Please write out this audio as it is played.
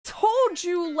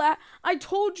I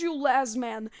told you,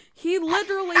 Lazman. He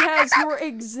literally has your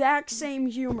exact same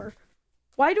humor.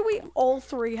 Why do we all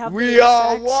three have the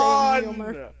exact same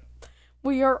humor?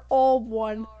 We are all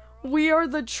one. We are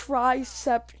the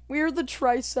triception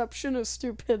of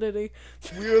stupidity.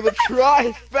 We are the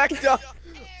trifecta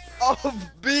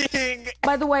of being.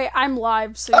 By the way, I'm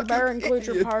live, so you better include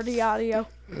your party audio.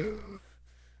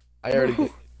 I already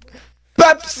did.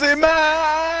 Pepsi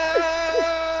Man!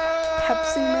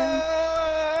 Pepsi Man?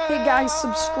 Hey guys,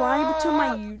 subscribe to my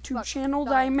YouTube channel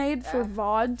that I made for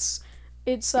VODs.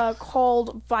 It's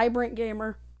called Vibrant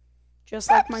Gamer. Just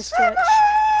like my Switch.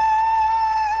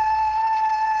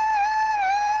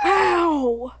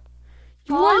 Ow!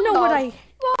 You wanna know what I...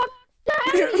 Fuck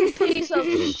that, you piece of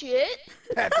shit!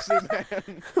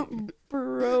 Pepsi Man.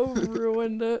 Bro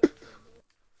ruined it.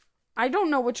 I don't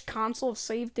know which console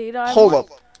saved data I Hold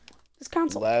want. up. This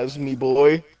console. Lasme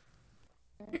boy.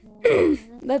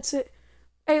 That's it.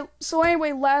 Hey, so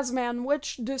anyway, Lazman,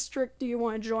 which district do you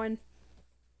want to join?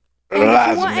 And if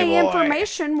you want any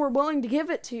information, we're willing to give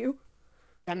it to you.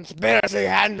 Conspiracy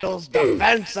handles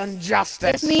defense and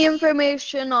justice. Give me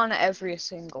information on every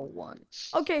single one.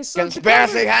 Okay, so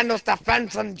Conspiracy handles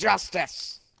defense and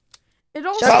justice. It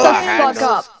also Shut the handles,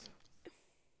 fuck up.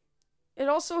 It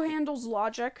also handles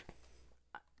logic.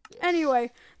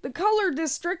 Anyway, the color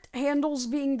district handles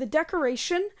being the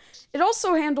decoration. It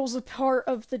also handles a part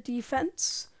of the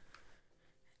defense.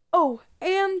 Oh,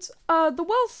 and the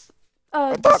wealth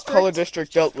I thought color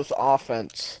district dealt with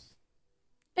offense.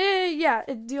 Yeah,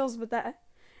 it deals with that.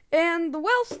 And the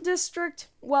wealth district,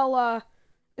 well,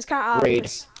 it's kind of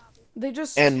obvious. They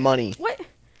just and money. What?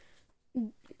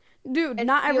 Dude,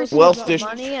 not Deals everything. Wealth is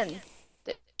district. Money and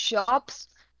the shops.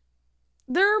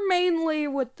 They're mainly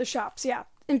with the shops, yeah.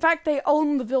 In fact, they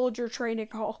own the villager training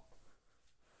hall.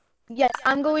 Yes,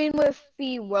 I'm going with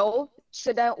the wealth,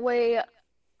 so that way,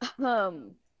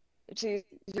 it's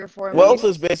easier for me. Wealth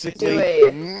is basically Do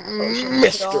a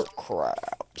Mr.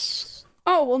 Krabs.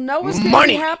 Oh, well, Noah's gonna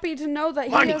Money. be happy to know that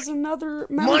Money. he has another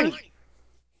member. Money.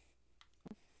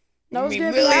 Noah's Me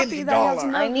gonna be millions happy of that he has dollars.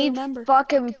 another I need member.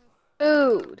 fucking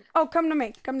food. Oh, come to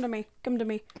me, come to me, come to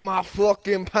me. My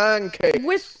fucking pancake.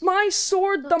 With my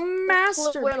sword, the Where the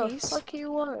masterpiece. fuck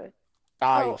you are?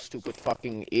 Die, Oh. you stupid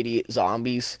fucking idiot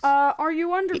zombies. Are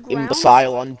you underground?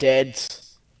 Imbecile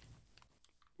undeads.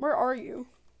 Where are you?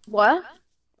 What?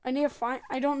 I need to find.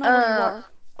 I don't know where you are.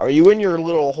 Are you in your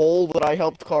little hole that I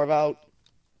helped carve out?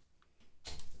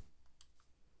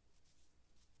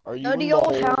 Are you No, in the the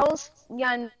old hole? house? Yeah,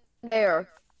 I'm there.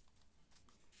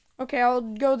 Okay, I'll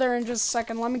go there in just a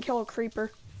second. Let me kill a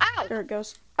creeper. Ow! There it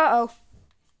goes. Uh-oh.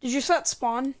 Did you set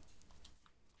spawn?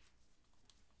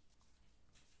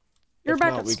 You're If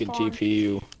back not, at we can spawn. TP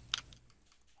you.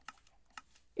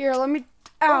 Here, let me...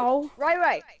 Ow.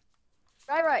 Right.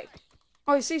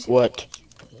 Oh, he sees you. What?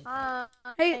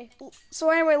 Hey, so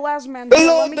anyway, Lazman, here,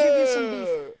 let me give you some beef.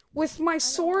 there! With my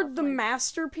sword, the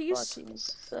masterpiece...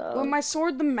 With my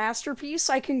sword, the masterpiece,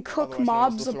 I can cook Otherwise known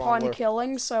as mobs the upon Throttler.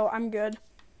 killing, so I'm good.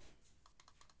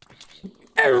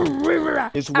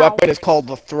 His Ow. weapon is called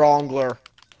the Throngler.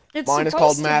 It's Mine is supposed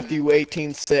called to Matthew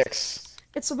 18:6.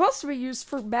 It's supposed to be used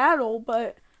for battle,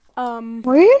 but,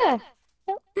 Where?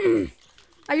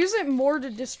 I use it more to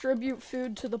distribute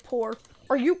food to the poor.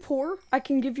 Are you poor? I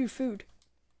can give you food.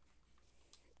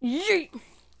 Yeet!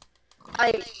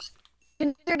 I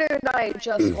considered I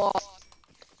just lost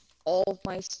all of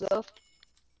my stuff.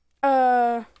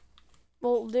 Well,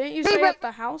 didn't you say at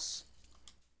the house?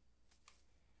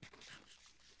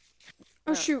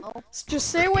 Oh shoot! Just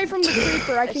stay away from the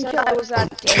creeper. I I can said kill I it. was at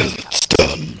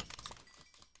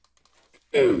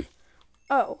the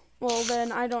Oh, well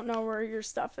then I don't know where your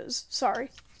stuff is. Sorry.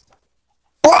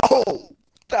 Whoa!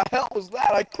 The hell was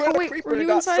that? I crit Oh, a wait, creeper were and you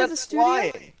got inside sent the studio?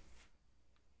 flying.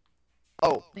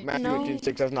 Oh, Matthew No.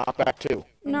 18:6 has knockback too.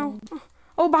 No.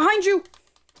 Oh, behind you!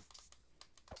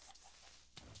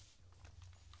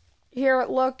 Here,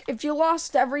 look. If you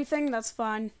lost everything, that's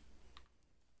fine.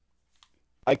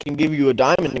 I can give you a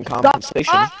diamond in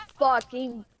compensation.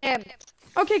 fucking damn it.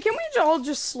 Okay, can we all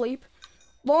just sleep?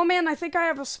 Lawman, I think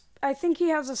I think he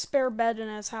has a spare bed in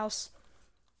his house.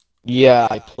 Yeah,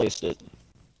 I placed it.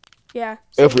 Yeah.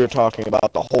 If we were talking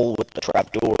about the hole with the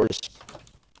trapdoors.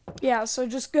 Yeah, so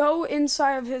just go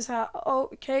inside of his house.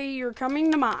 Okay, you're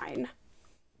coming to mine.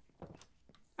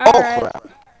 Oh Alright. crap.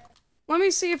 Let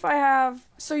me see if I have...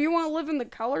 So you want to live in the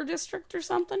color district or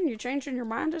something? You changing your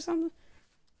mind or something?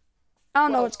 I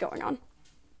don't know what's going on.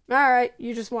 Alright,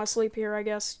 you just want to sleep here, I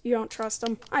guess. You don't trust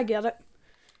him. I get it.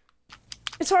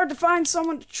 It's hard to find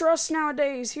someone to trust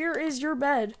nowadays. Here is your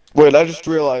bed. Wait, I just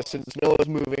realized since Noah's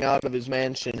moving out of his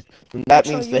mansion, then that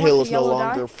Actually, means you the want hill the is no yellow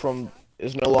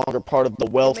longer dye? part of the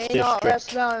It wealth may not last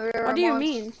district. long. There What are do you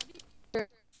mean?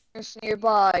 monsters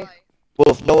nearby. Well,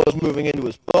 if Noah's moving into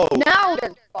his boat Now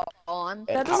they're gone.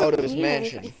 That and doesn't out of his mean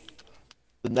mansion, anything.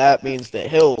 then that means the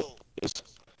hill is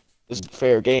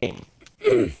fair game.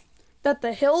 That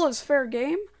the hill is fair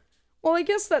game? Well, I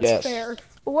guess that's Yes. fair.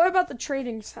 But what about the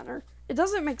trading center? It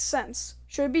doesn't make sense.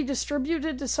 Should it be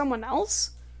distributed to someone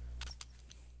else?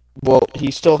 Well,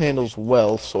 he still handles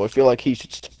wealth, so I feel like he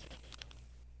should.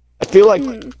 I feel like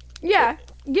Yeah,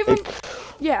 give him.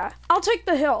 Yeah, I'll take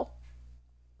the hill.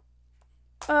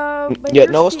 But yeah, yours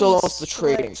Noah being still owns the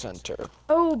split. trading center.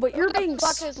 Oh, but you're Who the being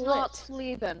fuck split. is not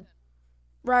sleeping?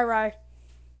 Right.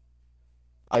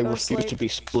 I Go refuse sleep. to be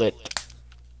split.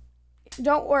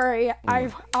 Don't worry,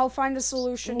 I'll find a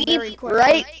solution very Leave quickly.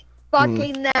 right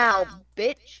fucking now,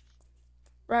 bitch.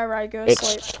 Right, go to It's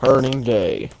sleep. turning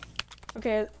day.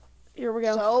 Okay, here we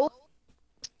go. So,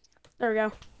 There we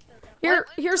go.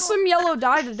 Here's some yellow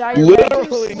dye to dye your bed.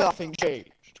 Literally nothing changed.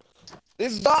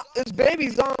 This baby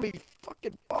zombie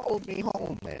fucking followed me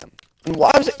home, man. And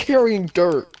why is it carrying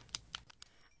dirt?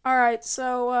 Alright,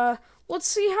 so, let's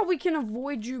see how we can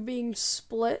avoid you being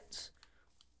split.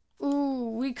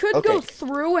 Ooh, we could go Okay.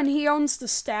 through and he owns the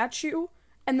statue,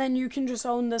 and then you can just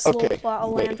own this Okay, little plot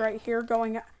of wait. land right here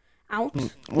going out.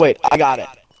 Wait, I got it.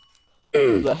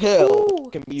 The hill Ooh.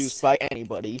 can be used by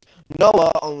anybody.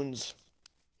 Noah owns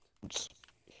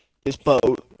his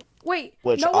boat. Wait,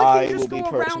 Which Noah I can will just be go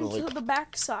around personally- to the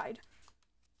backside.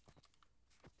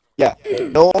 Yeah,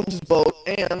 Noah owns his boat,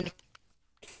 and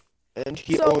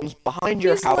he So, owns behind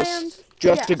your his house land-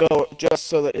 just yeah. just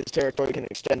so that his territory can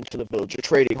extend to the village, your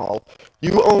trading hall.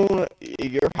 You own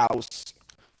your house.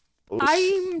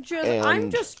 I'm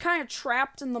and- just kind of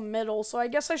trapped in the middle, so I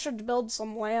guess I should build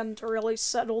some land to really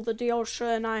settle the deal,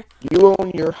 shouldn't I? You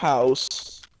own your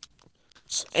house,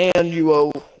 and you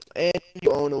own a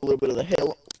little bit of the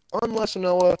hill, unless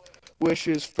Noah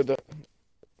wishes for the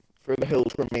hill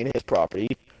to remain his property.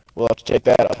 We'll have to take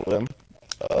that up with him.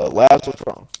 Laz, what's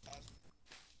wrong?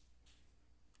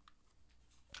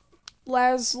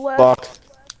 Laz left. Buck,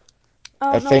 Oh,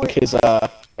 I no, think wait. his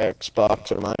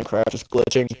Xbox or Minecraft is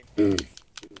glitching.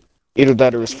 Either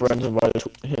that or his friends invited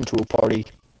him to a party.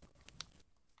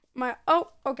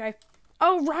 Okay.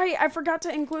 Oh, right, I forgot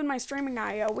to include my streaming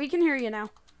IO. We can hear you now.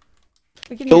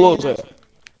 We can Hello hear you now. there.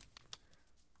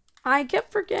 I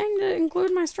kept forgetting to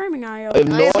include my streaming IO. I have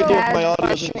no I have idea if bad my audio is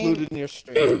functioning. included in your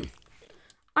stream.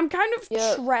 I'm kind of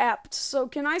Yep. trapped, so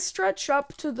can I stretch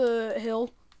up to the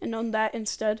hill and own that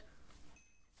instead?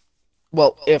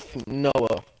 Well, if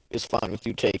Noah is fine with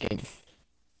you taking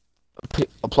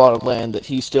a plot of land that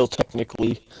he still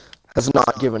technically has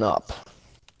not given up.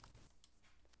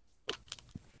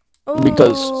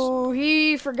 Because- Oh,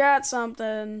 he forgot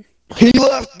something. He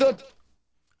left the...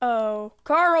 Oh,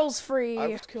 Carl's free. I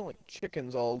was killing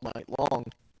chickens all night long.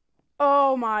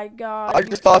 Oh my god. I you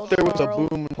just thought killed there was Carl. a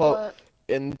boom What?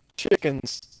 in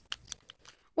chickens.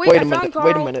 Wait, Wait I a found minute, Carl.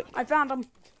 wait a minute. I found him.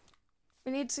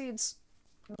 We need seeds.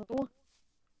 Carl.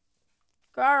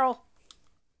 Carl.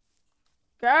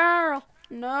 No.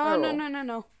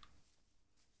 Carl.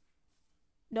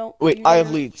 Don't. Wait, you I have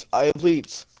dare. leads. I have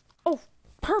leads. Oh,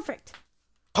 perfect.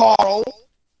 Carl!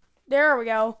 There we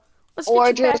go. Let's Or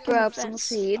get you just back on the grab some fence.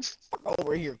 seeds.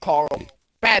 Over here, Carl.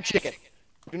 Bad chicken.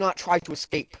 Do not try to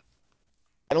escape.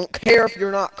 I don't care if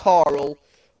you're not Carl.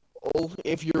 Oh,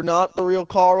 if you're not the real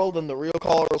Carl, then the real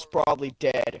Carl's probably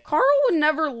dead. Carl would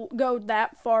never go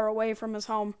that far away from his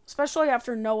home, especially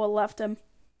after Noah left him.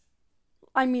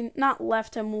 I mean, not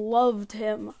left him, loved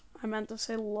him. I meant to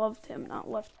say loved him, not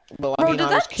left. Well, Bro, I mean, did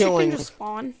I was that killing... chicken just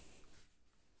spawn?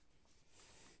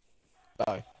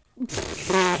 Die.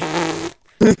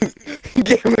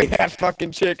 Give me that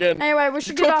fucking chicken. Anyway, we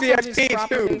should You get took off the of his XP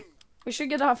property. too. We should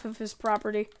get off of his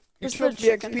property. You Here's took the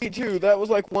chicken. XP too. That was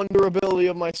like one durability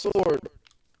of my sword.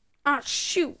 Ah,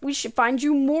 shoot. We should find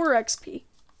you more XP.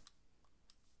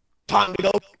 Time to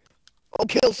go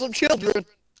kill some children.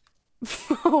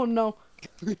 Oh, no.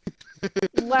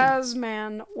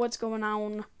 Lazman, what's going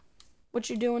on? What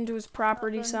you doing to his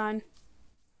property Nothing. sign?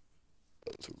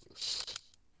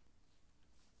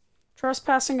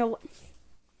 Trespassing a...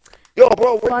 Yo,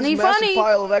 bro, where Funny, does this massive funny.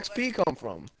 pile of XP come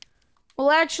from?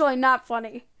 Well, actually, not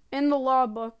funny. In the law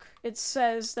book, it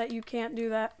says that you can't do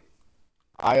that.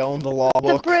 I own the law The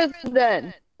book. prison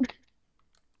then.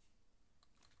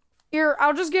 Here,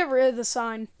 I'll just get rid of the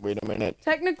sign. Wait a minute.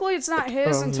 Technically, it's not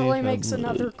his Oh, until he yeah, makes yeah.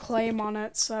 another claim on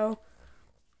it, so...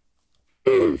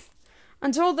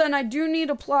 Until then, I do need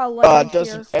to plow land here.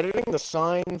 Does editing the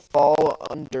sign fall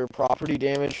under property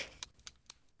damage?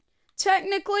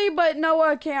 Technically, but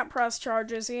Noah can't press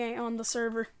charges. He ain't on the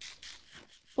server.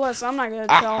 Plus, I'm not gonna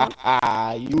tell him.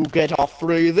 You get off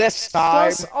free this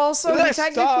time. Plus, also, he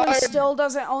technically still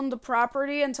doesn't own the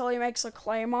property until he makes a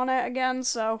claim on it again,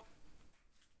 so...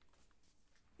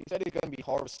 He said he's gonna be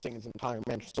harvesting his entire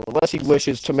mansion, so unless he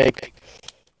wishes to make...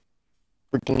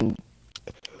 freaking...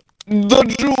 The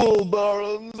Jewel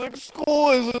Baron's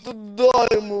exquisite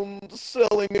diamond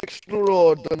selling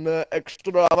extraordinary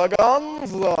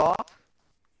extravaganza,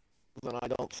 then I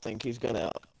don't think he's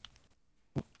gonna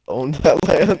own that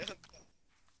land.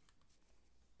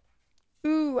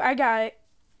 Ooh, I got it.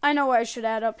 I know what I should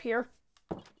add up here.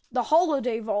 The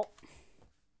holiday vault.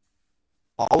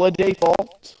 Holiday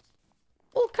vault?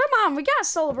 Well, come on, we gotta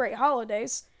celebrate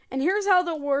holidays. And here's how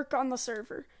they'll work on the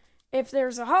server. If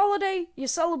there's a holiday, you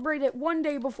celebrate it one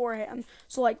day beforehand.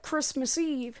 So like Christmas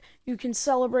Eve, you can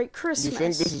celebrate Christmas. You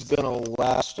think this is gonna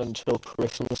last until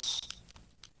Christmas?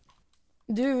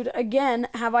 Dude, again,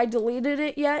 have I deleted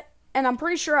it yet? And I'm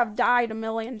pretty sure I've died a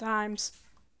million times.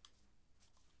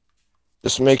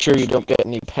 Just make sure you don't get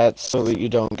any pets so that you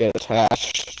don't get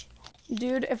attached.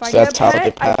 Dude, if I get a pet, that's how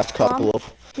the past couple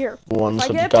of ones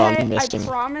have gone missing. I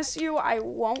promise you I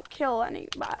won't kill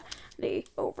anybody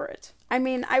over it. I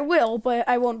mean, I will, but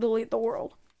I won't delete the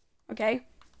world. Okay?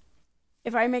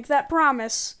 If I make that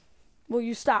promise, will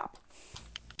you stop?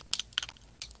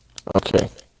 Okay.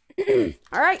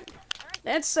 Alright.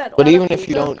 That's settled. But even if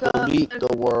you don't delete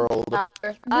the world,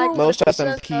 most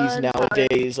SMPs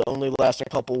nowadays only last a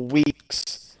couple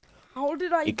weeks. How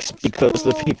did I... Because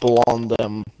the people on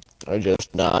them are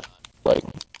just not, like...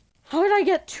 How did I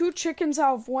get 2 chickens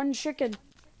out of 1 chicken?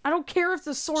 I don't care if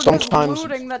the sword is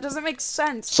looting, that doesn't make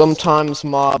sense. Sometimes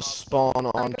mobs spawn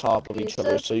on top of each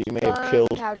other, so you may have killed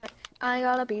 2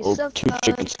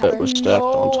 chickens that were stacked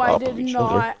on top of each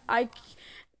other.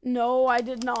 No, I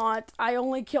did not. I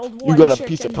only killed 1 chicken. You got a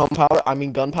piece of gunpowder?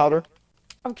 I'm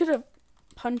gonna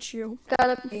punch you.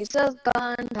 Got a piece of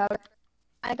gunpowder.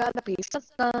 I got a piece of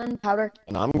gunpowder.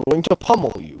 And I'm going to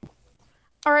pummel you.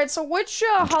 Alright, so which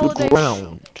holiday...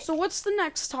 So what's the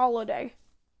next holiday?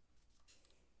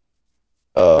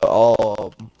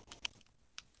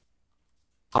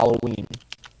 Halloween.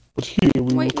 But here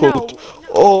we Wait, will put it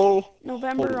all...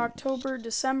 November, October,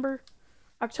 December.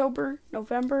 October,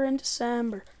 November, and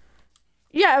December.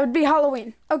 Yeah, it would be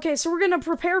Halloween. Okay, so we're gonna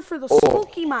prepare for the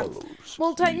spooky month.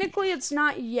 Well, technically it's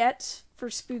not yet for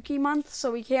spooky month,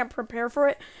 so we can't prepare for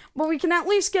it. But we can at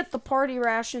least get the party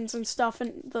rations and stuff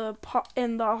in the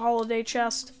holiday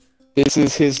chest. This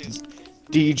is his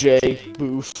DJ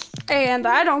booth. And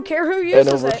I don't care who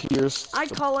uses it. I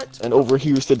call it. And over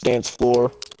here's the dance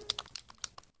floor.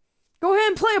 Go ahead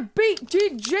and play a beat,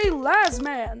 DJ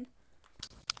Lasman.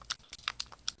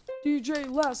 DJ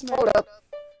Lasman. Hold up.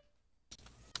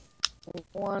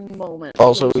 One moment.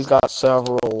 Also, he's got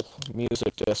several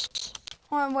music discs.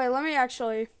 Hold on, wait, let me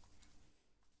actually...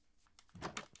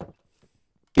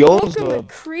 Welcome to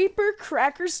Creeper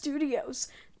Cracker Studios,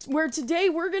 where today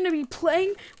we're going to be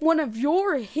playing one of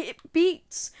your hit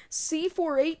beats,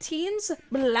 C418's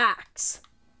Blacks.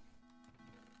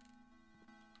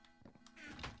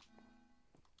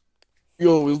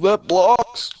 Yo, is that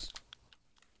blocks?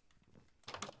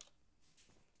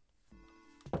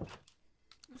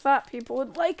 I thought people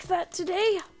would like that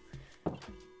today.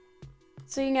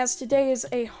 Seeing as today is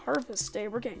a harvest day,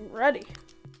 we're getting ready.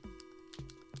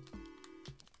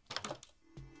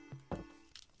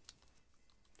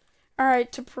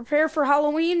 Alright, to prepare for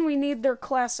Halloween, we need their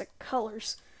classic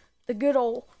colors. The good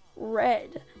old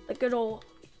red, the good old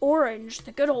orange,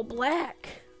 the good old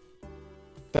black.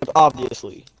 And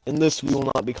obviously, in this we will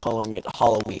not be calling it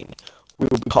Halloween. We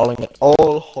will be calling it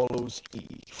All Hallows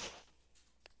Eve.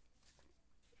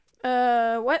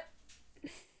 What?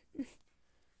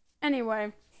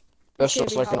 Anyway. That's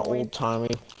just like Halloween. an old-timey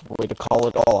way to call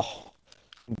it all.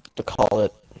 To call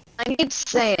it... I need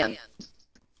sand.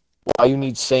 Why you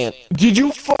need sand? Did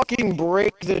you fucking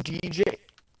break the DJ?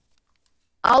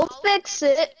 I'll fix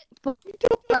it. Oh,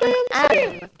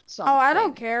 I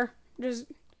don't care. Just...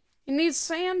 You need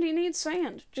sand, you need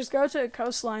sand. Just go to the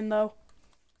coastline, though.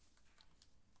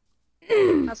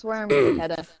 That's where I'm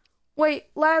headed.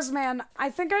 Wait, Lasman, I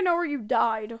think I know where you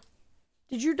died.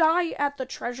 Did you die at the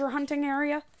treasure hunting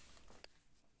area?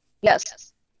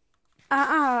 Yes.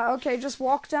 Okay, just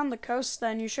walk down the coast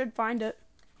then. You should find it.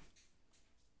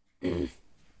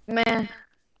 Meh.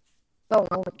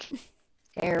 Don't really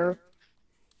care.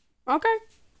 Okay.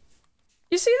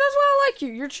 You see, that's why I like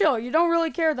you. You're chill. You don't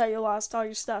really care that you lost all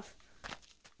your stuff.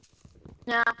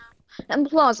 Yeah. And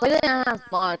plus, I didn't have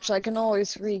much. I can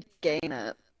always regain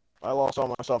it. If I lost all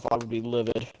my stuff, I would be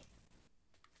livid.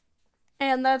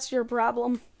 And that's your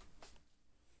problem.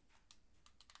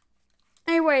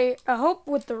 Anyway, I hope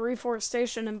with the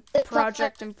reforestation and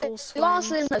project in full swing.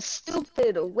 Lost in a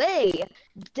stupid way.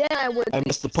 Then I would. I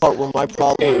missed the part where my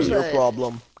problem is your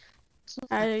problem.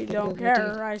 I don't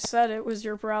care. I said it was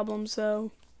your problem,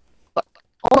 so.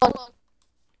 Hold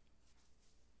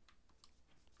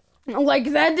on.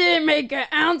 Like, that didn't make an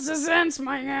ounce of sense,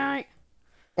 my guy.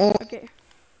 Okay.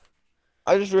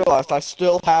 I just realized I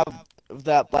still have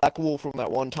that black wool from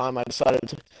that one time I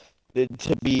decided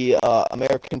to be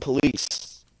American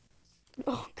police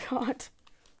Oh, God.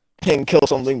 and kill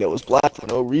something that was black for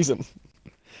no reason.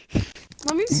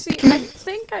 Let me see. I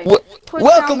think I put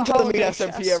Welcome down to the Meet holiday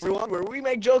SMP, chest. everyone, where we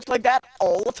make jokes like that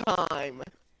all the time.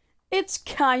 It's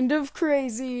kind of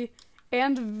crazy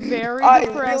and very I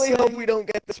depressing. really hope we don't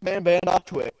get this man banned off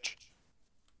Twitch.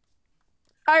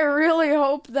 I really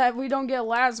hope that we don't get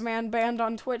Lazman banned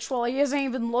on Twitch while he isn't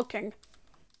even looking.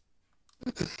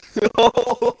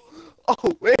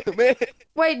 Oh, wait a minute.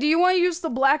 Wait, do you want to use the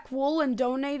black wool and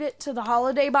donate it to the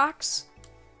holiday box?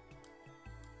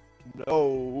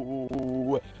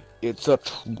 No, it's a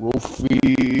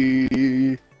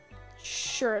trophy.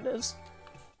 Sure it is.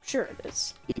 Sure it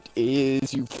is. It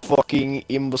is, you fucking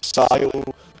imbecile,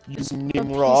 you It's Nimrod.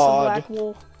 a piece of black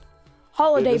wool.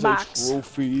 Holiday It is box. a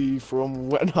trophy from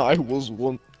when I was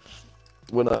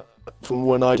from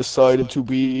when I decided to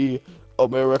be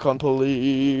American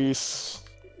police.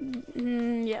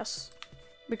 Yes.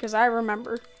 Because I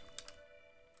remember.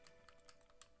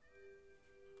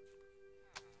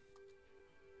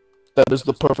 That is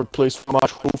the perfect place for my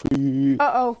trophy.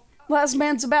 Uh-oh. Last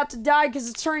man's about to die because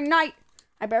it's turning night.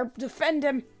 I better defend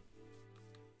him.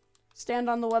 Stand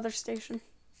on the weather station.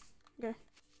 Okay.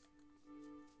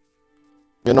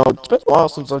 You know, it's been a while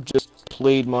since I've just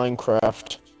played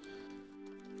Minecraft.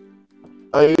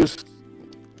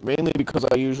 Mainly because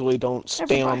I usually don't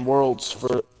stay on worlds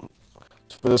for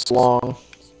this long.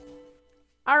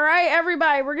 Alright,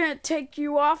 everybody, we're going to take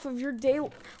you off of your daily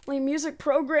music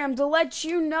program to let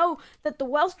you know that the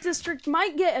Wealth District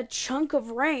might get a chunk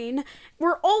of rain.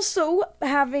 We're also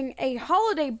having a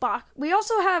holiday box. We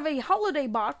also have a holiday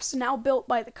box now built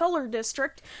by the Color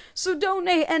District. So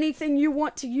donate anything you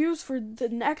want to use for the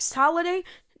next holiday,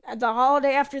 the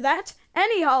holiday after that,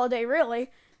 any holiday really.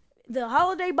 The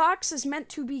holiday box is meant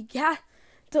to be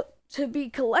to be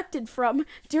collected from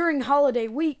during holiday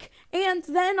week, and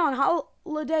then on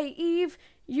holiday eve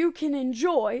you can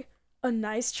enjoy a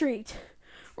nice treat.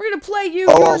 We're gonna play you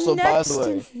your Also, next by the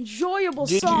way, enjoyable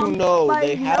did song you know by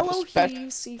they have Yellow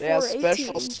He they have C418.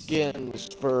 special skins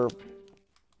for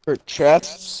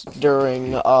chests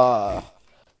during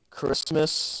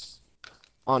Christmas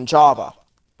on Java,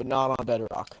 but not on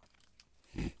Bedrock.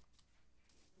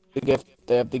 They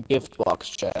have the gift box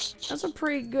chests. That's a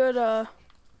pretty good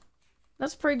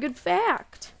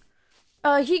fact.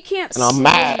 He can't And I'm see.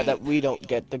 mad that we don't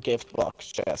get the gift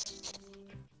box chests.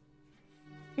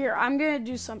 Here, I'm gonna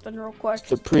do something real quick.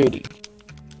 They're pretty.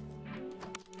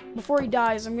 Before he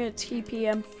dies, I'm gonna TP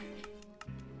him.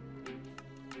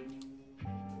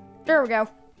 There we go.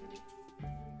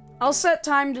 I'll set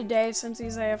time today since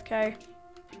he's AFK.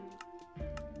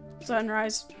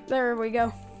 Sunrise. There we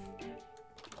go.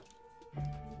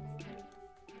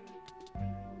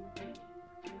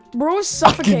 Bro's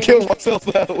I can suffocating. kill myself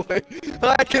that way.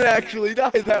 I can actually die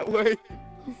that way.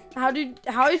 How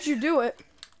did you do it?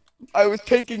 I was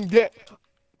taking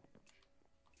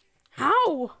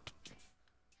How?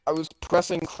 I was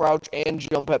pressing crouch and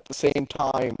jump at the same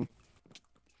time.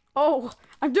 Oh,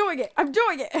 I'm doing it. I'm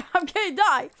doing it. I'm gonna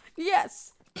die.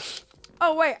 Yes.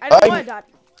 Oh wait, I don't want to die.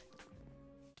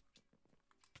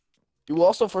 You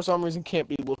also, for some reason, can't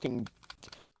be looking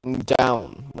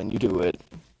down when you do it.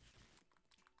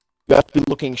 You have to be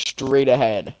looking straight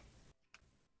ahead.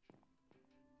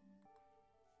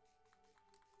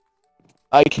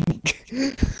 I can.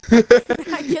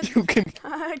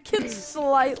 I can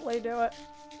slightly do it.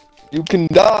 You can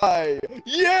die.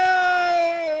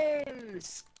 Yay!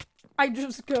 I'm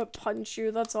just gonna punch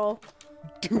you. That's all.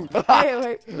 Do not.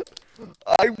 Anyway,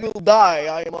 I will die.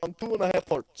 I am on 2.5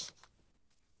 hearts.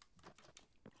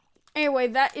 anyway,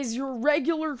 that is your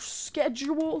regular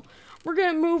schedule. We're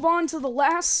gonna move on to the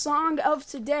last song of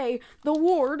today, "The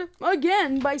Ward,"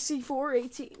 again by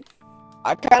C418.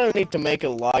 I kind of need to make a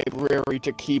library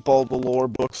to keep all the lore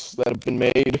books that have been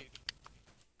made.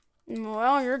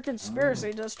 Well, your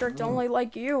conspiracy district only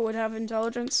like you would have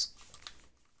intelligence.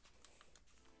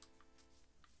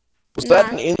 Was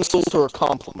that an insult or a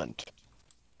compliment?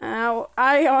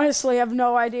 I honestly have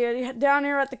no idea. Down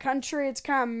here at the country, it's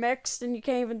kind of mixed, and you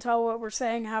can't even tell what we're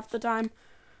saying half the time.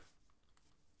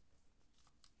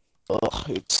 Ugh,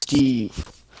 it's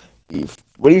Steve. Steve.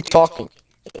 What are you talking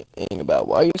about?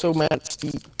 Why are you so mad at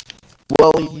Steve?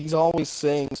 Well, he's always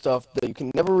saying stuff that you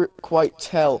can never quite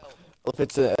tell if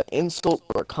it's an insult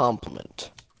or a compliment.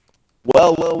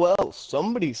 Well,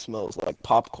 somebody smells like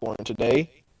popcorn today.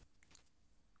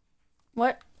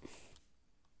 What?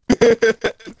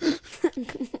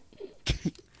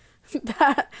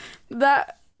 That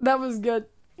was good.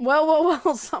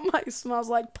 Well, somebody smells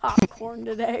like popcorn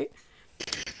today.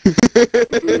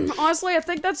 Honestly, I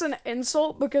think that's an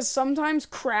insult because sometimes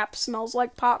crap smells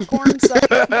like popcorn, so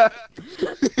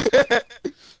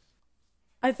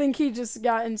I think he just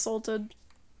got insulted.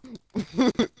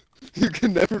 You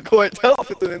can never quite tell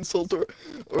if it's an insult or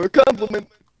a compliment.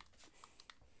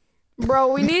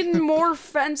 Bro, we need more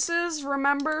fences,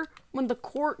 remember when the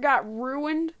court got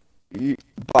ruined?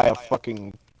 By a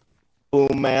fucking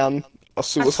boom man, a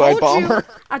suicide bomber.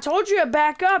 I told you to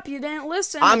back up, you didn't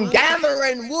listen. I'm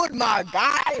gathering wood, my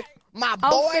guy, my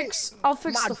boy. I'll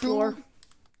fix the floor.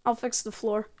 I'll fix the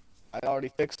floor. I already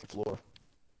fixed the floor.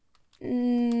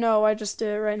 No, I just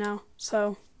did it right now,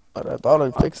 so. But I thought I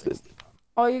fixed it.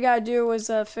 All you gotta do is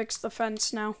fix the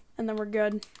fence now, and then we're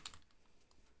good.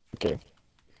 Okay.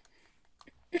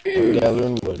 I'm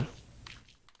gathering wood.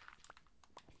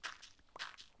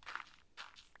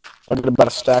 I got about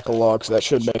a stack of logs. That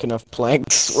should make enough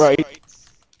planks, right?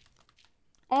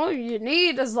 All you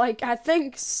need is like, I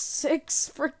think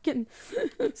six freaking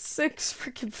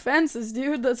fences,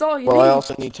 dude. That's all you need. Well, I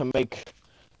also need to make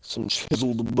some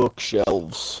chiseled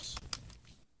bookshelves.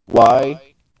 Why?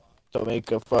 To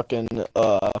make a fucking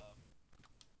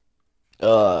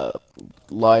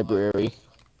library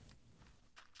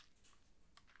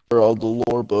for all the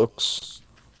lore books.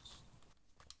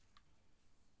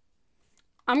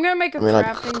 I'm gonna make a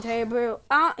crafting table.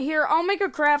 Here, I'll make a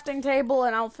crafting table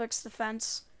and I'll fix the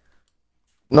fence.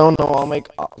 No,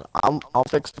 I'll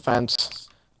fix the fence.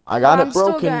 I got it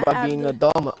broken by being a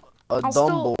dumb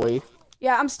boy.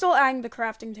 Yeah, I'm still adding the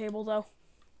crafting table though.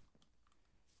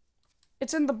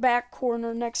 It's in the back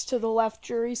corner next to the left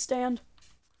jury stand.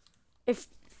 If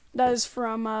that is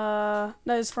from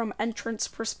entrance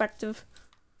perspective.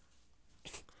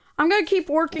 I'm gonna keep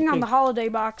working on the holiday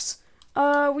box.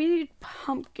 We need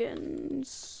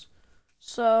pumpkins.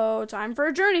 So, time for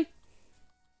a journey.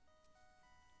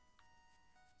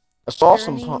 I saw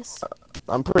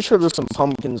I'm pretty sure there's some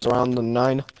pumpkins around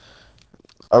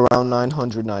around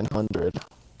 900.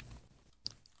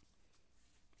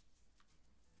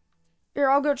 Here,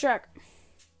 I'll go check.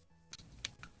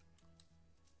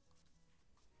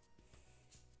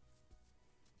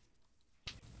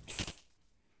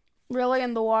 Really,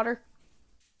 in the water?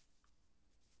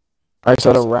 I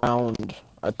said around.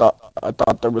 I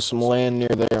thought there was some land near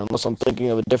there, unless I'm thinking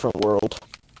of a different world.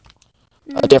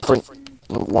 A different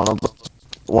one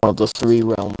of the three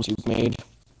realms you've made.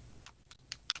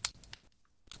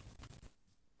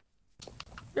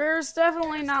 There's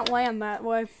definitely not land that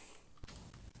way.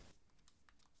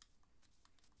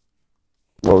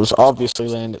 Well, there's obviously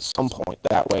land at some point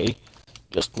that way.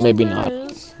 Just maybe not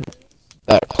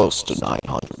that close to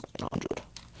 900.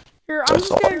 Here, I'm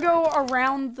just gonna go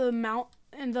around the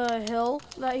the hill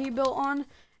that he built on.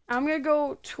 I'm gonna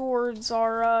go towards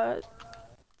our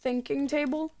thinking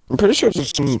table. I'm pretty sure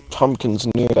there's some pumpkins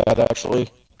near that, actually.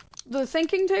 The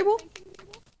thinking table?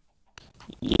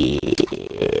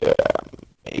 Yeah,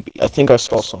 maybe. I think I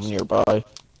saw some nearby.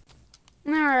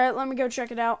 Alright, let me go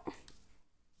check it out.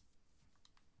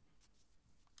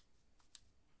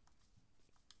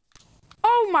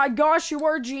 Oh my gosh, you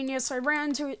are a genius. I ran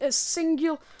into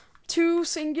two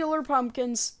singular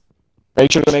pumpkins.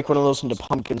 Make sure to make one of those into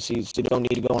pumpkin seeds. You don't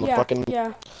need to go on a fucking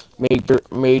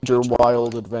major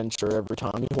wild adventure every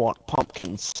time you want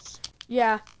pumpkins.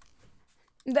 Yeah.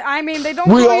 I mean, they don't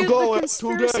call you the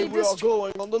conspiracy district. We are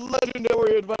going on the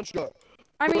legendary adventure.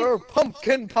 For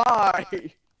pumpkin pie.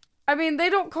 I mean, they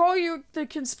don't call you the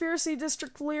conspiracy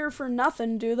district leader for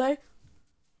nothing, do they?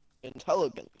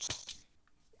 Intelligence.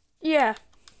 Yeah.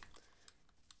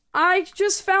 I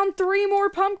just found 3 more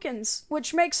pumpkins,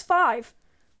 which makes 5.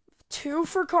 2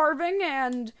 for carving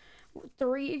and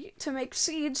 3 to make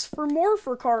seeds for more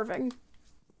for carving.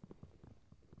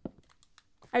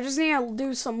 I just need to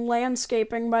do some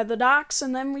landscaping by the docks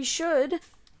and then we should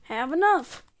have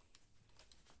enough.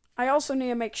 I also need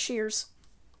to make shears.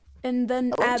 And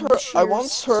then add the shears. I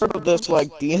once heard of this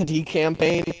like D&D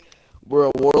campaign where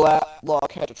a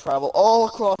warlock had to travel all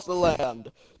across the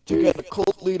land to get the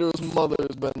cult leader's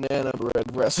mother's banana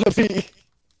bread recipe.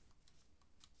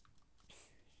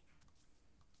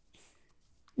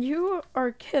 You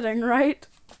are kidding, right?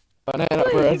 Banana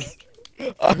Please.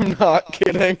 bread. I'm not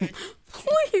kidding.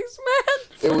 Please, man.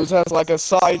 It was as like a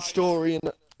side story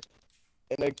in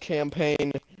a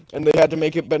campaign, and they had to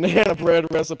make it banana bread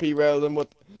recipe rather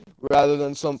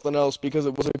than something else because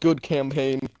it was a good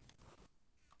campaign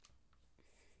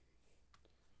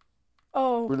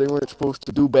Oh. where they weren't supposed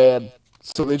to do bad,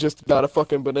 so they just got a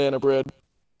fucking banana bread.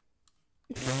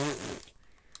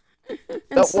 That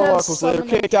Instead warlock was later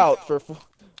summoning. kicked out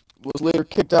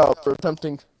for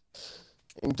attempting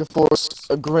to force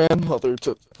a grandmother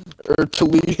to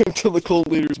lead him to the cult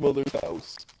leader's mother's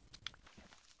house.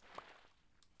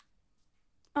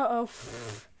 Uh-oh.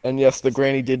 And yes, the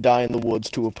granny did die in the woods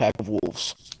to a pack of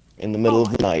wolves in the middle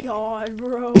of the night. God,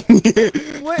 bro.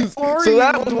 What are So you,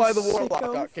 that was why the sicko?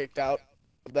 warlock got kicked out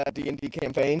of that D&D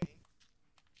campaign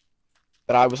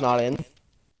that I was not in.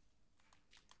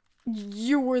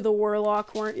 You were the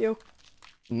warlock, weren't you?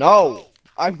 No,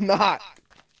 I'm not.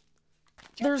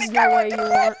 There's no way you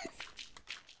aren't.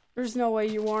 There's no way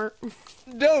you aren't.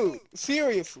 Dude,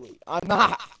 seriously, I'm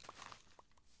not.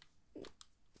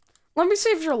 Let me see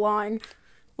if you're lying.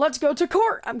 Let's go to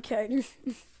court. I'm kidding.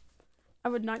 I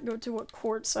would not go to a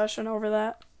court session over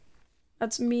that.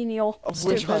 That's menial. Of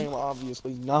which I Stupid. am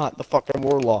obviously not the fucking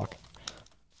warlock.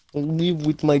 I live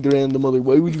with my grandmother.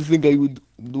 Why would you think I would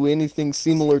do anything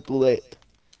similar to that?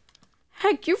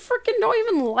 Heck, you freaking don't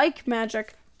even like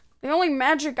magic. The only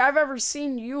magic I've ever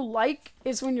seen you like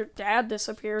is when your dad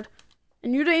disappeared.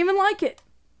 And you didn't even like it.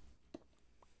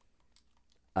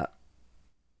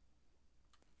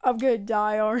 I'm gonna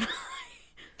die, aren't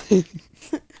I?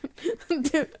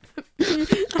 Dude,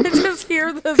 I just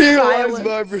hear the Realize silence.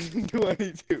 Vibrant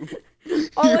 22.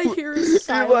 All I hear is Realize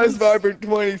silence. Vibrant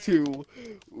 22.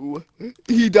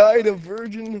 He died a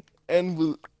virgin and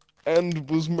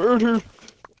was murdered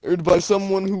by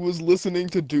someone who was listening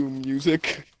to doom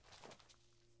music.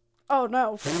 Oh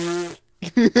no.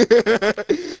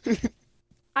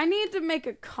 I need to make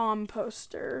a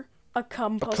composter. A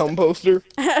composter. Composter?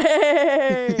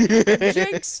 Hey!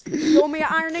 Jinx! You owe me an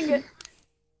iron ingot.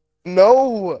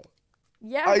 No!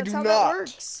 Yeah, I that's do how not. that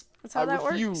works. That's how I that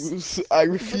works. refuse. I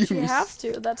refuse. But you have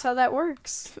to. That's how that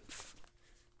works.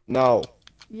 No.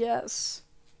 Yes.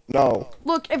 No.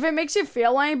 Look, if it makes you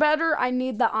feel any better, I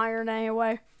need the iron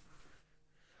anyway.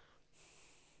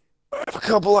 I have a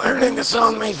couple iron ingots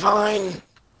on me, fine.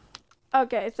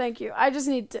 Okay, thank you. I just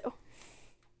need 2.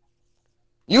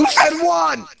 You said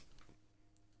 1!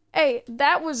 Hey,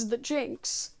 that was the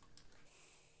Jinx.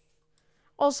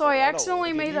 Also, I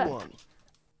accidentally made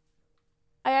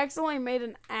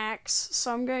an axe,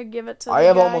 so I'm gonna give it to the I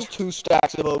have guy. almost 2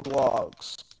 stacks of oak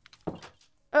logs.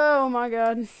 Oh my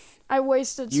god. I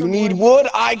wasted You some need wood. wood?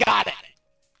 I got it!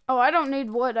 Oh, I don't need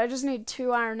wood. I just need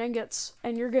 2 iron ingots,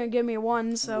 and you're gonna give me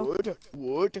 1, so...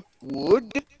 Wood?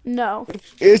 No.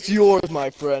 It's yours, my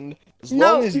friend. As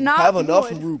No, long as you not have enough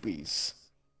wood. rupees.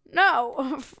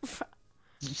 No.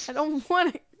 I don't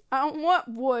want it. I don't want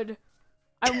wood.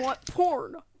 I want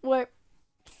porn. What?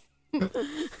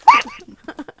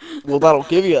 Well, that'll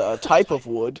give you a type of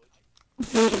wood.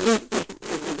 What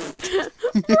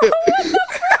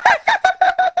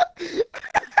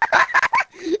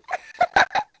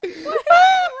is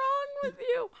wrong with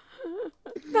you?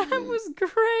 That was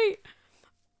great.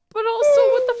 But also,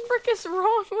 what the frick is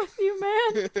wrong with you,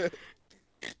 man?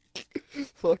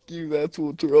 Fuck you, that's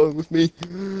what's wrong with me.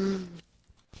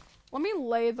 Let me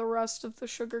lay the rest of the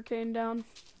sugar cane down.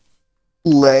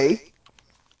 Lay?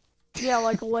 Yeah,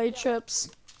 like lay chips.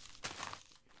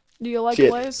 Do you like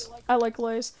Chip. lays? I like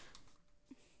lays.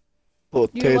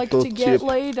 Potato Do you like to get chip.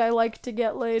 laid? I like to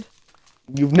get laid.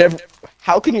 You've never...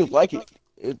 How can you like it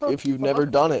if you've never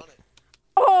done it?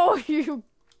 Oh, you...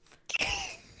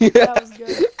 That was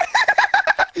good.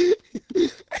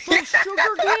 Bro,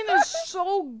 sugar cane is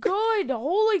so good.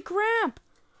 Holy crap.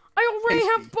 I already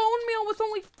Tasty. have bone meal with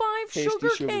only 5 Tasty sugar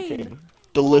cane.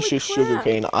 Delicious Holy sugar crap.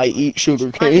 cane. I eat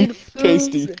sugar I cane. need food.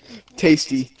 Tasty.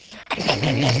 Tasty.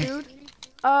 Dude.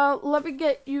 Let me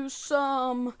get you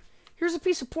some... Here's a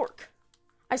piece of pork.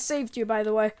 I saved you, by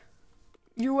the way.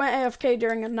 You went AFK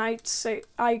during a night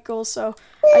cycle, so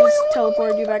I just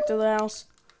teleported you back to the house.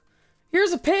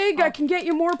 Here's a pig. I can get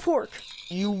you more pork.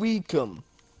 You weak 'em.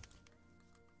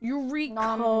 Eureka.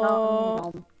 Nom, nom,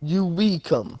 nom. You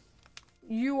weak 'em.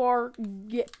 You are...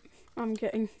 I'm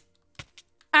kidding.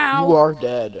 Ow. You are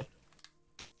dead.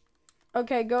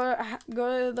 Okay, go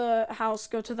to the house.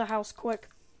 Go to the house quick.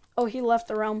 Oh, he left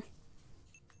the realm.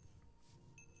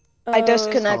 I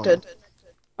disconnected.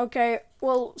 Okay,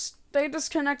 well, stay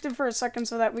disconnected for a second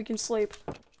so that we can sleep.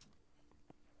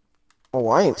 Oh,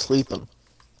 I ain't sleeping.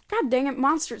 God dang it,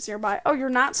 monsters nearby. Oh, you're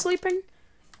not sleeping?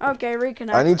 Okay,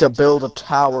 reconnect. I need to build a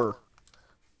tower.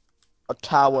 A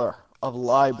tower of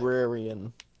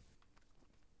librarian.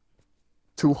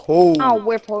 To hold. Oh,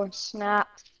 whippersnap.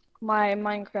 My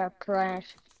Minecraft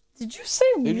crashed. Did you say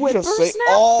Did you just say, whippersnap?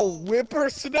 oh,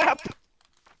 whippersnap?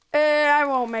 I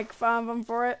won't make fun of him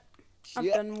for it. I've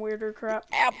Yep. done weirder crap.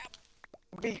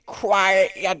 Be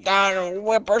quiet, you darn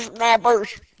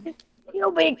whippersnappers.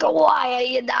 You be quiet,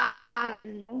 you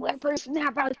darn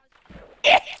whippersnapper.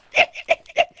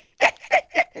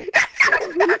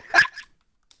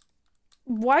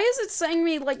 Why is it saying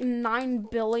me like 9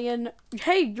 billion?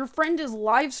 Hey, your friend is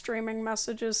live streaming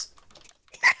messages.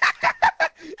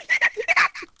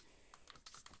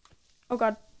 Oh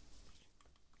god.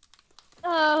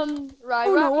 Right,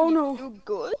 Oh no, oh no. You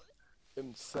good?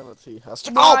 Insanity has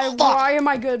to. Why, Oh, fuck! why am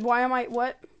I good? Why am I,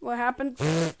 what? What happened?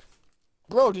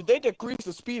 Bro, did they decrease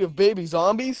the speed of baby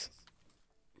zombies?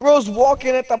 Bro's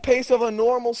walking at the pace of a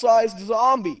normal-sized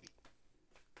zombie.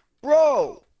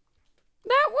 Bro!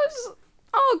 That was,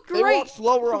 oh They great. walk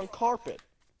slower on carpet.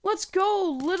 Let's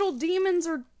go. Little demons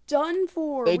are done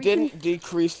for. They didn't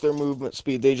decrease their movement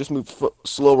speed. They just moved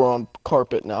slower on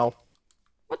carpet now.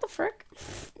 What the frick?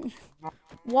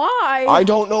 Why? I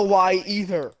don't know why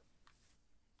either.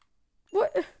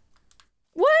 What?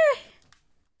 What?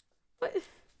 What?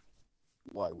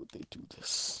 Why would they do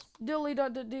this? Dilly da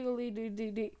da dilly dee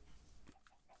dee dee.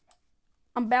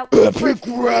 I'm about to Epic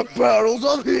rap battles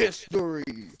of history.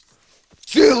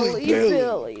 Silly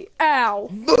Billy. Ow.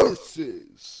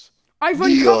 versus I've the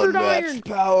uncovered unmatched iron.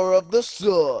 power of the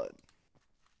sun.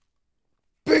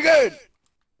 Begin.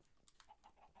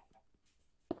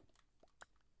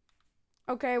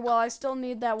 Okay, well, I still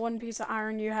need that one piece of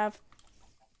iron you have.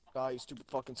 Die, you stupid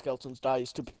fucking skeletons. Die, you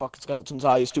stupid fucking skeletons.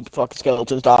 Die, you stupid fucking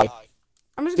skeletons. Die.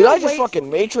 I'm just Did gonna I just wait. fucking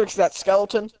Matrix that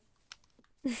skeleton?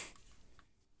 I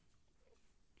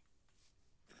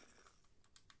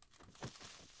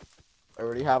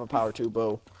already have a power 2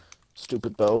 bow.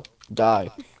 Stupid bow. Die.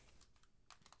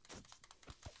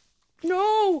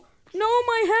 No! No,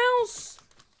 my house!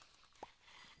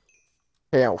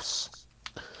 House.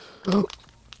 You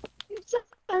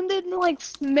sounded like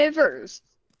Smithers.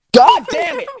 God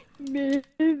damn it!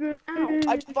 Ow.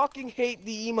 I fucking hate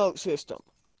the emote system.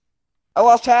 I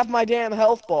lost half my damn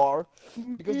health bar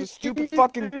because the stupid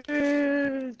fucking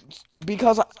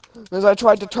as I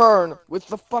tried to turn with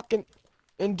the fucking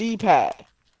D-pad.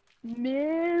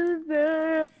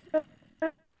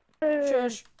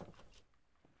 Shush.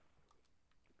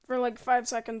 For like 5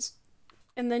 seconds.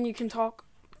 And then you can talk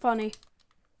funny.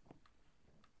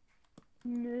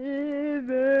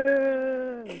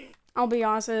 I'll be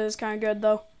honest, it is kind of good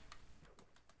though.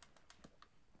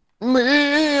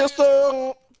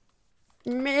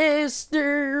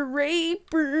 Mr.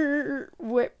 Raper.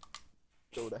 Whip.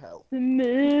 Go to hell.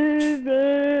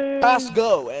 Pass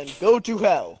go and go to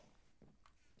hell.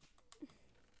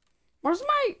 Where's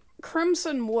my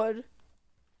crimson wood?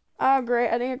 Oh, great.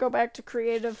 I need to go back to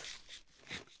creative.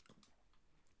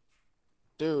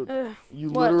 Dude, you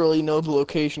what? literally know the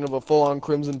location of a full-on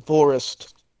crimson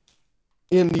forest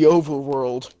in the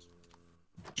overworld.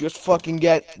 Just fucking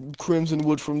get crimson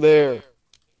wood from there.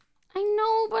 I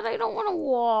know, but I don't want to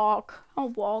walk. I'll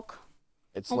walk.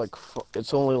 It's like,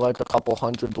 it's only like a couple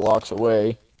hundred blocks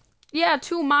away. Yeah,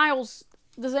 2 miles.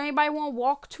 Does anybody want to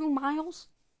walk 2 miles?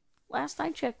 Last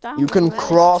I checked, You can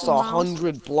cross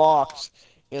 100 blocks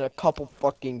in a couple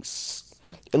fucking,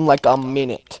 in like a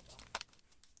minute.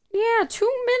 Yeah,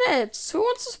 2 minutes. Who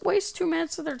wants to waste 2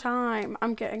 minutes of their time?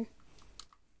 I'm kidding.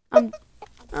 I'm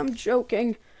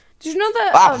joking. Did you know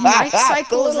that night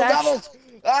cycle is actually...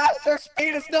 Their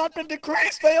speed has not been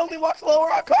decreased. They only walk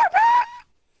slower on carpet.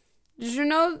 Did you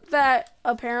know that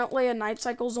apparently a night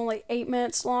cycle is only 8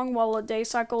 minutes long, while a day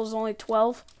cycle is only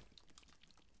 12?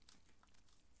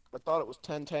 I thought it was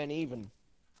 10-10 even.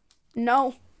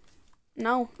 No.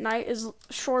 No, night is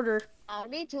shorter.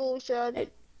 Me too, should.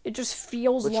 It just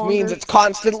feels Which longer. means it's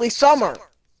constantly summer.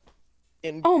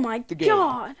 Oh my game.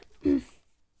 god.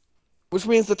 Which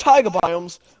means the taiga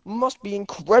biomes must be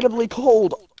incredibly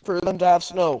cold for them to have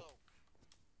snow.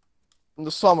 In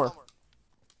the summer.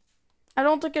 I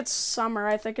don't think it's summer.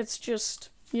 I think it's just,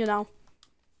 you know,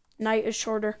 night is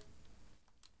shorter.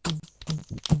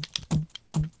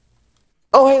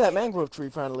 Oh, hey, that mangrove tree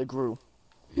finally grew.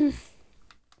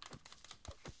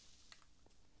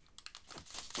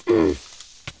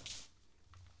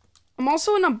 I'm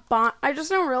also in a I just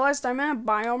now realized I'm in a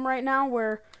biome right now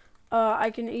where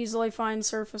I can easily find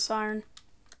surface iron.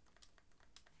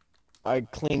 I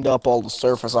cleaned up all the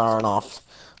surface iron off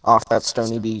that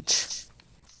stony beach.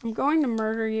 I'm going to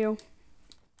murder you.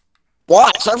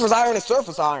 What? Surface iron is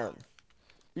surface iron.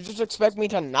 You just expect me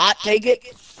to not take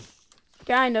it?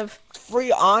 Kind of. It's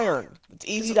free iron. It's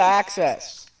easy to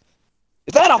access.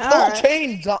 Is that a full Alright.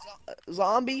 chain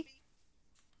zombie?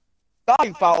 Die,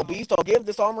 you foul beast. I'll give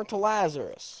this armor to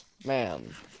Lazarus.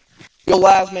 Man. Yo,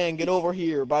 Laz man, get over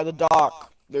here by the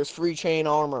dock. There's free chain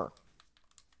armor.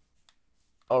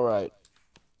 Alright.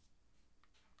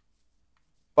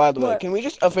 By the way, What? can we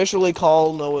just officially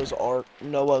call Noah's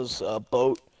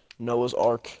boat Noah's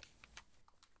Ark?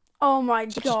 Oh my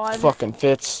It god. just fucking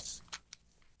fits.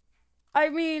 I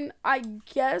mean, I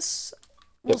guess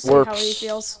we'll It see how he works.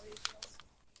 feels.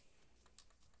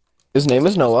 His name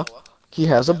is Noah. He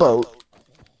has a boat.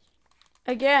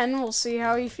 Again, we'll see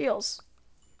how he feels.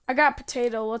 I got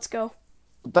potato, let's go.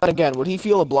 But then again, would he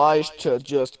feel obliged to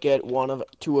just get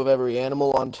two of every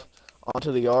animal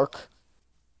onto the Ark?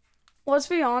 Let's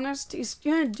be honest, he's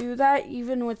gonna do that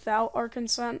even without our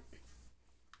consent.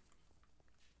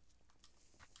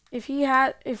 I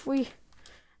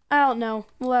don't know.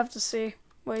 We'll have to see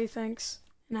what he thinks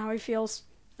and how he feels.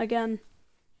 Again,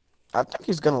 I think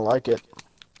he's gonna like it.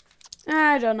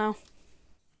 I don't know.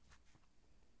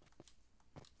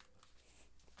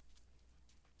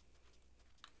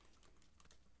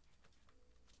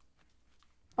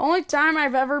 The only time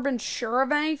I've ever been sure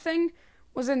of anything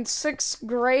was in 6th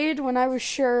grade when I was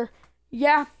sure,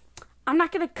 yeah, I'm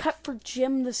not gonna cut for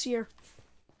gym this year.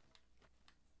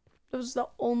 It was the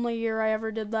only year I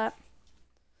ever did that.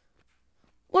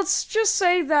 Let's just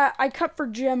say that I cut for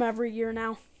gym every year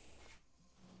now.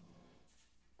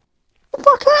 What the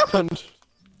fuck happened?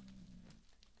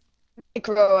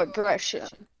 Microaggression.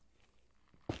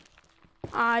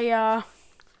 I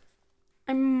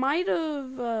might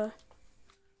have,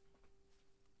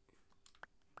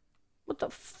 what the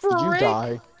frick? Did you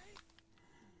die?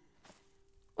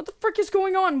 What the frick is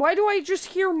going on? Why do I just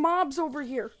hear mobs over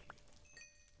here?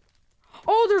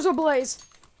 Oh, there's a blaze.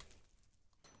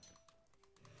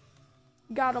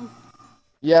 Got him.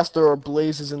 Yes, there are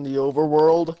blazes in the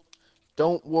overworld.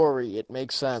 Don't worry, it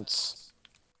makes sense.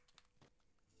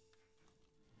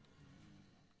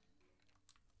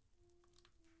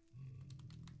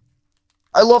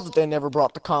 I love that they never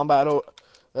brought the combat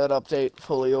that update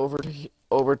fully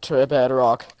over to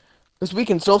Bedrock, because we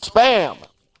can still spam.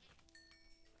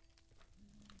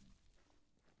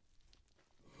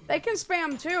 They can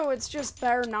spam too, it's just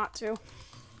better not to.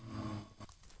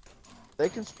 They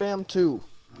can spam too,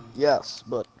 yes,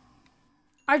 but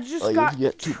I just I got have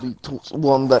yet to be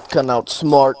one that can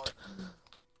outsmart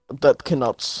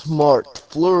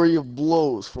flurry of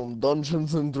blows from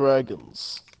Dungeons and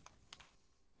Dragons.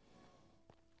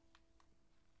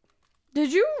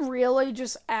 Did you really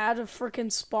just add a freaking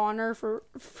spawner for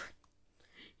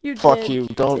you Fuck did, you,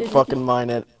 don't didn't fucking you? mind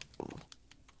it.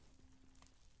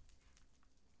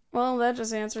 Well, that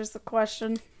just answers the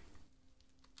question.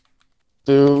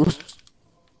 Dude.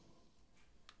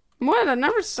 What? I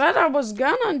never said I was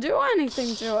gonna do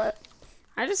anything to it.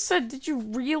 I just said, did you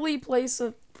really place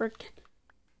a frickin'...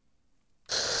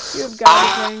 You've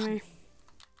got to be kidding me.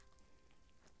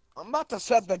 I'm about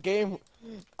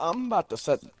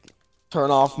to turn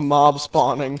off mob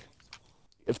spawning.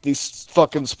 If these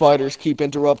fucking spiders keep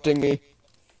interrupting me.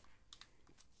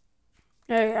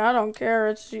 Hey, I don't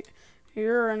care.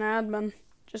 You're an admin.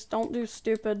 Just don't do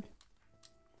stupid.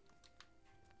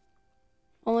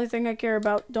 Only thing I care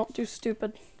about, don't do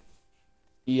stupid.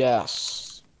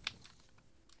 Yes.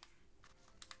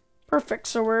 Perfect,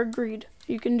 so we're agreed.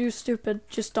 You can do stupid,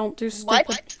 just don't do stupid.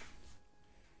 What?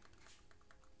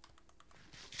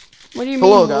 What do you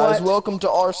mean, Hello guys, what? welcome to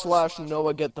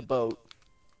r/Noah Get the Boat.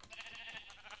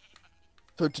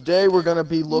 So today we're gonna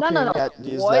be looking No. at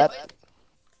What?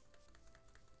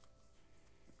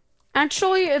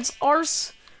 Actually, it's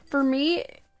ours. For me,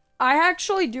 I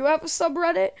actually do have a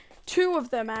subreddit. 2 of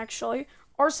them, actually.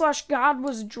 r/God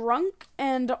was drunk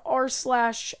and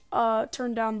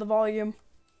r/turn down the volume.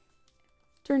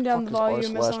 Turn down the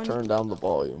volume is on. Turn down the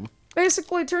volume.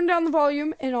 Basically, turn down the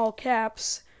volume in all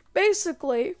caps.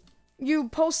 Basically, you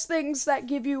post things that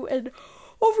give you an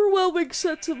overwhelming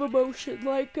sense of emotion.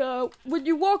 Like, when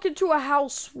you walk into a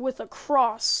house with a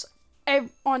cross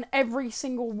on every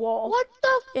single wall. What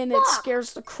the And fuck? it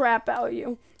scares the crap out of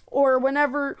you. Or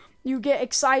whenever you get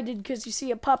excited because you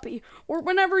see a puppy. Or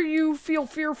whenever you feel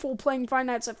fearful playing Five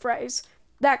Nights at Freddy's.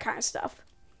 That kind of stuff.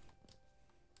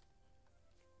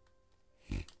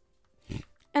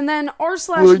 And then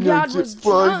r/God was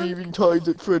drunk. Leaving tides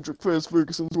at Frederick Fast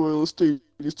Ferguson's Royal Estate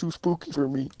is too spooky for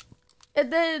me.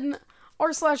 And then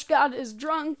r/God was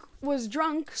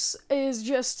drunk is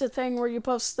just a thing where you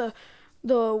post the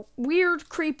weird,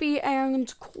 creepy,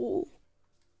 and cool.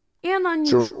 And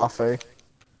unusual. Giraffe.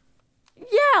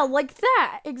 Yeah, Yeah, like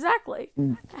that. Exactly.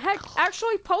 Heck,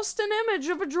 actually post an image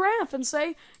of a giraffe and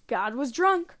say, God was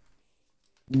drunk.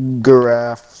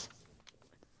 Giraffe.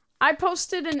 I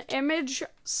posted an image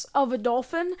of a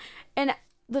dolphin, and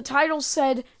the title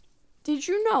said, did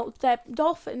you know that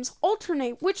dolphins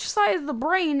alternate which side of the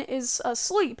brain is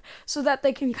asleep so that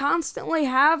they can constantly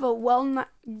have a well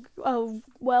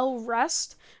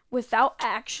rest without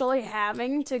actually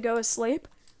having to go to sleep?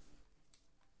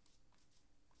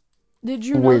 Did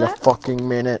you know Wait that? a fucking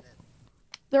minute.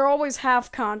 They're always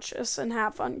half conscious and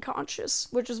half unconscious,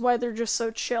 which is why they're just so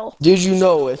chill. Did you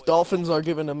know if dolphins are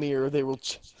given a mirror, they will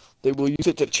use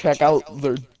it to check out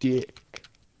their dick,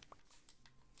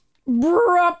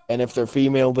 Bruh. and if they're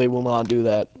female, they will not do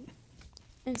that.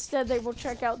 Instead, they will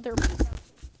check out their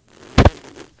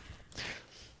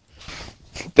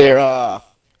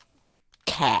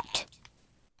cat.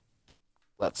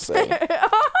 Let's say.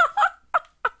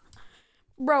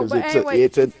 Bro, 'Cause but anyway,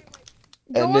 it's a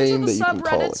go onto name the that you can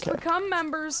call a subreddits, cat. become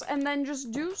members, and then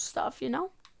just do stuff, you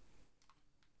know?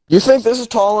 You think this is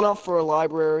tall enough for a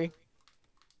library?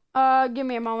 Give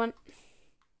me a moment.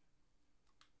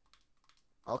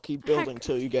 I'll keep building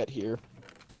till you get here.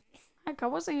 Heck, I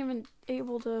wasn't even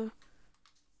able to...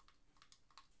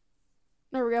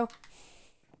 There we go.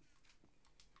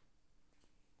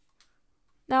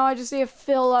 Now I just need to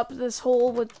fill up this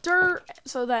hole with dirt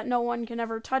so that no one can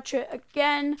ever touch it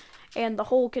again, and the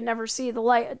hole can never see the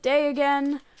light of day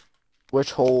again.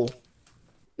 Which hole?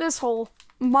 This hole.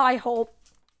 My hole.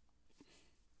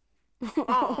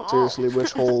 Seriously,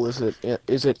 which hole is it?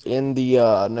 Is it in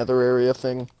the nether area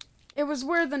thing? It was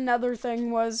where the nether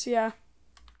thing was, yeah.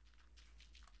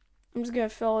 I'm just gonna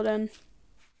fill it in.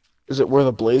 Is it where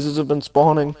the blazes have been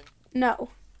spawning? No.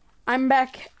 I'm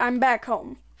back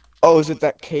home. Oh, is it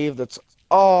that cave that's...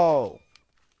 Oh!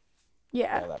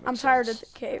 Yeah, that makes I'm tired sense.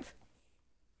 of the cave.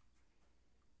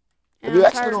 Have And you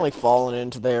I'm tired accidentally fallen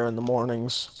into there in the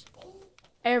mornings?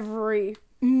 every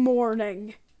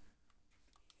morning.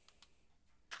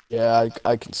 Yeah,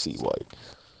 I can see why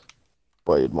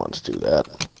you'd want to do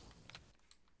that.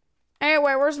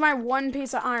 Anyway, where's my one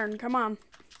piece of iron? Come on.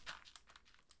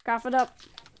 Cough it up.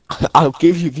 I'll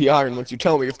give you the iron once you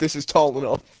tell me if this is tall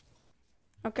enough.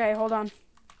 Okay, hold on.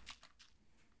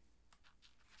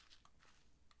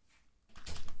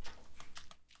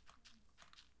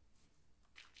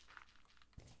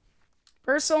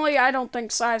 Personally, I don't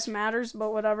think size matters,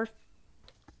 but whatever.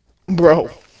 Bro,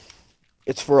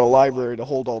 it's for a library to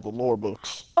hold all the lore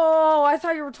books. Oh, I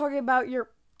thought you were talking about your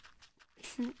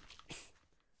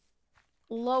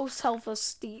low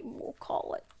self-esteem, we'll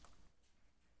call it.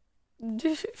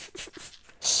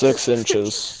 6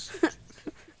 inches.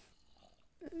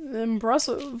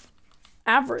 Impressive.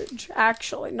 Average,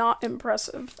 actually, not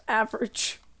impressive.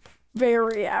 Average.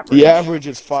 Very average. The average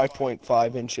is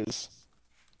 5.5 inches.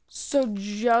 So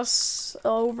just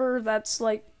over, that's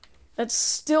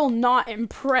still not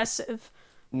impressive.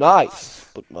 Nice,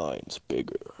 but mine's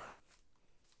bigger.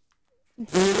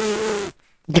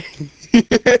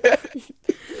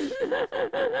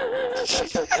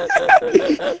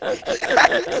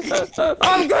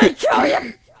 I'm gonna kill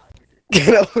you!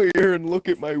 Get over here and look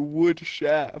at my wood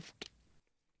shaft.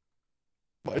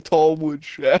 My tall wood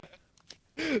shaft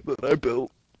that I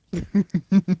built.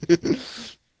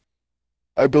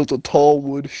 I built a tall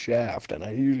wood shaft, and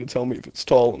I need you to tell me if it's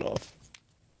tall enough.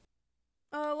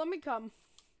 Let me come.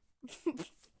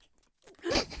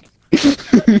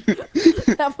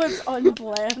 That was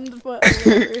unplanned, but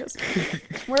hilarious.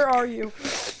 Where are you?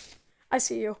 I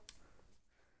see you.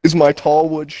 Is my tall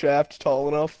wood shaft tall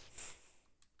enough?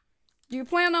 Do you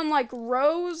plan on, like,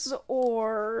 rows,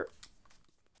 or...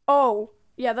 Oh,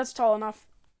 yeah, that's tall enough.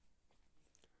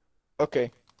 Okay.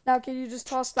 Now, can you just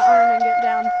toss the iron and get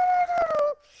down?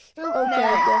 Okay,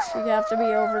 I guess you have to be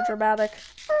over dramatic.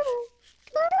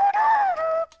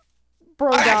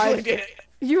 Bro I died. actually did it.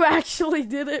 You actually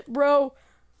did it, bro.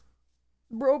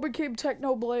 Bro became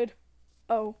Technoblade.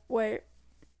 Oh, wait.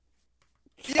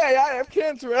 Yeah, I have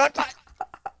cancer. And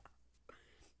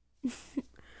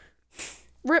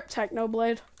Rip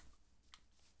Technoblade.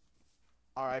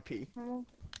 R.I.P.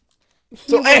 He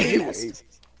So, will be anyways. missed.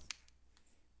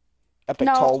 Epic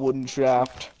No. tall wooden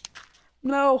shaft.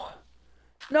 No.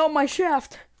 No, my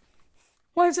shaft.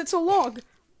 Why is it so long?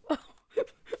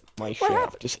 My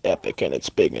shaft is epic, and it's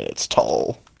big, and it's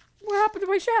tall. What happened to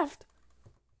my shaft?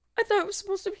 I thought it was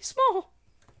supposed to be small.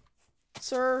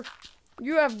 Sir,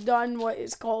 you have done what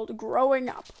is called growing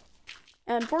up.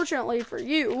 And fortunately for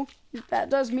you, that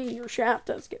does mean your shaft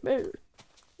does get bigger.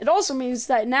 It also means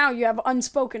that now you have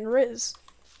unspoken riz.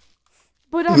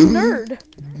 But I'm a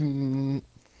nerd.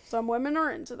 Some women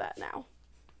are into that now.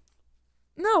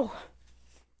 No.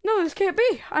 No, this can't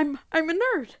be. I'm a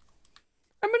nerd.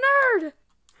 I'm a nerd.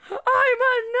 I'm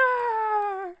a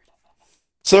nerd.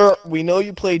 Sir, we know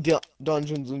you play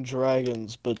Dungeons and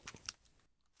Dragons, but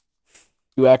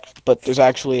there's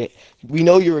actually we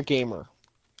know you're a gamer,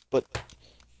 but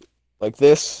like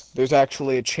this, there's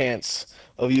actually a chance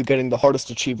of you getting the hardest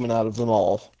achievement out of them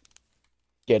all.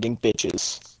 Getting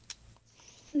bitches.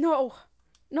 No.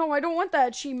 No, I don't want that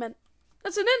achievement.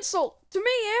 That's an insult to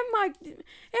me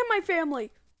and my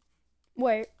family.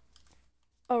 Wait.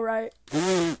 Oh, right.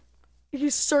 He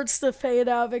starts to fade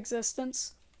out of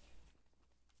existence.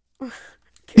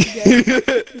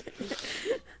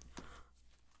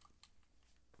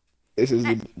 This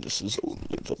is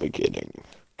only the beginning.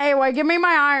 Anyway, give me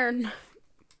my iron.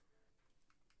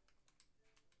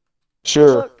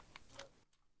 Sure.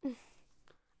 Look,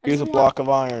 Here's a block of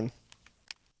iron.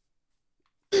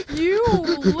 You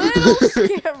little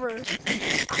skipper.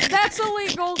 That's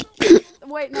illegal.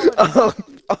 Wait, no, it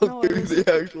isn't. I'll No, it give you isn't.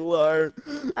 the actual iron.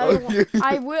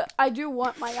 I do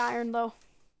want my iron though.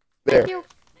 There. Thank you.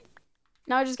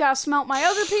 Now I just gotta smelt my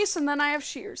other piece, and then I have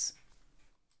shears.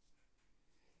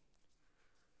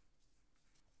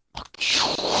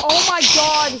 Oh my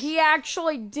god, he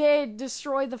actually did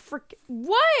destroy the frick.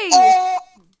 Wait! Oh!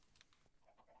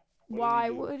 Why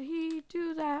would he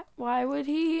do that? Why would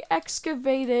he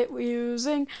excavate it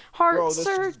using heart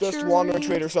surgery? This wandering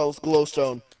trader sells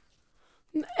glowstone.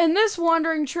 And this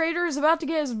wandering trader is about to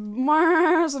get his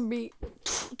ass beat.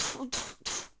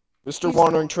 Mr.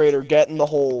 Wandering Trader, get in the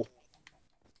hole.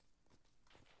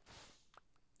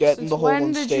 Get in the hole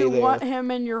and stay there. When did you want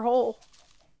him in your hole?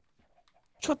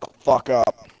 Shut the fuck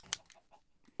up.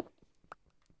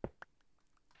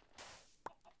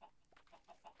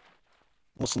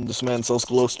 Listen, this man sells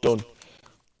glowstone.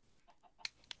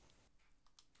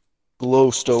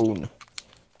 Glowstone.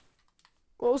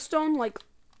 Glowstone, like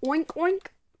oink oink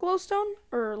glowstone?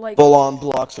 Or like... Full-on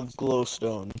blocks of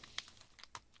glowstone.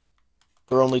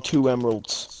 For only 2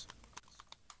 emeralds.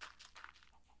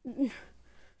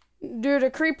 Dude, a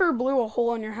creeper blew a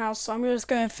hole in your house, so I'm just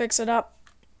gonna fix it up.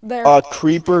 There. A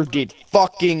creeper did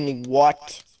fucking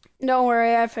what? Don't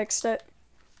worry, I fixed it.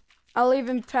 I'll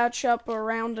even patch up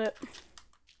around it.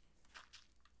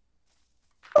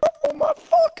 Oh my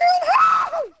fucking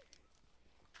hell!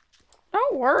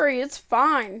 Don't worry, it's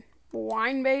fine.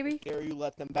 Wine, baby. Dare you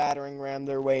let them battering ram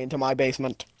their way into my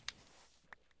basement?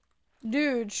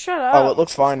 Dude, shut up. Oh, it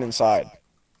looks fine inside.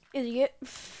 Idiot.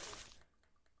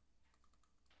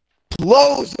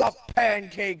 Blows up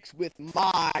pancakes with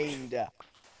mind.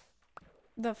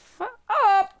 The fuck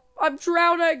up! I'm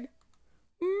drowning!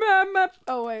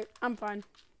 Oh wait, I'm fine.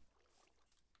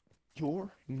 You're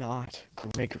not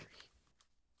Gregory.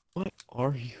 What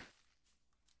are you?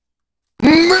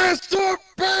 Mr.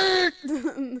 Big!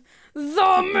 The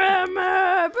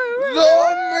mimic! The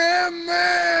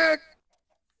Mimic!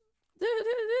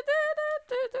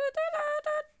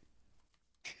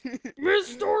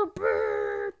 Mr.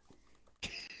 Big!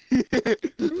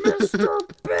 Mr.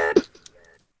 Big!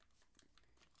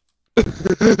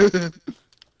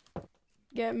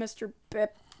 Get Mr.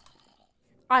 Bip.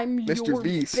 I'm Mr. your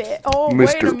Beast. Bip. Oh,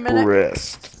 wait a minute.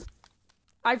 Breast.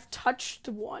 I've touched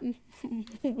one.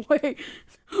 Wait.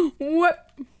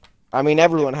 What? I mean,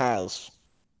 everyone has.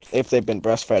 If they've been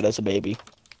breastfed as a baby.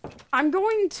 I'm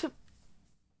going to...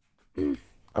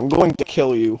 I'm going to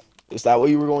kill you. Is that what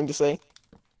you were going to say?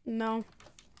 No.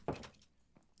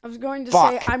 I was going to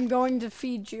Fuck. say I'm going to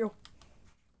feed you.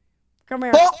 Come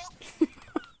here. Oh,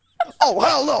 oh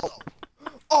hell no!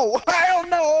 Oh hell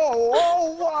no!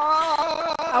 Oh,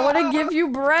 wow. I want to give you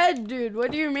bread, dude.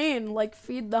 What do you mean? Like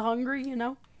feed the hungry, you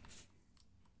know?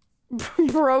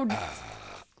 Bro.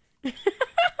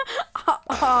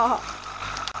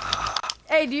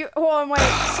 Hey, do you hold on, wait.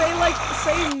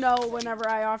 Say no whenever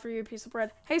I offer you a piece of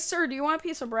bread. Hey sir, do you want a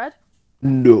piece of bread?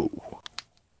 No.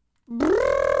 No,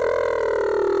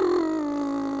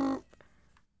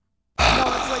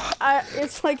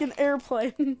 it's like an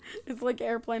airplane. It's like an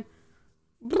airplane.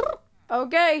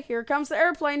 Okay, here comes the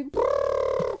airplane.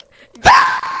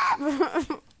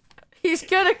 He's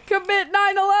gonna commit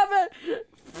 9/11.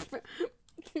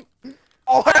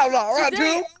 Oh hell no! Right,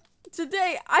 dude.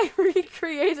 Today, I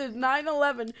recreated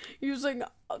 9/11 using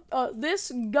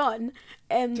this gun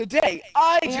and Today,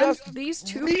 I just these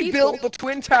two rebuilt people. the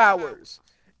Twin Towers,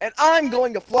 and I'm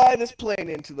going to fly this plane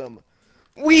into them.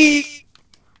 We.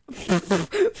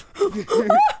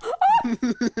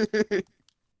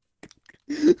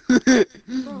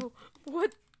 Bro,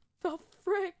 what the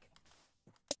frick?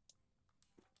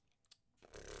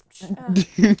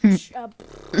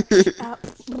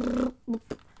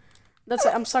 That's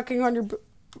it. I'm sucking on your.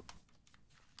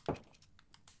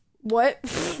 What?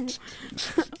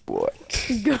 What?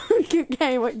 Go,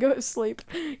 anyway, go to sleep.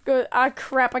 Go. Ah,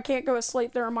 crap! I can't go to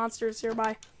sleep. There are monsters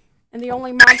nearby, and the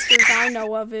only monsters I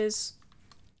know of is.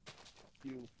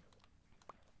 You.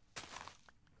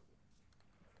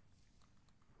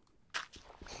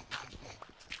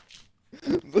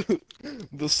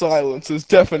 The silence is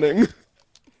deafening.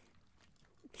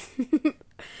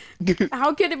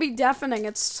 How could it be deafening?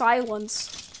 It's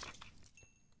silence.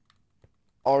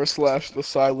 R/the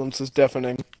silence is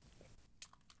deafening.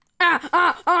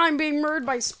 I'm being murdered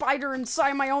by a spider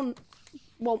inside my own.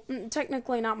 Well,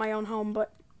 technically not my own home,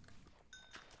 but.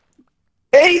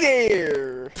 Hey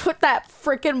there! Put that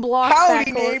frickin' block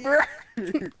Howdy, back on. neighbor!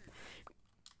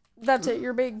 That's it.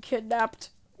 You're being kidnapped.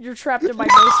 You're trapped in my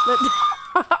basement.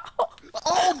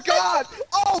 Oh God!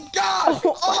 Oh God!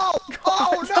 Oh!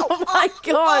 Oh no! Oh my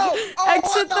God!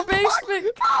 Exit the basement!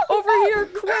 Over here,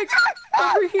 quick!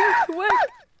 Over here, quick!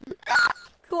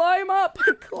 Climb up!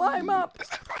 Climb up!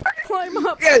 Climb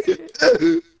up!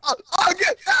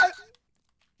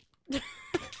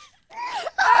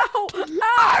 Ow!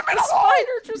 Ow! The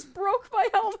spider just broke my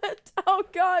helmet! Oh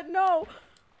God, no!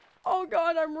 Oh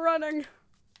God, I'm running!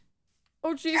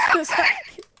 Oh Jesus!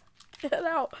 Get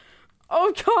out!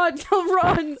 Oh God,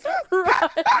 run! Run!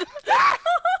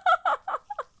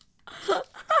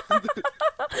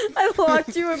 I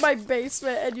locked you in my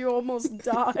basement and you almost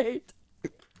died.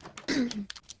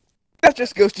 That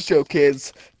just goes to show,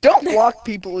 kids, don't lock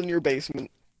people in your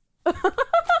basement. That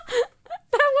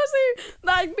wasn't.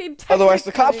 I mean, Otherwise,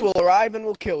 the cops technically- will arrive and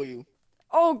will kill you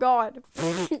Oh God.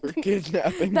 for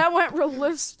kidnapping. That went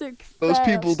realistic. Those fast.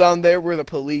 people down there were the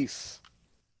police.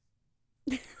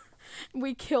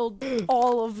 We killed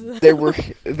all of them. They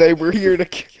were here to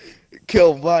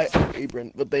kill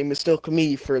Vibrant, but they mistook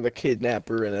me for the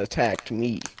kidnapper and attacked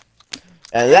me.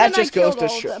 And that just goes to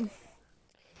show.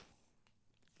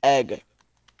 Egg.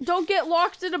 Don't get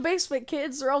locked in a basement,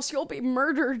 kids, or else you'll be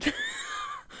murdered.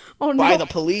 Oh no. By the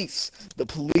police. The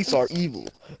police are evil.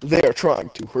 They are trying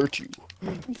to hurt you.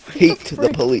 Hate the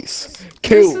police.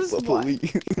 Kill the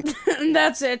police. And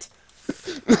that's it.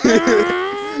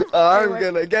 I'm Anyway.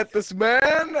 gonna get this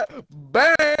man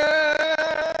banned.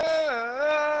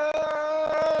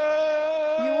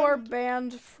 You are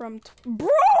banned from.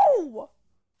 Bro!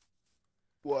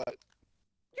 What?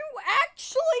 You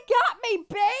actually got me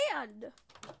banned!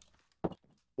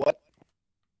 What?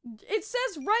 It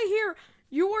says right here,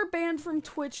 you are banned from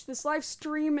Twitch. This live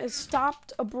stream is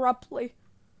stopped abruptly.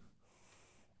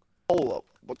 Hold up.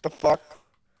 What the fuck?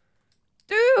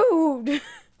 Dude!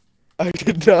 I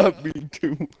did not mean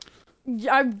to.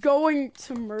 I'm going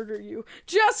to murder you.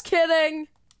 Just kidding!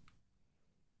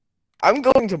 I'm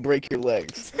going to break your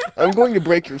legs. I'm going to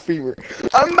break your femur.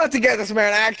 I'm about to get this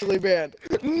man actually banned.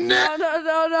 No, no,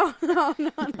 no, no, no,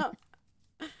 no, no.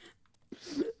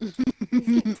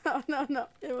 No.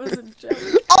 It was a joke.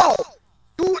 Oh!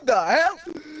 Who the hell?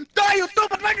 Die, you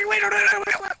stupid fucking wait!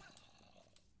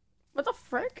 What the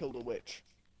frick? Killed a witch.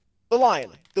 The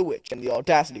lion, the witch, and the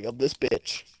audacity of this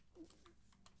bitch.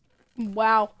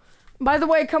 Wow. By the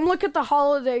way, come look at the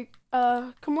holiday.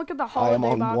 Come look at the I holiday am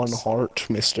on box. one heart,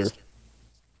 mister.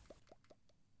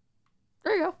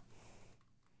 There you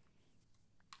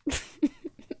go.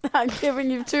 I'm giving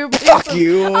you 2 pieces. Fuck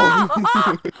you! Ah!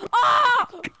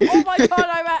 Oh my God,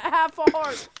 I'm at half a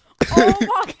heart. Oh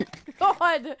my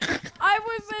God, I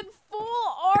was in full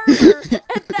armor,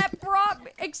 and that brought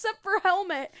me, except for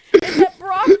helmet, and that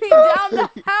brought me down to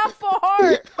half a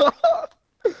heart.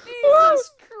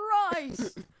 Jesus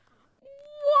Christ!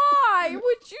 Why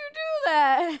would you do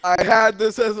that? I had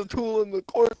this as a tool in the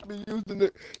court to be used in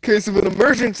the case of an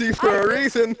emergency for a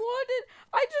reason.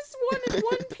 I just wanted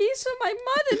 1 piece of my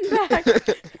mutton back,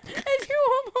 and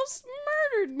you almost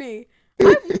murdered me.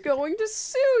 I'm going to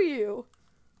sue you.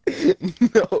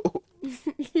 No.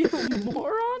 You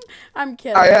moron. I'm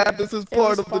kidding. I had this as It part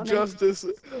was of the funny. justice.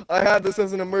 I had this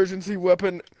as an emergency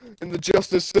weapon in the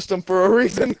justice system for a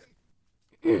reason.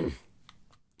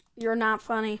 You're not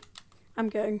funny. I'm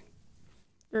kidding.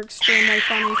 You're extremely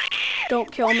funny.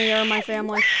 Don't kill me or my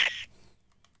family.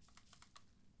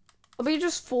 Let me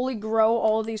just fully grow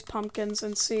all of these pumpkins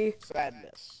and see.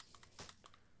 Sadness.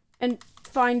 And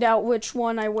find out which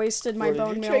one I wasted my Did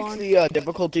bone you meal take on. the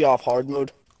difficulty off hard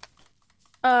mode?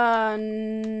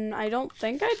 I don't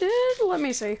think I did. Let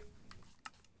me see.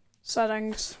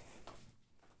 Settings.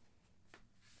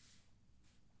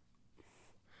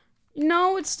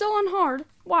 No, it's still on hard.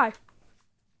 Why?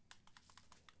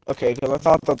 Okay, because I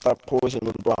thought that that poison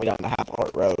would have brought me down to half a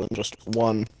heart rather than just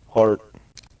 1 heart.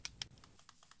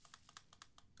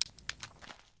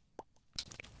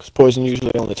 Because poison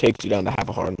usually only takes you down to half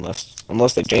a heart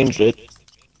unless they changed it.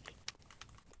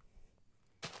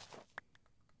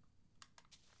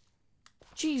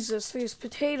 Jesus, these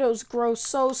potatoes grow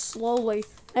so slowly.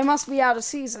 They must be out of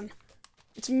season.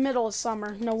 It's middle of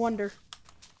summer, no wonder.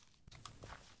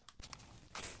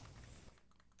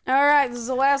 Alright, this is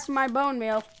the last of my bone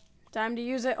meal. Time to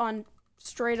use it on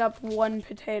straight up one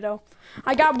potato.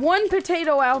 I got one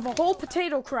potato out of a whole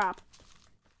potato crop.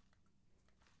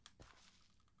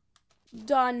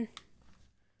 Done.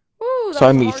 Woo, that was a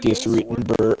hard Simetheus day's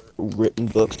work. written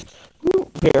books. Ooh,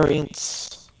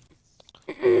 variants.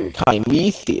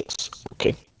 Chimetheus.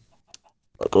 Okay.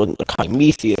 I'll go in the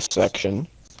Chimetheus section.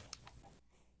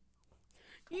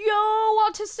 Yo,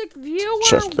 autistic viewer,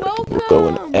 Check that. welcome! We'll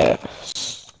go in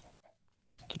S.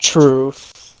 The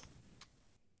truth.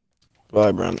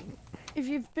 Vibrant. If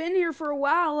you've been here for a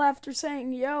while after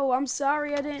saying, yo, I'm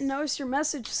sorry I didn't notice your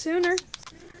message sooner.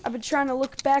 I've been trying to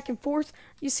look back and forth.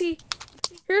 You see,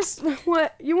 here's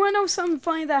what, you want to know something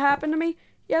funny that happened to me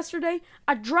yesterday?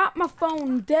 I dropped my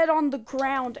phone dead on the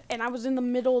ground and I was in the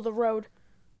middle of the road.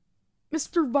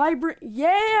 Mr. Vibrant,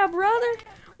 yeah, brother.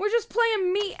 We're just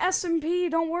playing Meet SMP,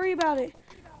 don't worry about it.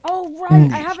 Oh, right,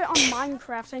 I have it on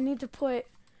Minecraft. I need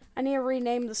to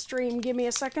rename the stream. Give me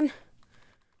a second.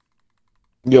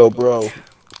 Yo, bro.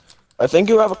 I think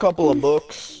you have a couple of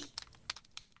books.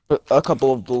 A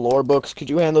couple of the lore books. Could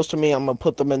you hand those to me? I'm gonna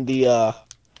put them in the,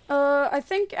 I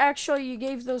think actually you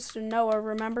gave those to Noah,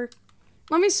 remember?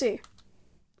 Let me see.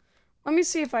 Let me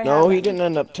see if I have No, he any. didn't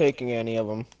end up taking any of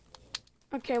them.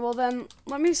 Okay, well then,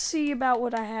 let me see about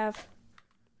what I have.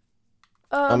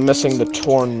 I'm missing the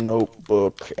torn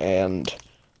notebook and,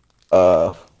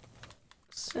 I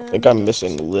think I'm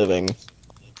missing living.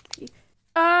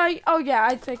 Oh yeah,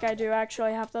 I think I do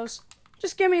actually have those.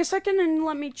 Just give me a second and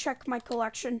let me check my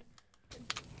collection.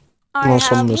 I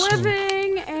Also have missing.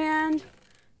 living and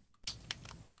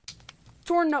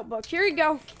torn notebook. Here you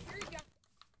go.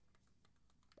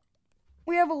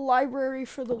 We have a library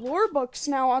for the lore books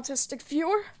now, autistic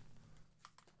viewer.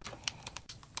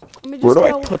 Let me just Where do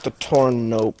go. I put the torn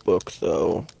notebook,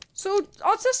 though? So,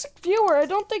 autistic viewer, I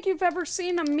don't think you've ever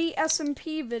seen a Meet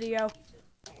SMP video.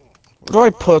 Where do I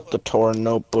put the torn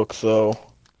notebook, though?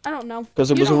 I don't know.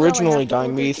 Because it You was don't really originally have to look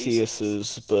at these.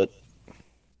 Dimetheus's, but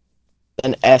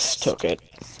then S took it.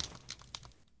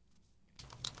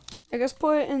 I guess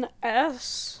put it in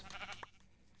S.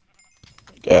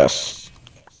 Yes.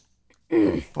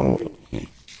 Oh.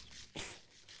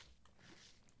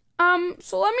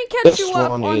 So let me catch This you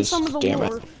up one on is- some of the damn it.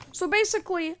 lore. So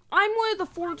basically, I'm one of the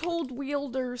foretold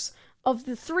wielders of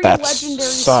the three That's legendary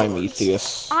swords.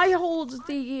 Simetheus. I hold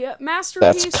the That's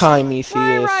masterpiece. Chimetheus.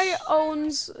 Rai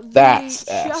owns That's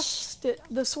S.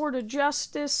 the sword of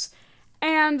justice,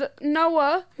 and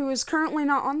Noah, who is currently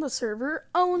not on the server,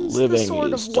 owns the Living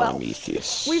sword is of wealth.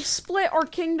 Dimetheus. We've split our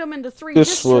kingdom into three This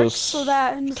districts was so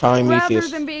that rather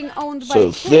Chimetheus. than being owned by So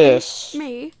a king, this-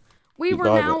 me, we Wait, were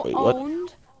now wait, what?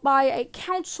 owned by a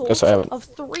council Guess I haven't- of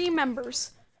 3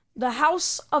 members. The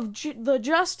House of the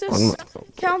Justice One-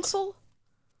 Council,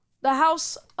 the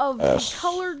House of S. the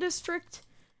Color District,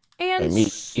 and the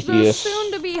Simetheus.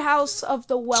 soon-to-be House of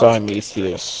the Wealth District.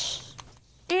 Simetheus.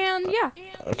 And yeah,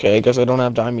 Okay, I guess I don't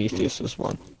have Dimetheus's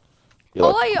one. You're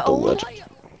all like I the own, legend.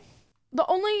 the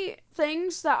only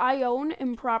things that I own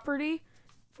in property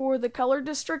for the Color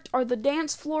District are the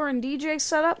dance floor and DJ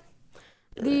setup.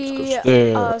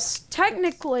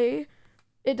 Technically,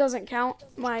 it doesn't count.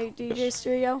 My DJ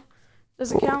studio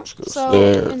doesn't count. So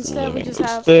instead, we just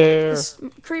have this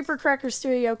Creeper Cracker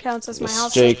Studio counts as my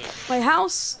house. Mistake. My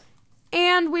house,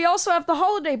 and we also have the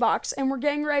holiday box, and we're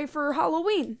getting ready for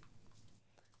Halloween.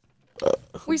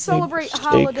 We celebrate mistake.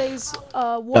 holidays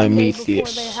one day before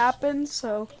Dimetheus. they happen.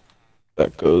 So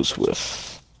That goes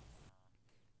with...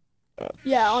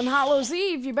 yeah, on Hallows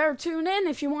Eve, you better tune in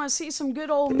if you want to see some good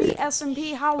old Meet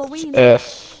SMP Halloween.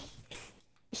 S.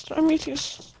 Is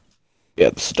Dimetheus?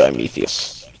 Yeah, this is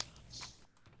Dimetheus.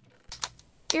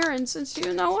 Aaron, since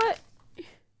you know what,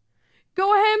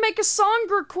 go ahead and make a song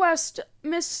request,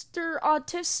 Mr.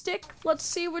 Autistic. Let's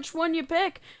see which one you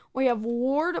pick. We have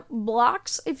Ward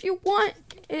Blocks, if you want,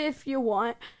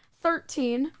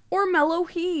 13, or Mellow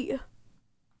He.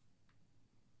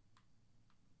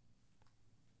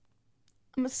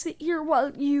 I'm gonna sit here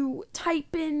while you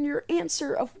type in your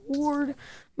answer of Ward,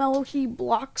 Mellow He,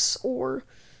 Blocks, or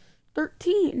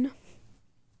 13.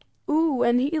 Ooh,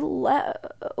 and he left.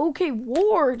 Okay,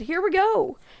 Ward, here we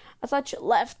go. I thought you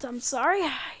left. I'm sorry.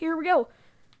 Here we go.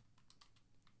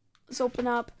 Let's open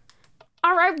up.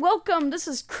 Alright, welcome. This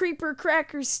is Creeper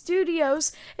Cracker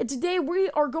Studios, and today we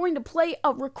are going to play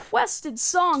a requested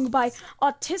song by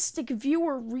Autistic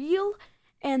Viewer Real,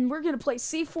 and we're going to play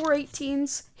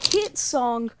C418's hit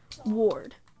song,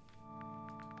 Ward.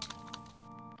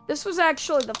 This was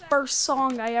actually the first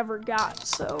song I ever got,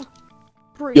 so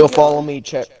pretty You'll good. follow me.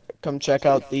 Come check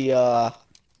out the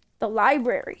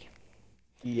library.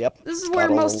 Yep. This is got where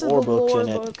all most of the books lore in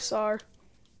it. books are.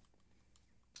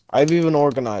 I've even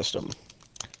organized them.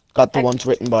 Got the ones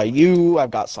written by you.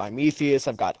 I've got Simetheus.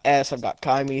 I've got S. I've got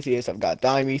Chimetheus. I've got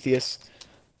Dimetheus.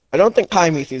 I don't think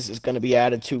Chimetheus is going to be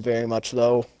added to very much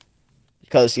though,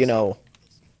 because you know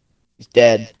he's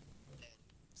dead.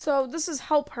 So this is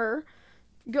help her.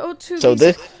 Go to So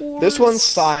these this one's cords.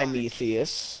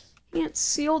 Simetheus. Can't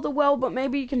seal the well, but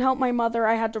maybe you can help my mother.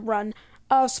 I had to run.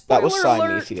 That was Spoiler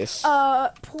alert. Simetheus.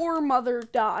 Poor mother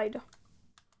died.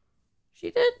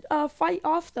 She did fight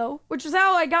off though, which is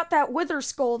how I got that wither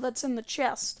skull that's in the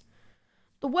chest.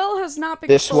 The well has not been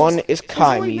This closed. one is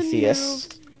Chimetheus.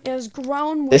 It has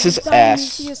grown. This is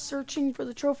Dionysius S. searching for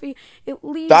the trophy. It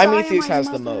leaves Dimetheus I and my has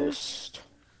the mother most.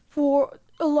 for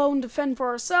alone to fend for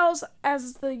ourselves.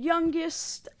 As the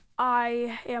youngest,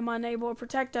 I am unable to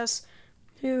protect us.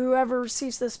 Whoever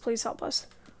sees this, please help us.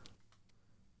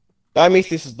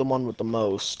 Dimetheus is the one with the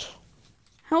most.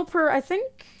 Help her, I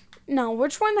think. No,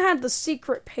 which one had the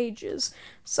secret pages?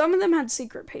 Some of them had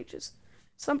secret pages.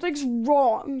 Something's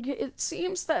wrong. It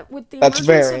seems that with the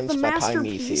emergence of the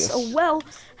masterpiece, a well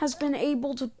has been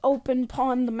able to open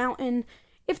upon the mountain.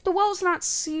 If the well's not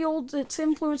sealed, its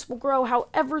influence will grow.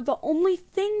 However, the only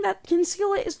thing that can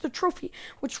seal it is the trophy,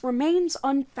 which remains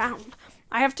unfound.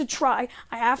 I have to try.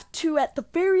 I have to, at the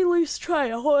very least, try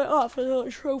to hold it off until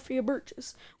the trophy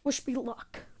emerges. Wish me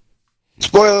luck.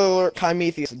 Spoiler alert,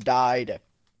 Chimetheus died.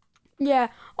 Yeah,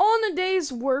 all in a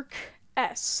day's work,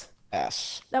 S.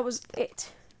 S. That was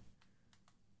it.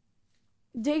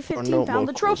 Day 15, found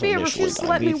the trophy. It refused to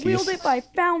let me wield it, but I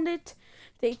found it.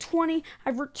 Day 20,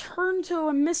 I've returned to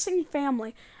a missing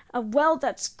family. A well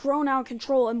that's grown out of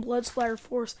control and blood splattered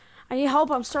force. I need help.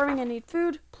 I'm starving. I need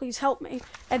food. Please help me.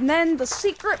 And then the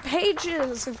secret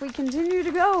pages, if we continue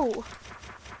to go,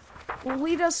 will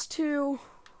lead us to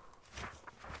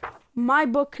my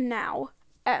book now,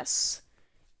 S.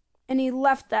 And he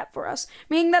left that for us,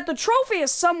 meaning that the trophy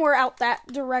is somewhere out that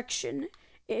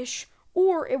direction-ish,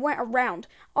 or it went around.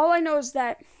 All I know is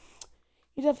that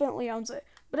he definitely owns it.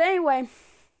 But anyway,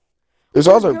 there's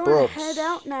other books. Head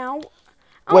out now.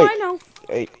 Oh, wait, I know.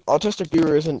 Wait, Autistic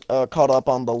Viewer isn't caught up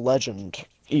on the legend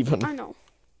even. I know.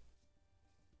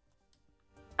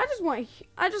 I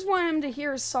just want him to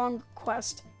hear his song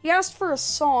request. He asked for a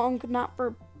song, not for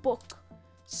a book.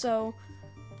 So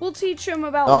we'll teach him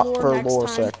about lore next time.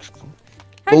 Section.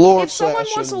 Heck, The lore if someone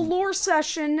session. wants a lore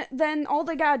session, then all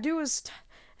they gotta do is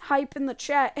hype in the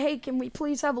chat, hey, can we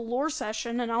please have a lore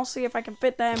session? And I'll see if I can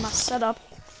fit that in my setup.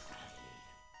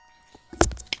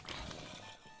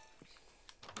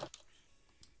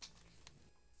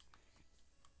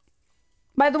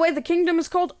 By the way, the kingdom is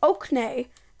called Oakney.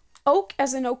 Oak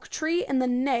as in oak tree, and the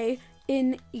nay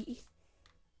in E.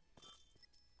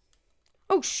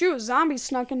 Oh shoot, a zombie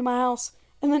snuck into my house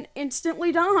and then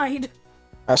instantly died.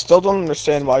 I still don't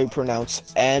understand why you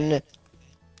pronounce N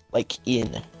like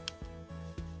in.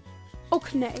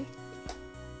 Oakney.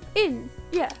 In,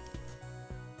 yeah.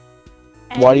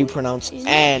 Why do you pronounce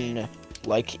N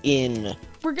like in?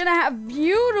 We're gonna have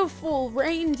beautiful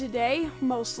rain today,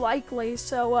 most likely,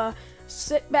 so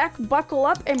sit back, buckle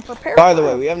up, and prepare. By the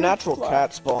way, we have natural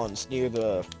cat spawns near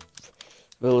the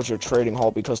villager trading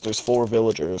hall because there's 4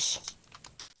 villagers.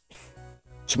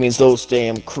 Which means those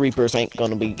damn creepers ain't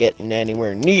gonna be getting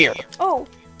anywhere near. Oh,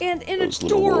 and in those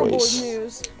adorable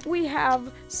news, we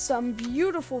have some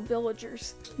beautiful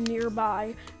villagers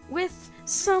nearby with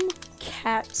some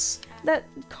cats that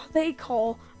they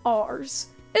call ours.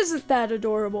 Isn't that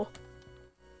adorable?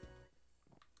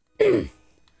 And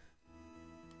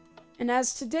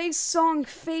as today's song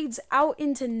fades out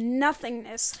into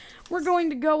nothingness, we're going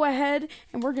to go ahead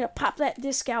and we're going to pop that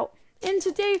disc out. And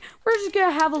today, we're just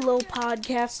going to have a little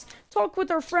podcast, talk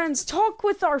with our friends, talk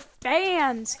with our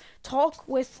fans, talk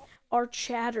with our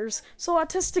chatters. So,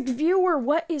 Autistic Viewer,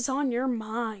 what is on your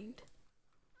mind?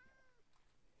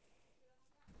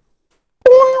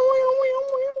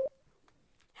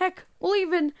 Heck, we'll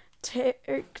even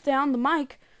take down the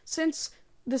mic since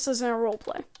this isn't a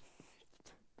roleplay.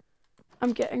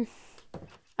 I'm kidding.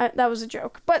 That was a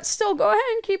joke. But still, go ahead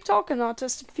and keep talking,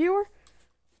 Autistic Viewer.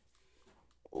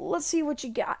 Let's see what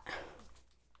you got.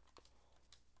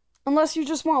 Unless you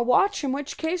just want to watch, in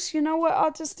which case, you know what,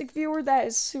 Autistic Viewer, that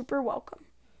is super welcome.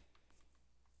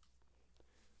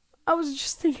 I was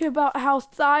just thinking about how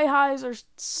thigh highs are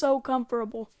so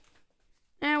comfortable.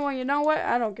 And well, you know what?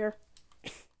 I don't care.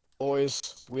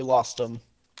 Boys, we lost him.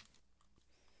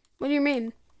 What do you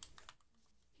mean?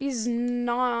 He's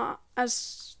not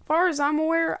as far as I'm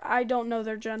aware, I don't know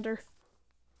their gender.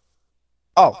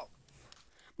 Oh,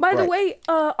 By the right. way,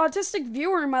 autistic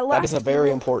viewer in my last That is a very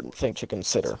video, important thing to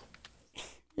consider.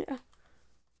 yeah.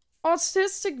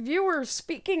 Autistic viewer,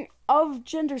 speaking of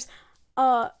genders,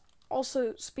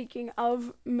 also speaking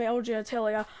of male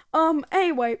genitalia.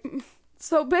 Anyway,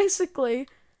 so basically,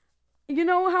 you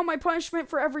know how my punishment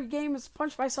for every game is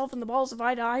punch myself in the balls if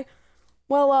I die?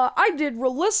 Well, I did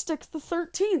Realistic the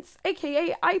 13th,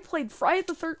 aka I played Friday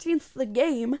the 13th, the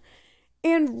game,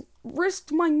 and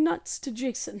risked my nuts to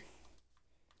Jason.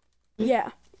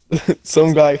 Yeah.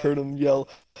 Some guy heard him yell,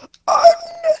 "I'm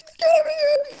not giving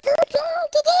you fertile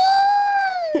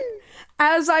today!"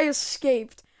 As I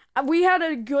escaped, we had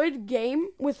a good game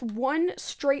with one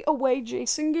straight away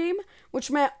Jason game, which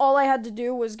meant all I had to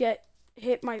do was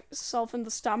hit myself in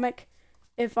the stomach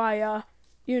if I,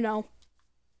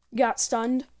 got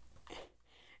stunned.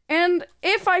 And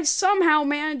if I somehow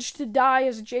managed to die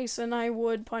as Jason, I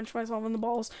would punch myself in the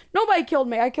balls. Nobody killed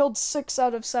me. I killed 6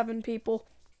 out of 7 people.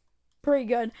 Pretty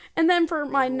good. And then for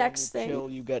my next thing, Kill,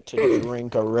 you get to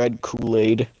drink a red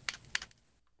Kool-Aid.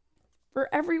 for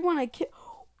everyone I kill,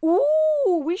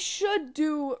 ooh, we should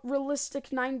do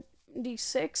Realistic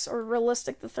 96 or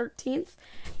Realistic the 13th.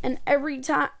 And every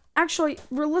time, actually,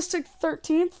 Realistic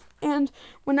 13th, and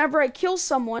whenever I kill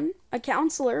someone, a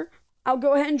counselor, I'll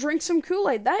go ahead and drink some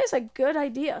Kool-Aid. That is a good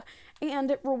idea.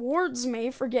 And it rewards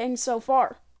me for getting so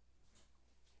far.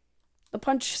 The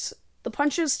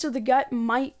punches to the gut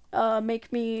might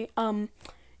make me, go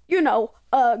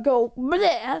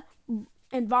bleh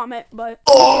and vomit, but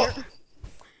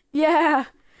yeah,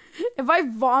 if I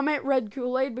vomit red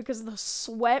Kool-Aid because the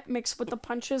sweat mixed with the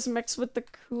punches mixed with the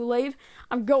Kool-Aid,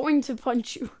 I'm going to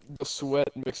punch you. The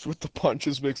sweat mixed with the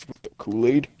punches mixed with the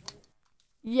Kool-Aid.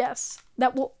 Yes,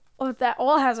 that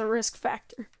all has a risk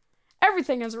factor.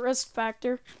 Everything has a risk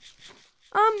factor.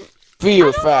 Fear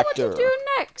I don't factor. know what to do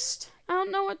next. I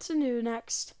don't know what to do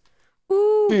next.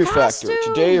 Ooh, Fear costumes.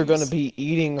 factor. Today you're gonna be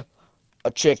eating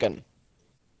a chicken.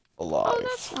 Alive. Oh,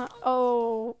 that's not.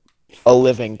 Oh. A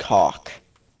living cock.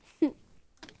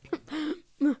 That's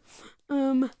kind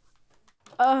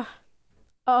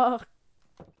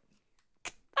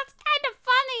of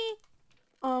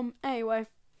funny. Anyway,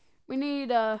 we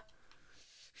need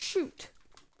shoot.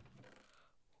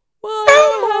 Well,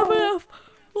 I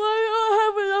don't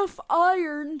have enough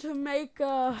iron to make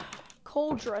a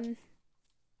cauldron.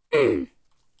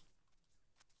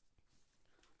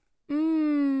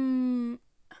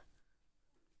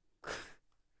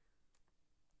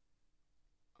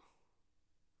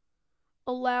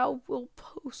 Allow will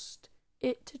post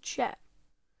it to chat.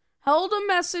 Held a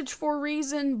message for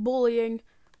reason bullying.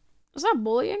 Is that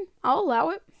bullying? I'll allow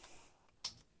it.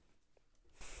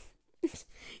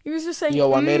 He was just saying,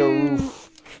 Yo, I made a roof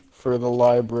for the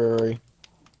library.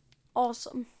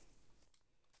 Awesome.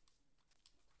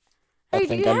 I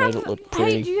think I made it look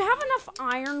pretty. Hey, do you have enough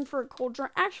iron for a cauldron?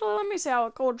 Actually, let me see how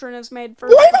a cauldron is made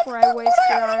first before I waste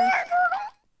your iron.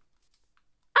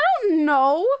 I don't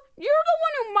know. You're the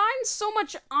one who mines so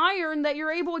much iron that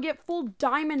you're able to get full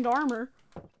diamond armor.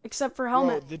 Except for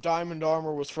helmet. Bro, the diamond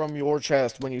armor was from your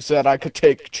chest when you said I could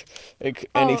take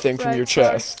anything from your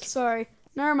chest. Sorry.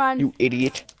 Never mind. You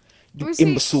idiot. You Let me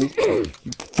imbecile. You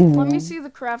fool. Let me see the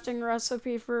crafting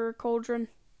recipe for cauldron.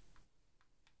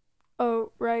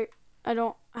 Oh, right. I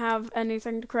don't have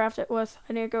anything to craft it with.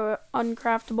 I need to go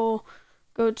uncraftable.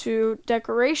 Go to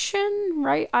decoration,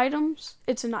 right? Items.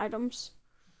 It's in items.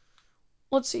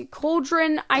 Let's see.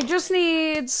 Cauldron. I just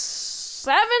need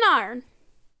 7 iron.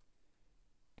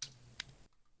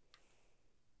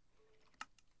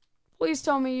 Please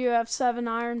tell me you have 7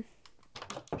 iron.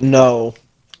 No.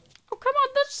 Oh, come on.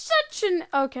 That's such an...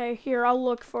 Okay, here. I'll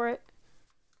look for it.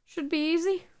 Should be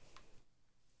easy.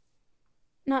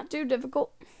 Not too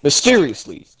difficult.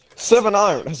 Mysteriously, 7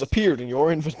 iron has appeared in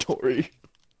your inventory.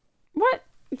 What?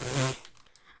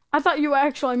 I thought you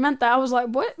actually meant that. I was like,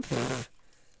 what?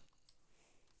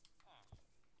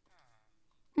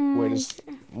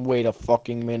 Wait a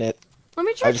fucking minute. Let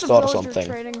me check I just the thought of villager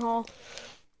something. trading hall.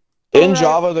 In Alright.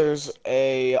 Java, there's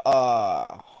a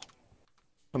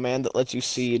command that lets you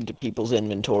see into people's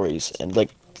inventories and like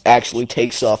actually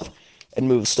take stuff and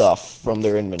move stuff from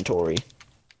their inventory.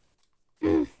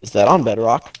 Is that on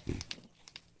Bedrock?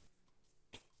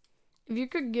 If you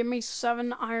could give me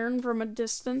 7 iron from a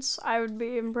distance, I would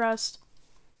be impressed.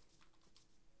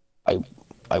 I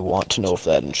want to know if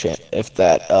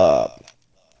that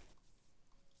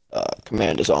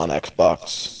command is on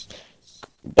Xbox,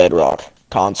 Bedrock,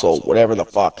 console, whatever the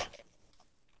fuck.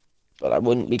 But I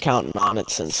wouldn't be counting on it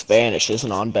since Vanish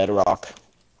isn't on Bedrock.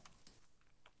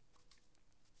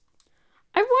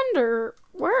 I I wonder,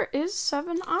 where is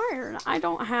 7 iron? I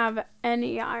don't have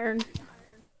any iron.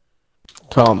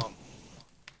 Come.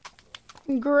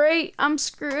 Great, I'm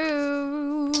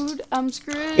screwed. I'm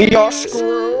screwed. You're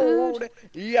screwed.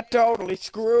 You're totally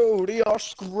screwed. You're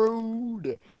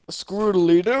screwed.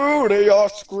 Scroodly doody, you're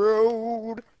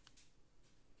screwed.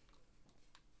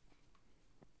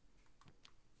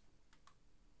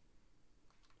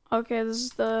 Okay, this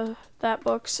is that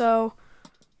book, so...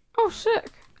 Oh, sick.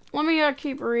 Let me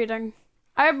keep reading.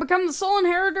 I have become the sole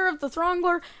inheritor of the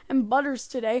Throngler and Butters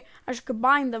today. I should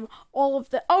combine them, all of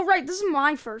them. Oh, right, this is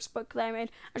my first book that I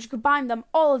made. I should combine them,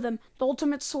 all of them, the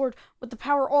ultimate sword. With the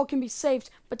power, all can be saved,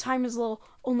 but time is little.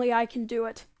 Only I can do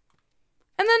it.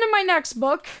 And then in my next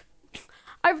book,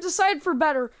 I've decided for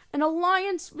better. An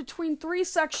alliance between 3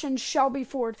 sections shall be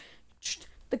forged.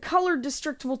 The Colored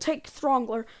District will take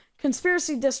Throngler.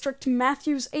 Conspiracy District,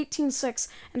 Matthews 18:6,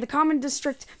 and the Common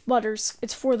District, Butters.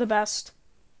 It's for the best.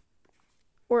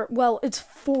 Or, well, it's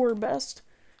for best.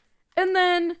 And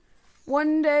then,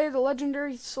 one day, the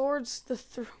legendary swords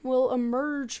will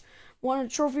emerge. One a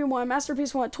trophy, one a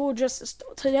masterpiece, one a tool of justice.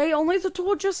 Today, only the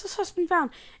tool of justice has been found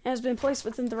and has been placed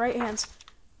within the right hands.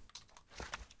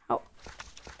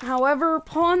 However,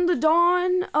 upon the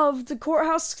dawn of the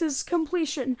courthouse's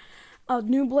completion, a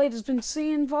new blade has been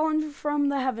seen falling from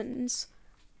the heavens.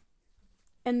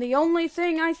 And the only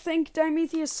thing I think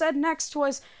Diometheus said next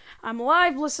was, I'm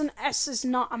alive, listen, S is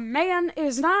not a man, it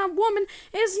is not a woman,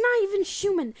 it is not even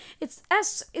human.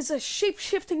 S is a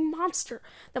shape-shifting monster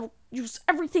that will use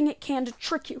everything it can to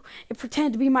trick you. It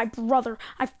pretended to be my brother.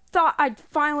 I thought I'd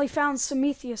finally found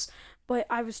Prometheus, but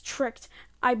I was tricked.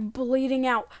 I'm bleeding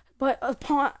out. But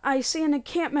upon I see an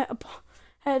encampment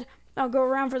ahead, I'll go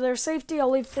around for their safety. I'll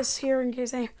leave this here in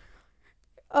case they...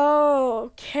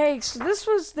 Okay, so this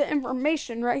was the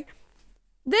information, right?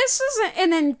 This isn't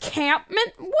an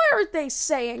encampment. What are they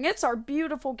saying? It's our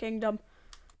beautiful kingdom.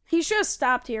 He should have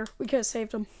stopped here. We could have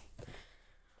saved him.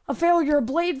 A failure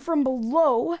blade from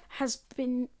below has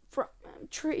been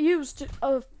used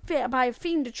by a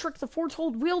fiend to trick the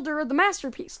foretold wielder of the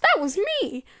masterpiece. That was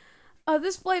me.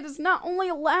 This blade is not only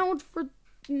allowed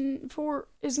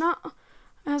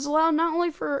has allowed not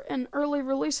only for an early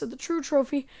release of the true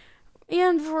trophy,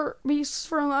 and for beasts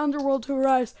from the underworld to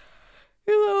arise.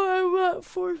 Even though I'm not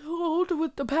foretold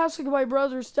with the passing of my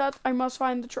brother's death, I must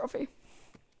find the trophy.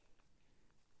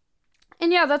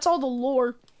 And yeah, that's all the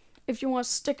lore. If you want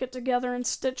to stick it together and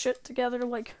stitch it together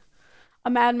like a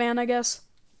madman, I guess.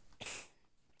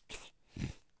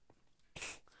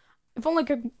 If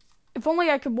only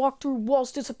I could walk through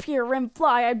walls, disappear, and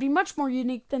fly, I'd be much more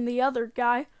unique than the other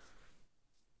guy.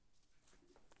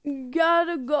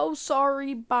 Gotta go,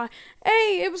 sorry, bye.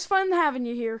 Hey, it was fun having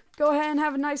you here. Go ahead and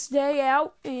have a nice day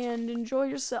out and enjoy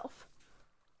yourself.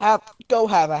 Go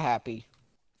have a happy.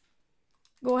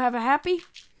 Go have a happy?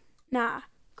 Nah,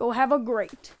 go have a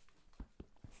great.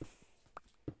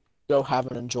 Go have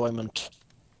an enjoyment.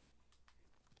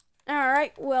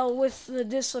 Alright, well, with the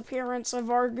disappearance of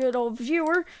our good old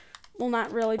viewer, well,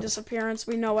 not really disappearance,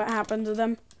 we know what happened to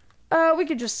them. We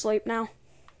could just sleep now.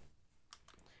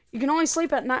 You can only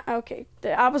sleep at night. Okay,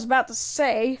 I was about to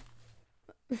say.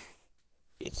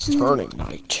 It's turning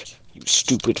night, you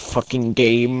stupid fucking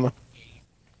game.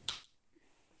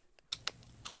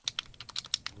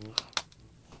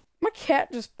 My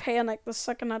cat just panicked the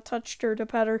second I touched her to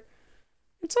pet her.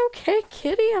 It's okay,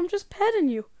 kitty, I'm just petting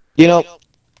you. You know,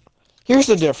 here's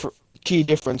the key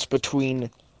difference between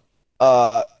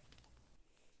Minecraft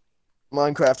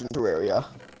and Terraria.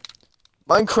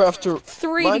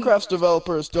 Minecraft's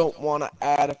developers don't want to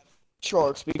add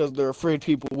sharks because they're afraid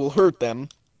people will hurt them.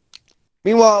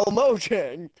 Meanwhile,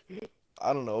 Mojang,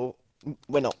 I don't know.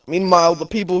 Wait, no. Meanwhile, the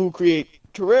people who create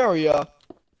Terraria,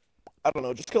 I don't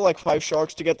know, just kill like 5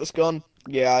 sharks to get this gun.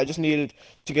 Yeah, I just needed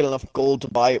to get enough gold to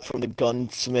buy it from the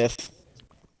gunsmith.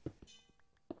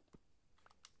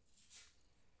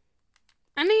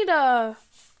 I need a...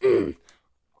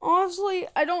 Honestly,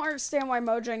 I don't understand why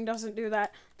Mojang doesn't do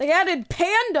that. They added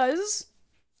pandas!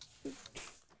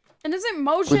 And isn't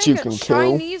Mojang a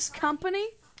Chinese company?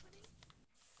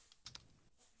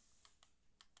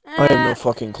 I have no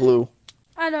fucking clue.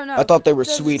 I don't know. I thought they were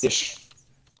Swedish.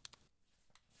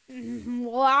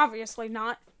 Well, obviously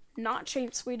not. Notch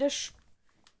ain't Swedish.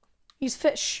 He's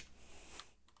fish.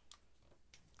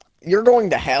 You're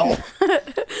going to hell.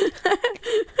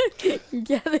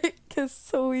 Get it? 'Cause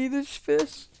Swedish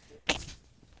fish.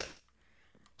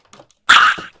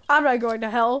 I'm not going to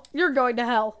hell. You're going to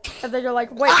hell. And then you're like,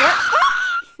 wait,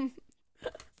 what?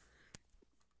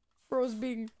 Bro's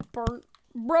being burnt.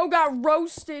 Bro got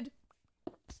roasted.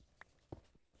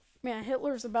 Man,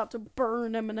 Hitler's about to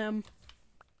burn Eminem.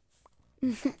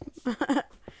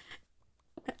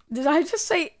 Did I just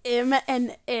say im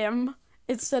and im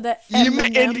instead of Im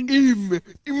Eminem? and im.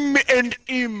 Im and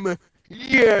im.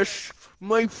 Yes,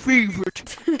 my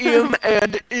favorite. Im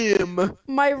and im.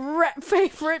 My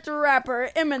favorite rapper,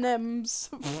 Eminem's.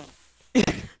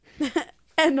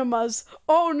 Enemas.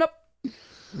 Oh no.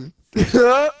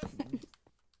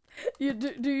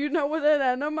 Do you know what an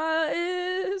enema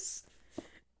is?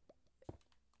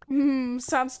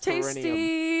 Sounds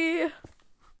tasty.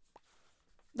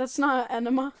 That's not an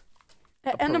enema.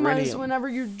 An enema is perineum. whenever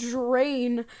you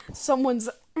drain someone's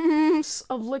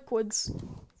of liquids.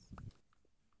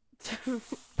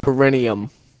 Perineum.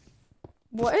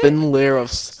 What? Thin layer of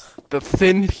the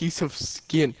thin piece of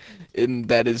skin in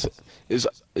that is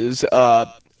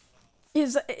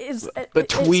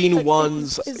between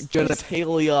one's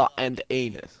genitalia and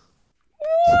anus.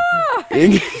 Why?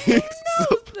 You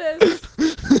know this.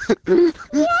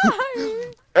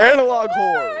 Why? Analog Why?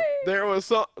 horror.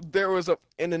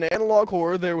 In an analog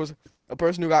horror there was a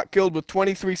person who got killed with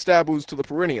 23 stab wounds to the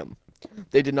perineum.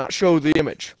 They did not show the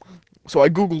image, so I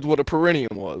googled what a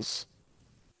perineum was.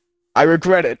 I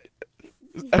regret it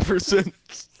ever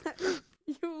since.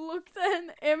 You looked at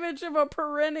an image of a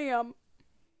perineum.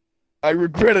 I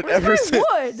regret it ever since.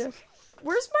 Wood?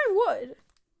 Where's my wood?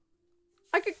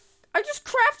 I just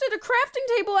crafted a crafting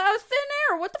table out of thin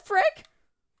air. What the frick?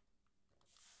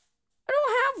 I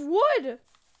don't have wood.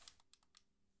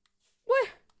 What?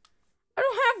 I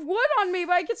don't have wood on me,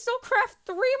 but I can still craft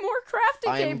 3 more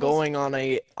crafting tables. I am going on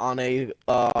a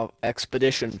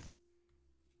expedition.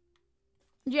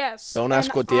 Yes. Don't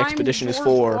ask what the expedition is George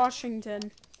for.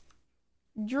 Washington.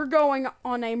 You're going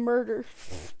on a murder.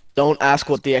 Don't ask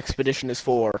what the expedition is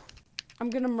for. I'm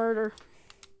gonna murder.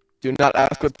 Do not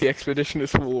ask what the expedition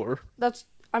is for.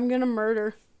 I'm gonna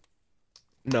murder.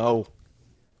 No.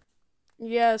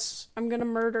 Yes, I'm gonna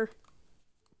murder.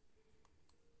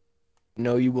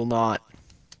 No, you will not.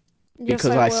 Yes,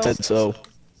 Because I I will. said so.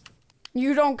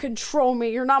 You don't control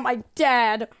me. You're not my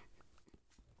dad.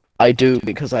 I do,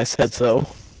 because I said so.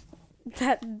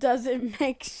 That doesn't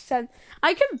make sense.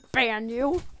 I can ban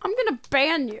you. I'm gonna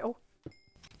ban you.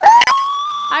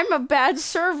 I'm a bad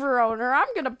server owner. I'm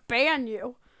gonna ban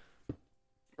you.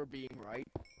 For being right.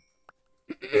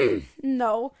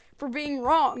 No, for being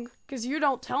wrong. Because you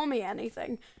don't tell me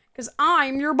anything. Because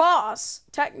I'm your boss,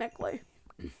 technically.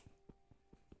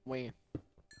 Wait.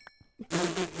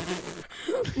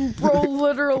 Bro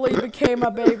literally became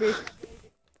a baby.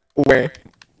 Where?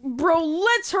 Bro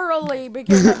literally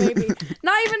became a baby.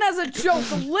 Not even as a joke,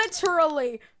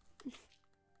 literally.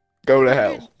 Go to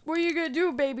hell. What are you gonna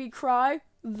do, baby? Cry?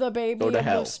 The baby. Go to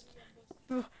hell.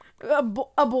 A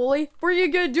bully? What are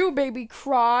you gonna do, baby?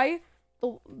 Cry?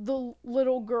 The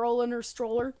little girl in her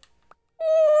stroller.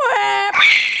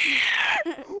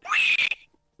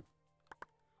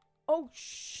 Oh,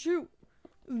 shoot.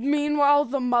 Meanwhile,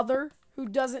 the mother, who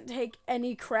doesn't take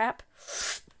any crap,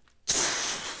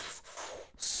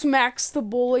 smacks the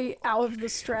bully out of the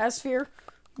stratosphere.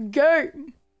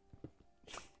 Game.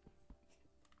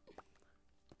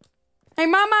 Hey,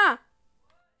 mama!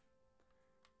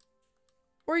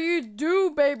 What you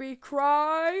do, baby?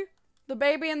 Cry? The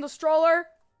baby in the stroller?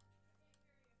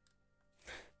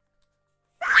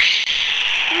 What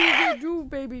you gonna do,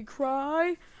 baby?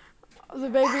 Cry? The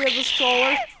baby in the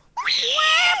stroller?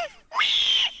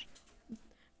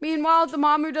 Meanwhile, the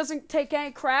mom who doesn't take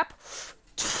any crap.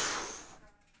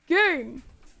 Game.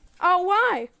 Oh,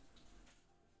 why?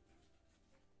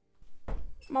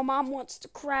 My mom wants to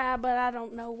cry, but I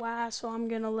don't know why, so I'm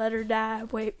gonna let her die.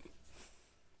 Wait.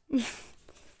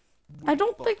 I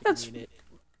don't think that's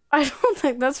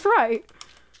right.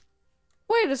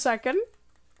 Wait a second.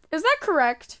 Is that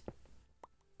correct?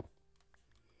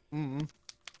 Mm-hmm.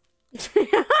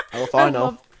 How if I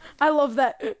know? I love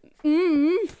that.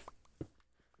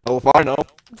 How if I know?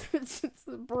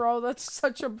 Bro, that's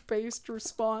such a based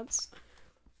response.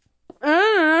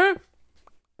 How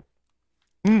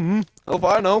if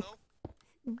I know?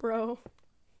 Bro.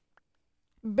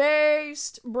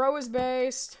 Based. Bro is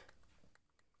based.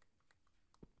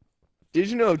 Did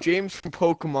you know James from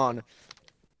Pokemon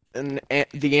and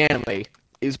the anime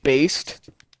is based?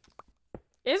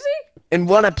 Is he? In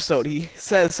one episode, he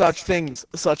says such things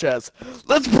such as,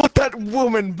 "Let's put that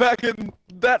woman back in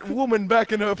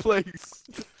her place."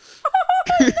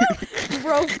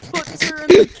 Bro puts her in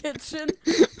the kitchen.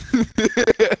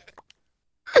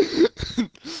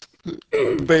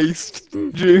 Based.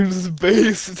 James is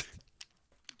based.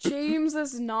 James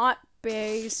is not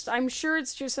based. I'm sure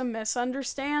it's just a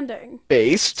misunderstanding.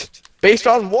 Based? Based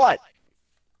on what?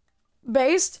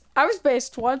 Based? I was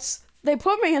based once. They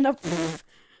put me in a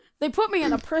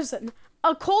prison.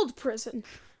 A cold prison.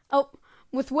 Oh,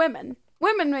 with women.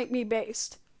 Women make me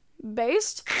based.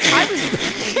 Based? I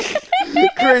was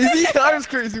Crazy? I was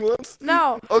crazy once.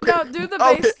 No, Okay. no, do the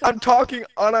Okay, based. I'm talking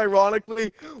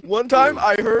unironically. One time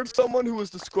I heard someone who was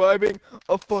describing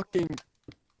a fucking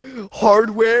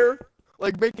hardware,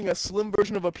 like making a slim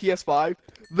version of a PS5.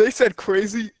 They said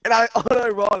crazy, and I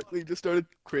unironically just started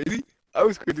crazy. I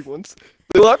was crazy once.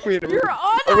 They locked me in a room. You're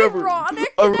unironic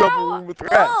A now? rubber room with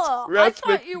rats. Ugh, Rats I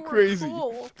make thought you me were crazy.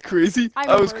 cool. Crazy?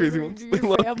 I was crazy once. Murdered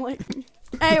your family.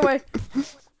 Anyway.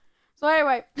 So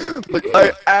anyway. Like,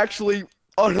 I actually,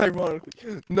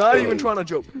 unironically, not even trying to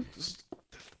joke, just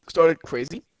started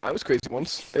crazy. I was crazy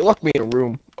once. They locked me in a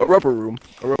rubber room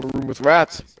with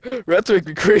rats. Rats make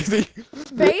me crazy.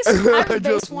 Base? I was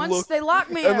base once. Looked, they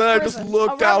locked me in and a then prison. I just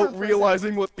looked a rubber out, prison.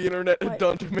 realizing what the internet had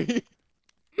done to me.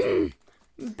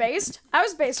 Based? I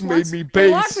was based It's once. made me They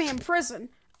locked based. me in prison.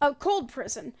 A cold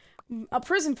prison. A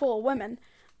prison full of women.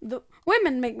 The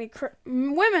women make me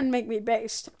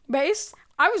based. Based?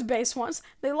 I was based once.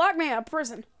 They locked me in a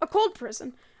prison. A cold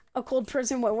prison. A cold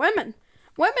prison with women.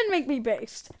 Women make me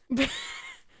based.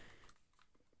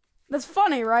 That's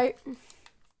funny, right?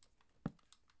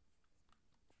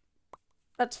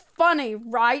 That's funny,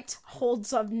 right?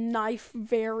 Holds a knife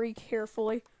very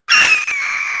carefully.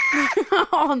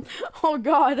 Oh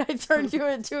god, I turned you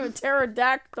into a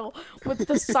pterodactyl with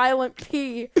the silent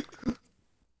P.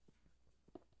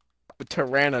 A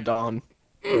pteranodon.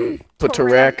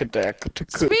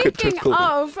 Speaking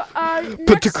of,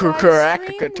 next live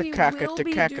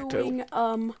stream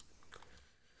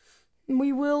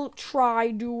we will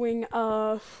try doing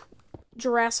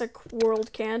Jurassic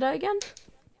World Canada again.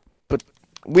 But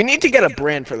we need to get a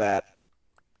brand for that.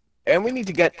 And we need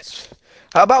to get...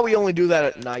 How about we only do that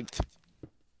at night?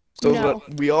 So No.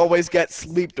 that we always get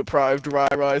sleep-deprived dry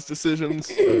rise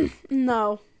decisions.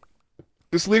 No.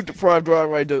 The sleep-deprived dry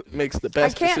rise makes the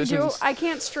best decisions. I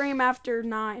can't stream after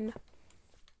 9.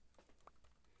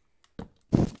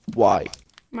 Why?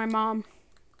 My mom.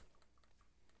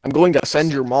 I'm going to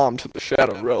send your mom to the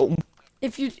Shadow Realm.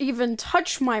 If you even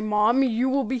touch my mom, you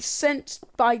will be sent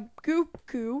by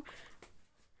Goku.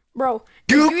 Bro, Goku!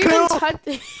 if you even touch...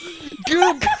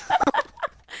 Goku!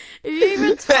 If you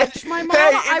even touch my mom,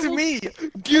 Hey, I it's will... me,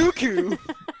 Goku!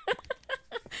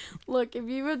 Look, if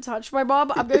you even touch my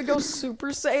mom, I'm gonna go Super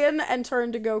Saiyan and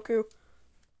turn to Goku.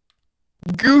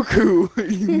 Goku!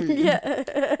 Yeah,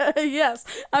 yes.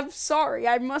 I'm sorry.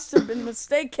 I must have been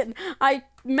mistaken. I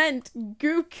meant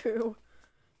Goku.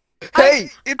 Hey,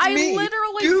 it's I me,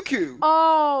 literally... Goku!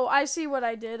 Oh, I see what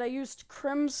I did. I used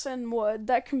Crimson Wood.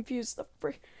 That confused the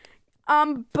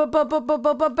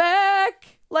back,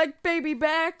 like baby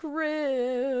back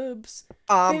ribs.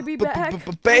 Baby back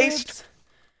based. ribs.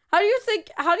 How do you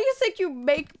think you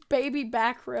make baby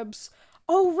back ribs?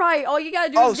 Oh right, all you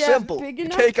gotta do is get simple. a big You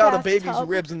enough take out a bathtub. baby's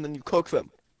ribs and then you cook them.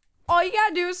 All you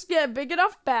gotta do is get a big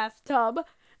enough bathtub,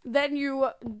 then you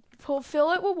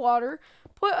fill it with water,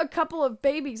 put a couple of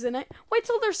babies in it, wait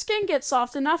till their skin gets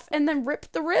soft enough, and then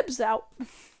rip the ribs out.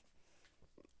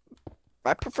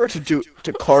 I prefer to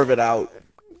carve it out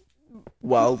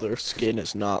while their skin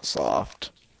is not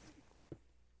soft.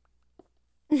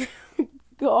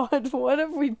 God, what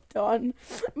have we done?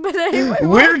 But anyway,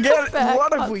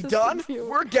 What have we done?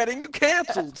 We're getting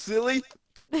canceled, silly.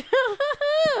 That's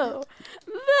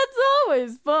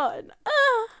always fun.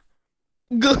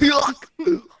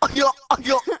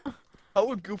 How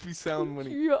would Goofy sound when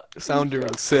he Yuck, sound during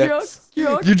yuck, sex?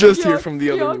 yuck, You just hear yuck, from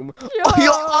the other yuck, room.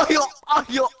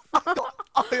 yuck. I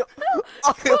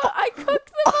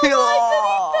cooked them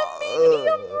alive and ate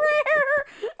them medium rare.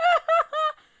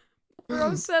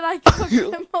 Bro said I cooked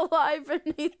them alive and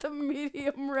ate them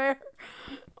medium rare.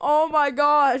 Oh my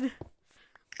god.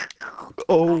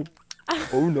 Oh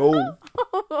no.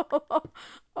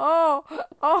 Oh,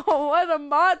 what a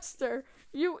monster.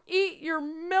 You eat your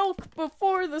milk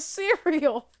before the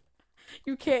cereal.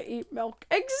 You can't eat milk.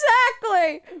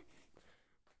 Exactly.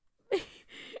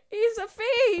 He's a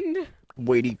fiend.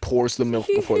 Wait, he pours the milk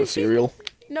before the cereal.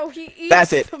 No, he eats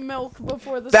That's it. the milk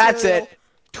before the That's cereal. it.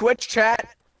 Twitch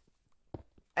chat.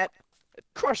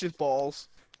 Crushes balls.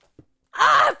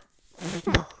 Ah!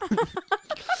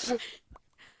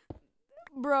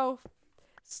 Bro,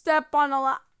 step on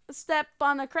a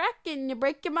crack and you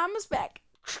break your mama's back.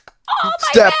 Oh my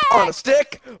Step God! on a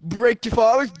stick, break your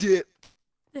father's dick.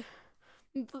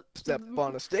 Step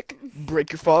on a stick,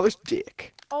 break your father's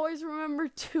dick. Always remember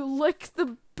to lick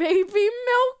the baby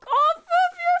milk off of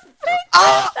your fingers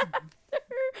Ah! after. No!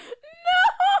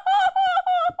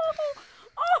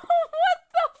 Oh, what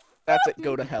the fuck? That's it.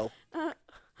 Go to hell.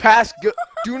 Pass go.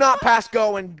 Do not pass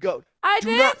go and go. I I Do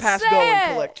didn't not pass say go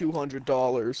and it. collect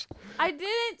 $200. I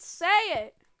didn't say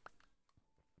it.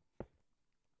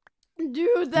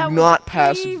 Dude, that Do was not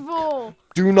pass. evil.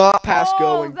 Do not pass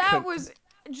go Oh, and. that was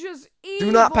just evil.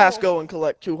 Do not pass go and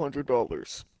collect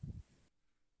 $200.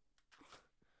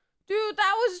 Dude,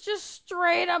 that was just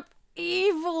straight up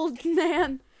evil,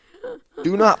 man.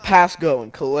 Do not pass go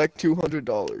and collect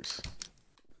 $200.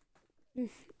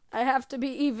 I have to be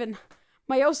even.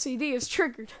 My OCD is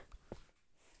triggered.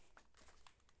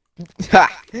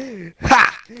 Ha!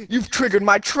 Ha! You've triggered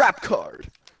my trap card.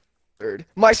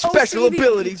 My special OCD.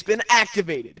 ability's been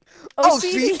activated.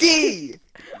 OCD. OCD!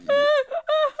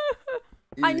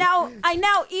 I now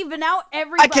even out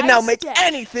everybody's I can now make stat.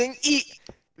 anything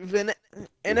even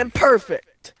and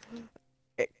imperfect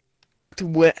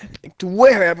to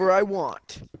wherever I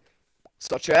want.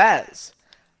 Such as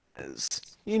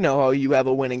you know how you have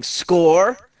a winning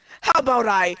score? How about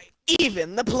I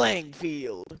even the playing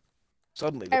field?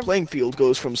 Suddenly, the playing field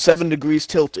goes from 7 degrees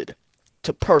tilted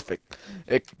to perfectly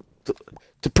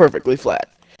flat.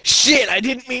 Shit, I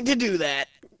didn't mean to do that.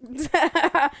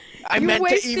 I meant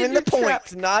to even the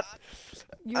points, not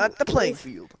the playing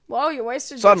field. Well, you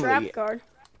wasted your trap card.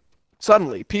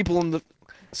 Suddenly, people in the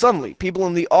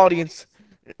audience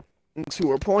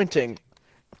who are pointing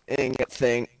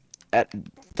at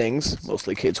things,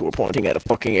 mostly kids who are pointing at a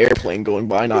fucking airplane going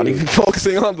by, not even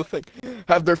focusing on the thing,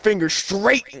 have their fingers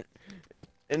straight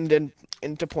and then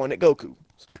to point at Goku,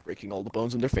 breaking all the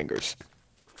bones in their fingers.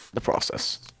 The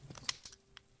process.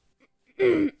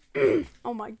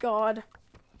 Oh my god.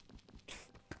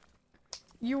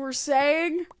 You were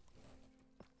saying?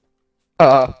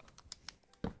 Goku,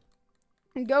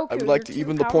 I would like to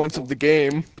even the points of the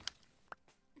game.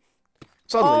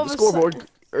 Suddenly, the scoreboard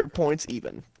points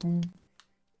even.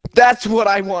 That's what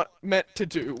I meant to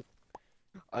do.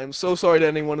 I'm so sorry to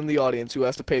anyone in the audience who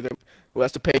has to pay a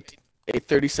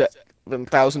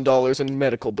 $37,000 in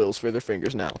medical bills for their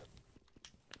fingers now.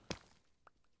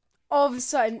 All of a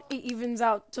sudden, it evens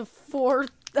out to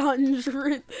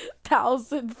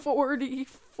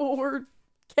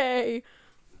 400,044K.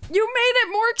 You made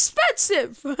it more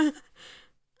expensive.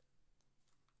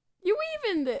 You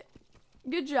evened it.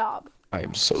 Good job. I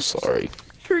am so sorry.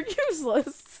 You're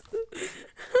useless.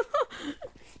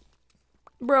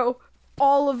 Bro,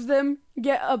 all of them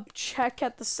get a check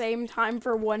at the same time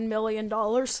for $1 million.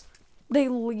 They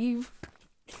leave.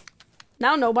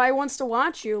 Now nobody wants to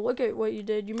watch you. Look at what you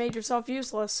did. You made yourself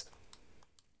useless.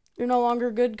 You're no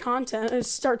longer good content. It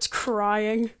starts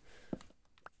crying.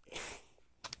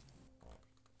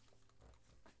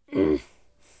 I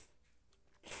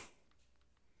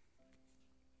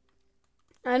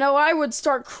know I would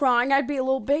start crying. I'd be a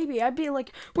little baby. I'd be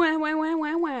like, wah, wah, wah,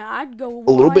 wah, wah. I'd go,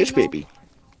 A little bitch baby.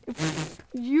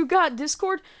 You got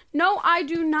Discord? No, I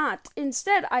do not.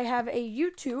 Instead, I have a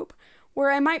YouTube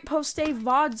where I might post a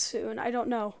VOD soon. I don't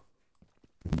know.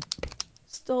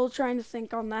 Still trying to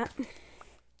think on that.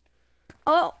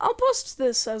 I'll post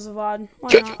this as a VOD.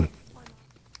 Why not?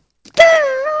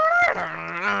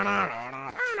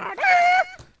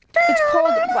 It's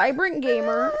called Vibrant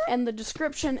Gamer, and the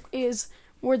description is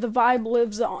where the vibe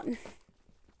lives on.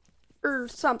 Or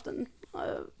something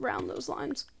around those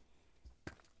lines.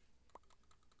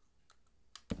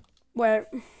 Wait.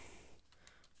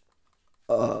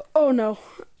 Oh no.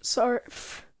 Sorry.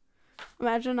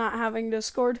 Imagine not having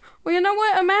Discord. Well, you know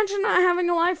what? Imagine not having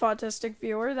a live autistic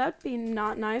viewer. That'd be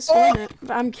not nice, wouldn't it?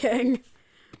 I'm kidding.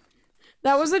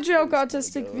 That was a joke,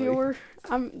 autistic viewer.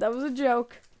 That was a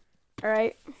joke.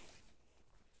 Alright.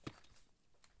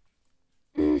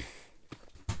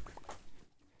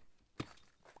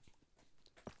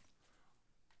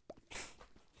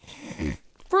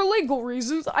 For legal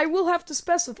reasons, I will have to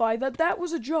specify that that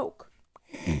was a joke.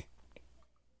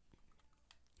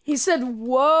 He said,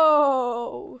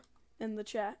 whoa, in the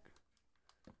chat.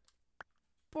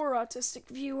 Poor autistic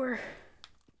viewer.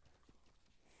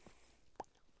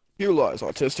 Here lies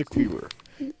autistic viewer.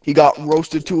 He got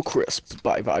roasted to a crisp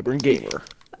by Vibrant Gamer.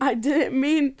 I didn't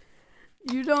mean...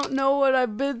 You don't know what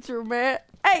I've been through, man.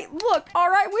 Hey, look,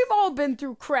 alright, we've all been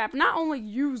through crap. Not only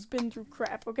you've been through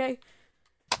crap, okay?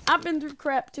 I've been through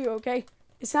crap too, okay?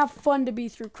 It's not fun to be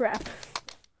through crap.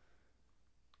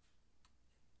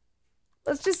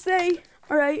 Let's just say,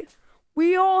 alright,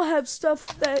 we all have stuff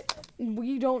that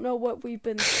we don't know what we've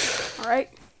been through, alright?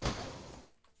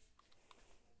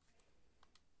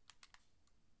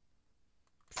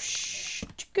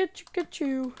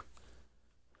 Chicka-chicka-choo.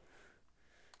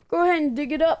 Go ahead and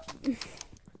dig it up.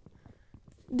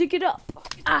 Dig it up.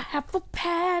 I have a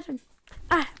pattern.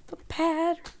 I have a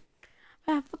pattern.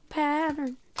 I have a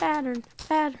pattern. Pattern.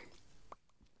 Pattern.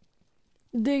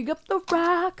 Dig up the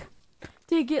rock.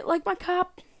 Dig it like my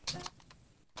cop.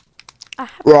 I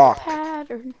have Rock. a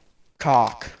pattern.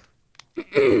 Cock.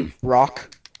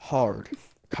 Rock. Hard.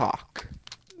 Cock.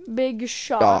 Big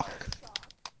shot. Dock.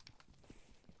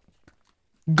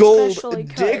 Gold Especially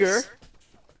digger. 'cause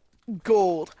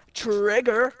Gold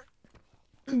trigger.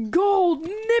 gold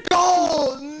nip.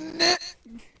 Gold nip.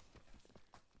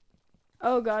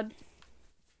 Oh god.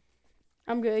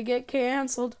 I'm gonna get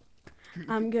canceled.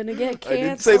 I'm gonna get I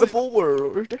didn't say the canceled. full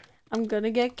word. I'm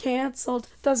gonna get canceled.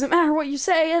 Doesn't matter what you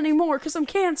say anymore, cause I'm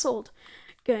canceled.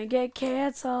 Gonna get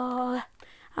canceled.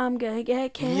 I'm gonna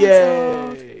get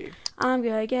canceled. Yay. I'm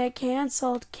gonna get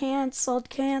canceled. Canceled.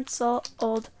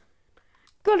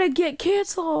 Gonna get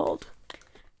canceled.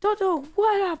 Don't know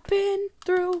what I've been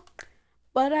through,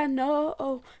 but I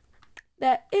know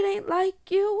that it ain't like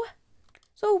you.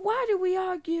 So why do we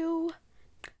argue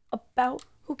about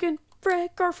who can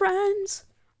frick our friends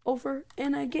over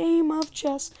in a game of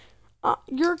chess?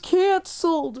 You're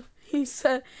canceled, he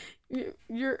said.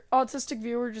 Your autistic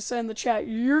viewer just said in the chat,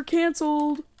 you're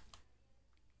canceled.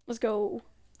 Let's go.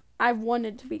 I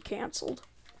wanted to be canceled.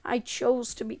 I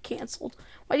chose to be canceled.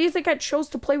 Why do you think I chose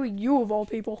to play with you of all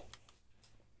people?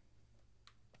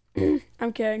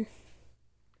 I'm kidding.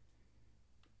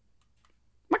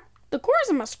 The corners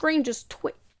of my screen just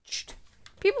twitched.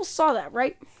 People saw that,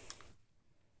 right?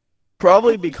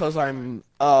 Probably because I'm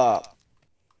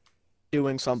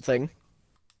doing something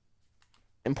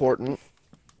important.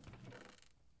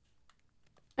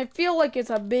 I feel like it's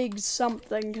a big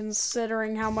something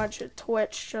considering how much it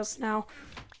twitched just now.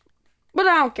 But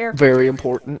I don't care. Very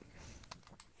important.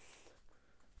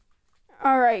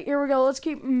 Alright, here we go. Let's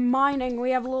keep mining.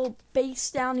 We have a little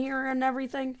base down here and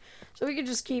everything. So we can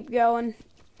just keep going.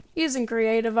 He's in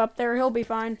creative up there. He'll be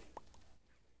fine.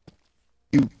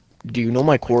 Do you know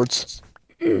my chords?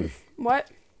 What?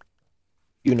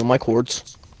 You know my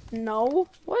chords? No?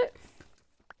 What?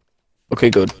 Okay,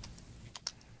 good.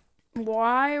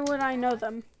 Why would I know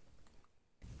them?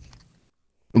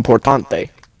 Importante.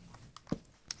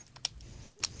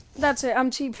 That's it. I'm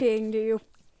TPing to you.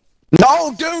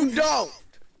 No, dude, don't!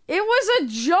 It was a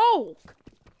joke!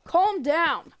 Calm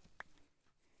down.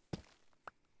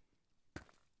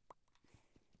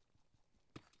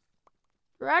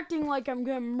 You're acting like I'm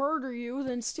gonna murder you,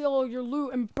 then steal all your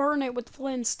loot and burn it with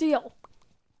flint and steel.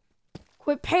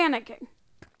 Quit panicking.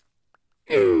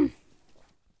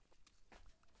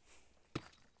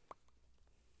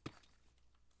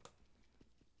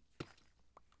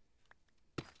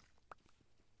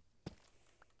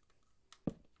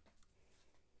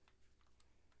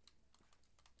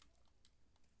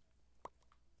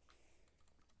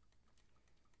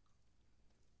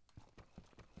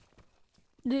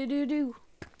 Do.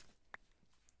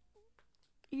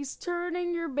 He's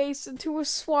turning your base into a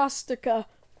swastika.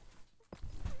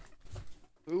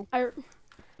 Who?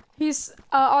 He's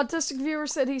autistic viewer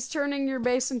said he's turning your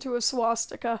base into a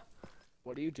swastika.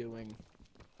 What are you doing?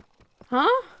 Huh?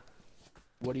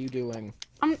 What are you doing?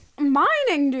 I'm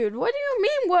mining, dude. What do you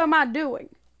mean? What am I doing?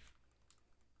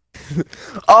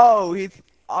 Oh, he's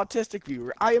autistic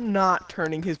viewer. I am not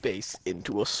turning his base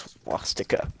into a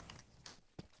swastika.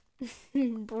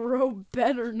 Bro,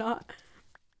 better not.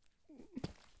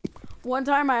 One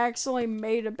time I actually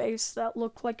made a base that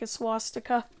looked like a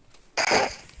swastika.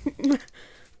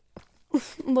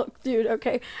 Look, dude,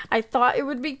 okay. I thought it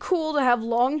would be cool to have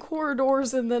long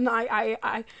corridors, and then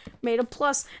I made a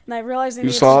plus, and I realized I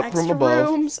needed some extra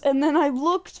rooms, and then I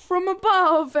looked from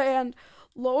above, and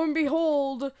lo and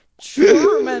behold,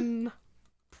 German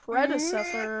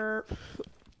predecessor.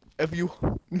 If you...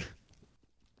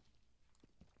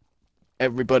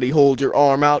 Everybody hold your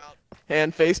arm out,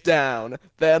 hand face down,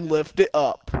 then lift it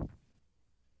up.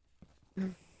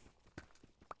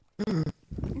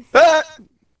 Ah!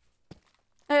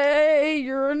 Hey,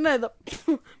 you're another.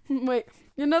 Wait,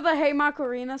 you know the Hey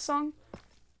Macarena song?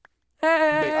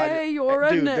 Hey, you're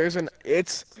a dude, nip. there's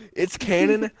it's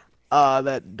canon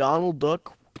that Donald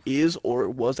Duck is or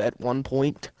was at one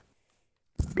point.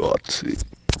 Let's see.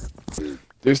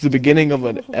 There's the beginning of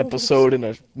an episode in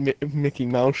a Mickey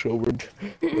Mouse show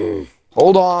where...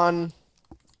 Hold on.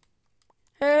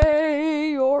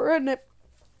 Hey, you're a nip.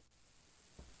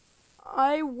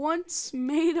 I once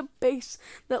made a base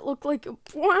that looked like a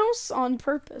plouse on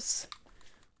purpose.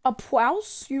 A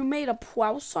plouse? You made a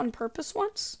plouse on purpose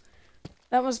once?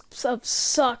 That was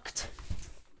sucked.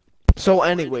 So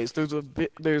anyways,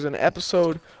 there's an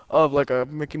episode of like a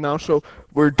Mickey Mouse show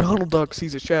where Donald Duck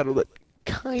sees a shadow that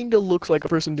kind of looks like a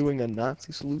person doing a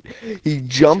Nazi salute. He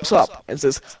jumps up and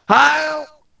says, "Heil!"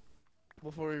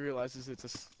 before he realizes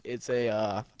it's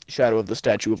a shadow of the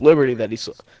Statue of Liberty that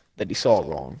he saw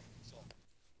wrong.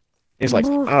 He's like,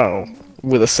 Brr. oh,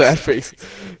 with a sad face.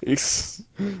 He's...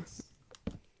 And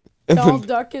Donald then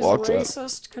Duck is walks out.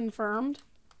 racist, confirmed.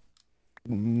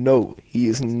 No, he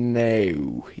is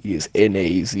no. He is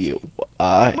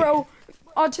N-A-Z-O-I. Bro,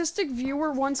 autistic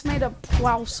viewer once made a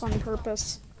plouse on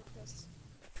purpose.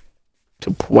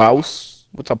 To plouse?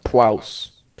 What's a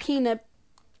plouse? Peanut.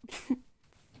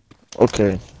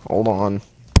 Okay, hold on.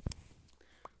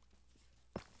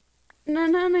 Na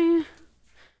na na.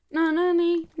 Na na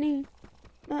na na.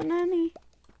 Na na na.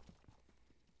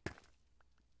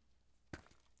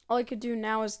 All I could do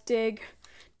now is dig.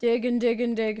 Dig and dig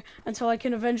and dig until I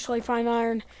can eventually find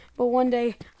iron. But one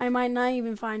day, I might not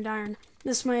even find iron.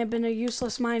 This might have been a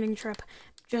useless mining trip.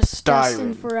 Just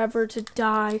destined forever to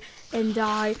die and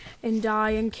die and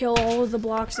die and kill all of the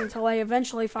blocks until I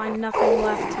eventually find nothing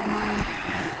left to mine.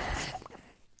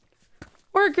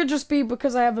 Or it could just be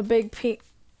because I have a big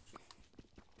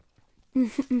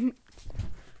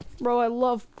Bro, I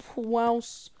love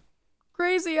Plouse.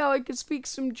 Crazy how I could speak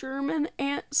some German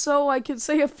and so I could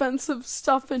say offensive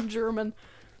stuff in German.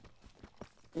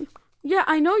 Yeah,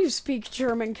 I know you speak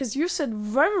German because you said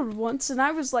verb once and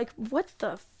I was like, what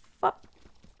the fuck?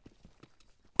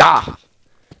 Da!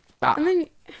 Da. And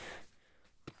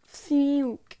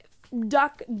then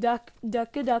duck, duck,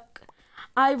 duck a duck.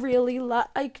 I really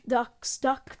like ducks,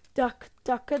 duck, duck,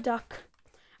 duck a duck.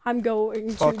 I'm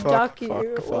going to duck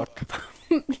you. Fuck.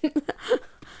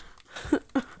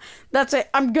 That's it.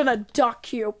 I'm gonna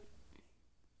duck you.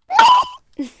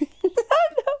 No.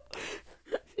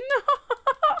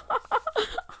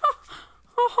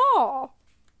 No.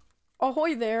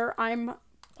 Ahoy there. I'm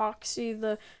Foxy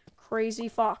the Crazy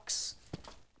Fox.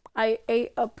 I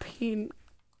ate a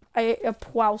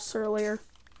plouse earlier.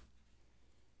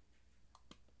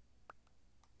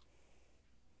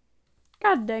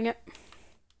 God dang it.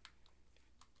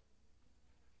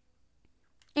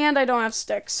 And I don't have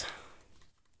sticks.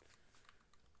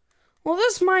 Well,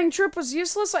 this mine trip was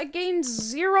useless. I gained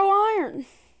 0 iron.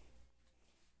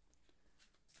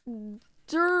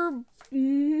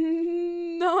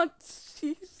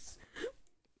 Nazis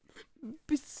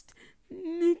bist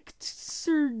nicht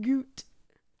sehr gut.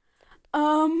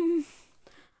 I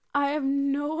have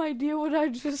no idea what I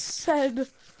just said.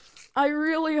 I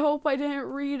really hope I didn't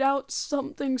read out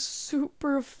something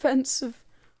super offensive.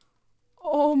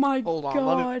 Oh my god. Hold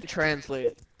on, let me translate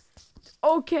it.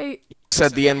 Okay.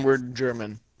 Said the N-word in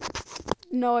German.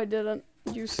 No, I didn't.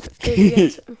 You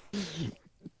idiot.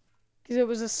 Because it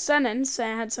was a sentence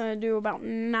and it had something to do about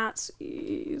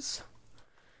Nazis.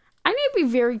 I need to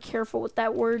be very careful with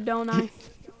that word, don't I?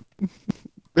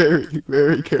 Very,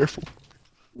 very careful.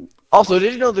 Also,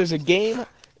 did you know there's a game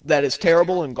that is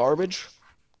terrible and garbage?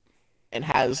 And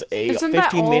has a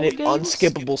 15-minute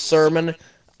unskippable sermon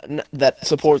that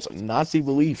supports Nazi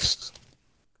beliefs.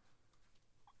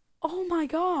 Oh my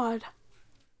god.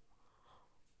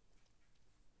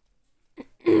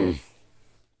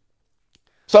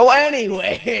 So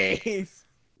anyways.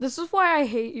 This is why I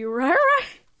hate you, right?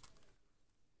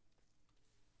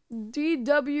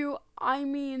 DWI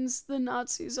means the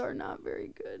Nazis are not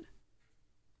very good.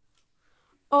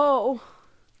 Oh.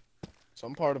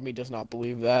 Some part of me does not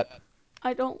believe that.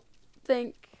 I don't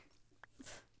think...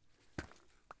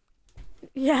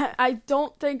 Yeah, I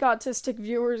don't think autistic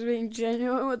viewers being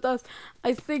genuine with us.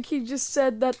 I think he just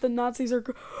said that the Nazis are...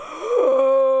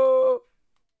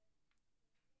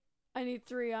 I need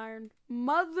 3 iron.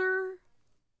 Mother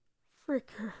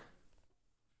fricker.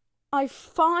 I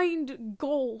find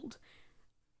gold.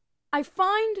 I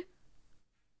find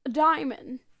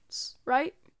diamonds,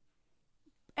 right?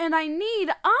 And I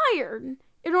need iron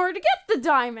in order to get the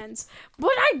diamonds.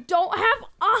 But I don't have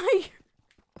iron.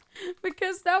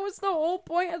 Because that was the whole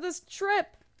point of this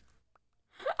trip.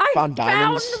 I found more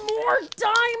diamonds.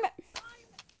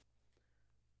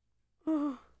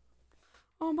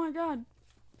 Oh my god.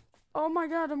 Oh my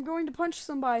god, I'm going to punch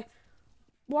somebody.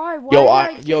 Why?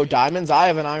 Yo, diamonds, I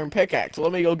have an iron pickaxe.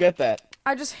 Let me go get that.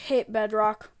 I just hit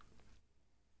bedrock.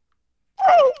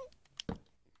 I've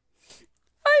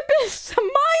been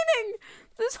mining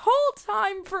this whole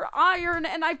time for iron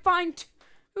and I find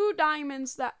 2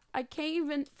 diamonds that I can't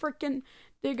even freaking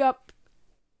dig up.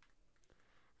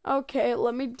 Okay,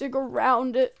 let me dig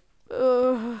around it.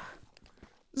 This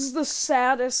is the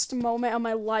saddest moment of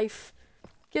my life.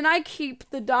 Can I keep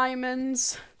the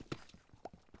diamonds?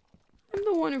 I'm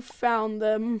the one who found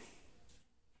them.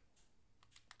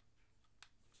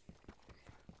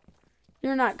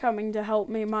 You're not coming to help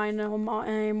me mine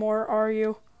anymore, are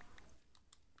you?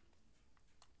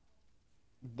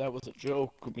 That was a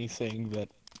joke, me saying that,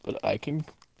 but I can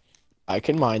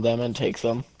mine them and take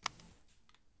them.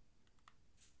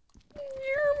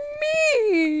 You're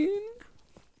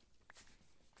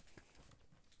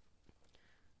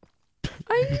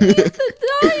need the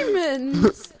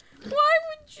diamonds. Why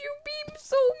would you be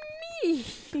so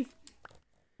mean?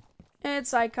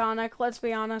 It's iconic, let's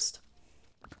be honest.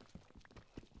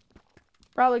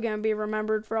 Probably gonna be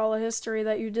remembered for all the history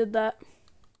that you did that.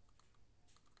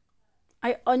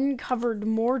 I uncovered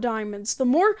more diamonds. The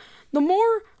more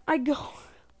I go.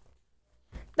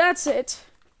 That's it.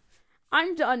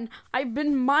 I'm done. I've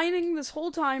been mining this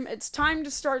whole time. It's time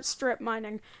to start strip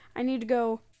mining. I need to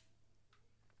go.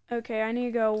 Okay, I need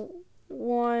to go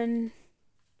 1,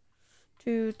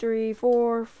 2, 3,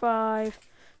 4, 5,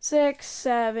 6,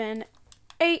 7,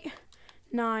 8,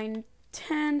 9,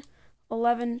 10,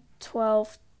 11,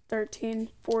 12, 13,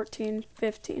 14,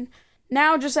 15.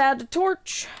 Now just add the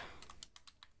torch.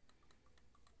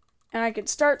 And I can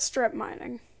start strip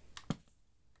mining.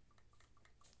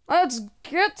 Let's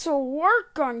get to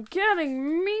work on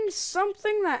getting me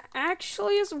something that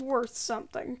actually is worth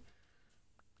something.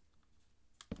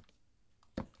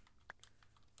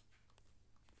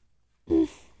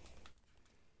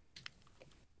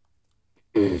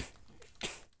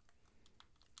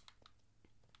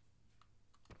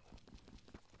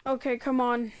 Okay, come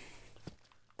on.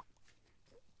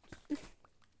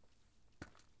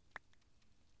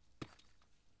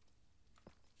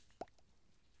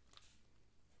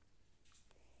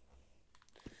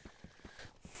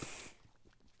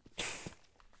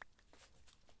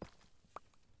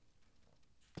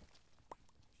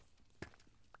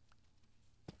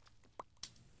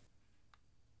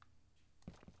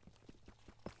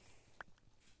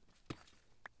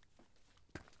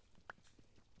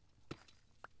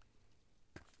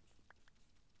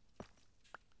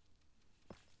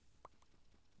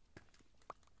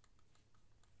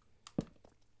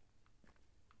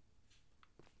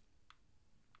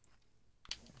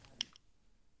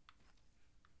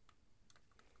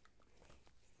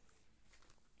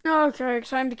 Okay, it's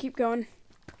time to keep going.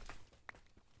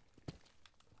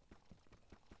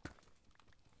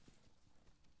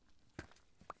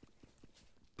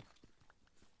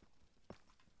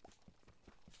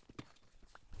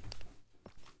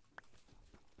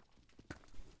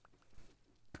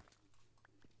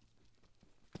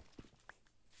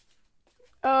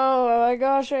 Oh my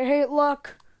gosh, I hate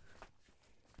luck.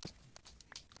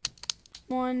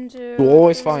 1, 2. You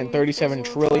always 3, find 37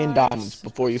 4, trillion 5, diamonds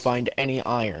before you find any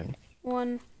iron.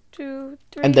 1, 2,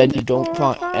 3. And then you don't 4,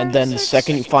 find, 5, and then the 6.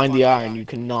 second you find the iron, you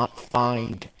cannot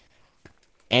find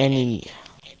any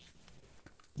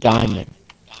diamond.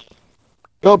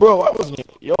 Yo, bro,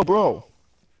 Yo, bro.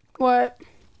 What?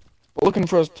 Looking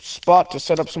for a spot to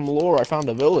set up some lore. I found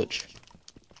a village.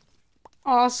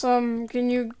 Awesome. Can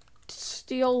you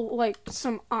steal, like,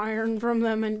 some iron from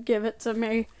them and give it to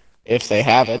me? If they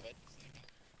have it.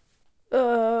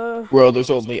 Bro, there's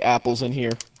only apples in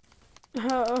here.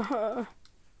 Oh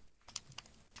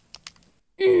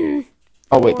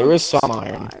wait, there is some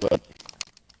iron, but...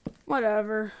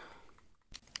 Whatever.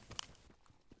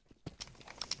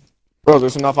 Bro,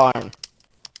 there's enough iron.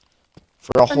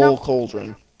 For a whole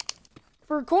cauldron.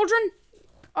 For a cauldron?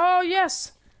 Oh,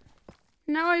 yes.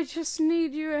 Now I just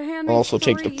need you to hand me Also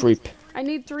 3. take the free I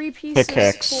need 3 pieces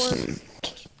pickaxe. for...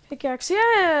 Pickaxe.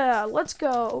 Yeah, let's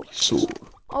go. Sword.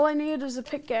 All I need is a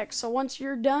pickaxe, so once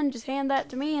you're done, just hand that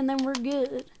to me, and then we're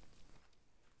good.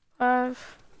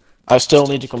 5. I still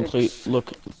need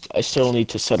to I still need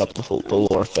to set up the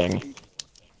lore thing.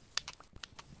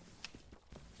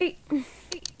 8.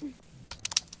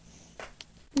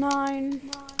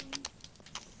 9.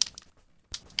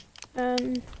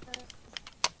 10.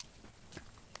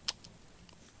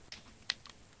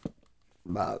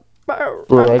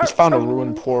 Bro, I just found a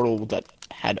ruined portal that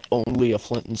had only a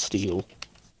flint and steel.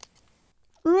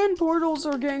 Ruined portals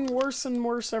are getting worse and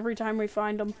worse every time we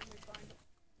find them.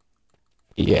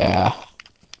 Yeah.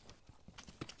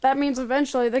 That means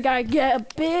eventually they gotta get a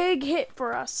big hit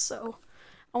for us, so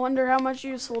I wonder how much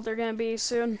useful they're gonna be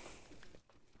soon.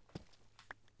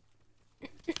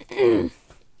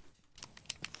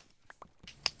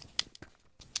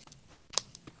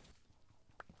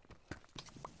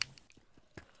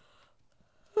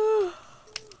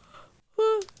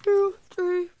 One, 2,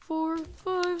 3, 4,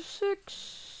 5, 6,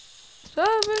 7,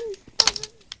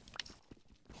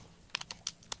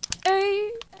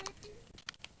 8,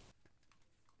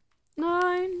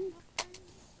 9,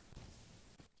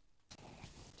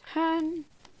 10.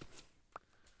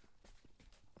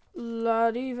 La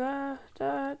di va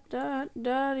da da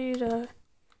da di da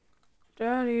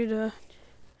da di da.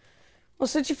 Well,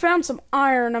 since you found some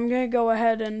iron, I'm gonna go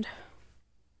ahead and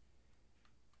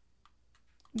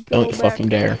Don't you fucking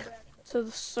dare. to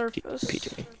the surface. TP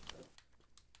to me.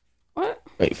 What?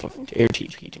 Don't you fucking dare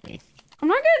TP to me. I'm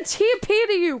not gonna TP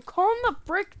to you. Calm the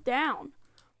frick down.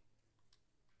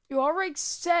 You already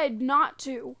said not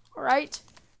to, alright?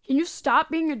 Can you stop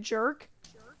being a jerk?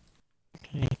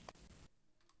 Okay.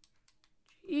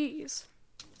 Jeez.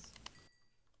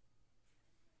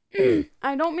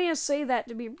 I don't mean to say that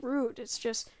to be rude. It's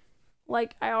just,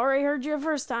 like, I already heard you the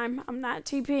first time. I'm not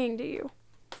TPing to you.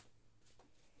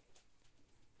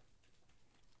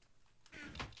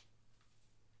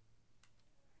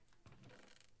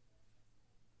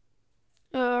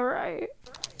 Alright.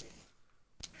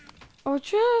 I'll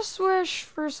just wish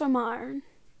for some iron.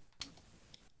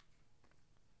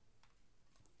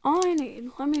 All I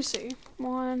need, let me see.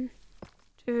 1,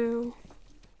 2,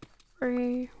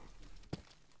 3.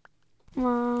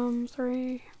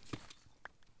 3,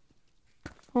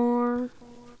 4,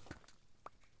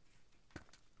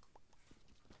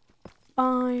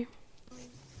 5,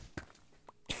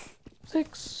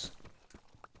 6,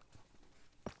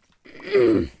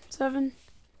 7,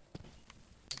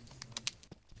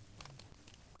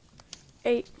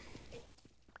 8,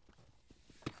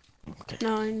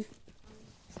 9,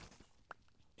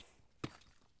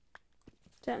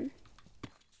 10.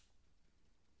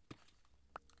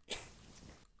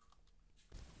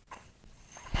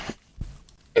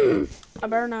 I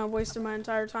better not have wasted my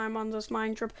entire time on this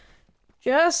mine trip.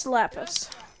 Just lapis.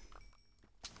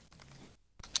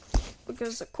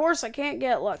 Because of course I can't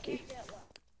get lucky.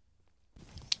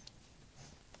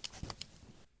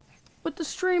 With the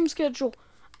stream schedule.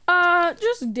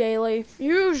 Just daily.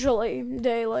 Usually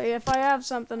daily. If I have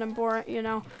something important, you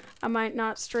know, I might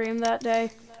not stream that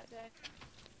day.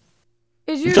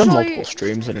 It's You've done usually... multiple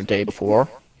streams in a day before.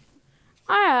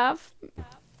 I have.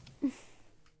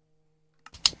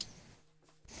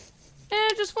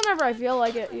 Just whenever I feel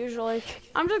like it, usually.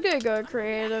 I'm just gonna go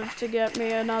creative to get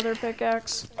me another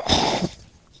pickaxe.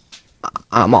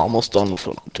 I'm almost done with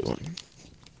what I'm doing.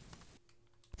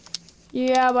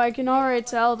 Yeah, but I can already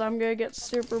tell that I'm gonna get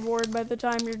super bored by the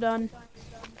time you're done.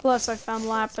 Plus, I found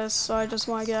lapis, so I just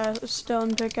want to get a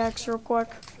stone pickaxe real quick.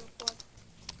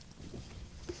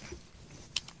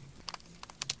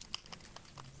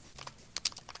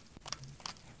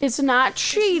 It's not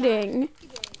cheating.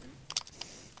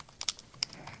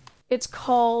 It's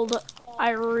called,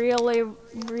 I really,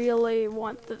 really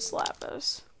want this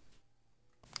lapis.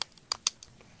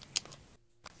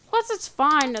 Plus, it's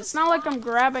fine. It's not like I'm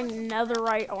grabbing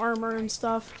netherite armor and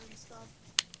stuff.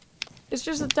 It's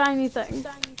just a tiny thing.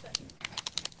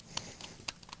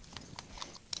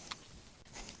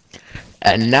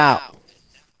 And now,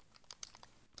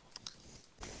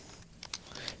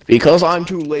 because I'm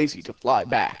too lazy to fly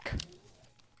back.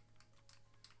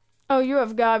 Oh, you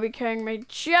have gotta be kidding me.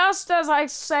 Just as I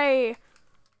say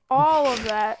all of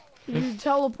that, you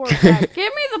teleport back.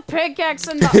 Give me the pickaxe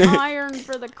and the iron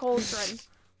for the cauldron.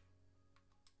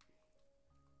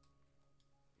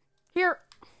 Here.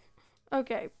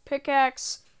 Okay,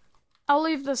 pickaxe. I'll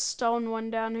leave the stone one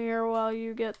down here while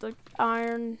you get the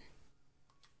iron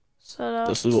set up.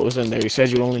 This is what was in there. You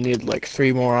said you only needed like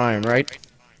 3 more iron, right?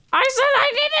 I said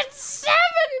I needed 7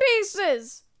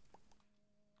 pieces!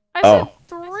 I Oh. said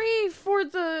 3 for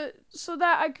the, so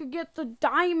that I could get the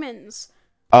diamonds.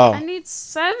 Oh. I need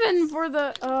 7 for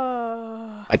the,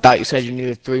 I thought you said you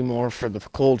needed 3 more for the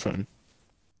cauldron.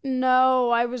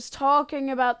 No, I was talking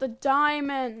about the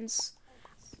diamonds.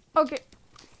 Okay.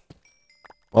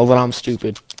 Well, then I'm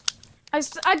stupid.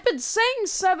 I've been saying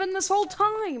 7 this whole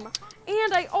time.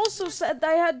 And I also said that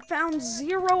I had found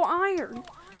 0 iron.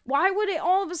 Why would it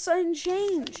all of a sudden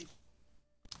change?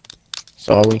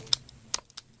 Sorry.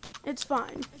 It's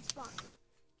fine.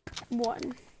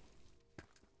 1.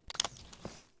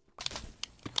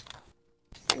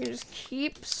 I can just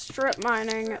keep strip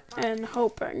mining and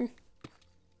hoping.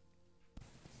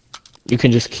 You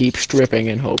can just keep stripping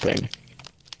and hoping.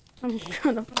 I'm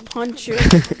gonna punch you.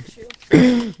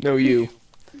 No, you.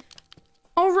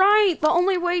 Alright, the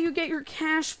only way you get your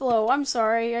cash flow. I'm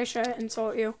sorry, I shouldn't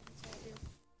insult you.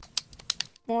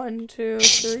 1, 2,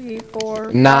 3,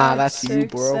 4, Nah, 5, that's 6, you,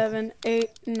 bro. 7, 8,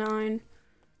 9.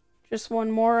 Just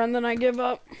 1 more and then I give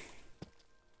up.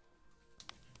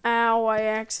 Ow, I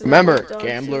accidentally Remember, dunked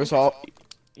gamblers you. all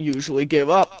usually give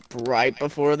up right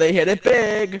before they hit it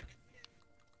big.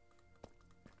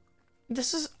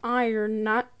 This is iron,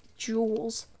 not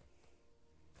jewels.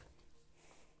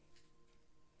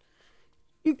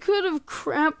 You could have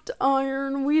crapped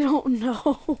iron, we don't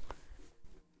know.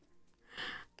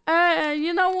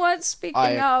 You know what?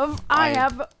 Speaking of, I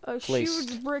have a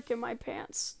huge brick in my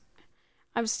pants.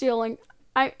 I'm stealing.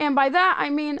 And by that, I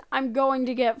mean I'm going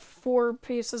to get 4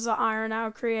 pieces of iron out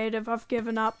of creative. I've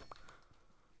given up.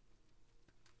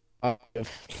 I've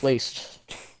placed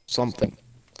something.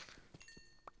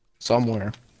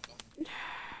 Somewhere.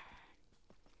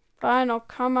 Fine, I'll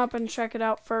come up and check it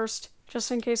out first,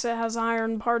 just in case it has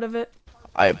iron part of it.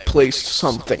 I placed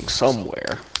something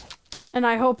somewhere. And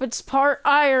I hope it's part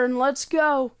iron. Let's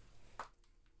go.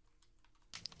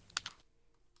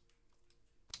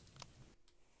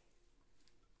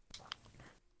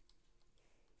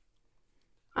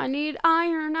 I need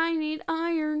iron. I need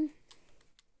iron.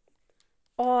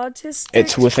 Autistic.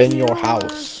 It's within your killer.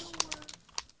 house.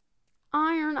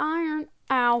 Iron, iron.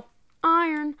 Ow.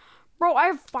 Iron. Bro, I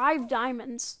have 5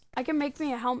 diamonds. I can make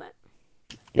me a helmet.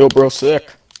 Yo, bro,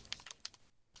 sick.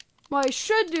 What I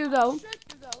should do, though,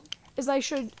 is I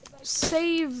should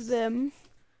save them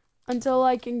until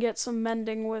I can get some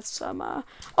mending with some,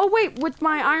 Oh, wait, with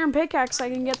my iron pickaxe, I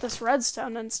can get this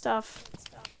redstone and stuff.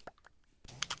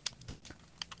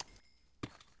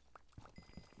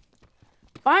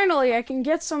 Finally, I can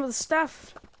get some of the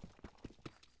stuff.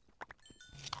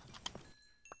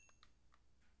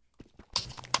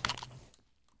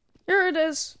 Here it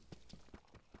is.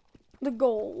 The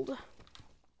gold.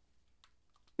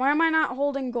 Why am I not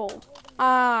holding gold?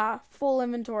 Ah, full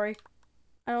inventory.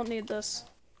 I don't need this.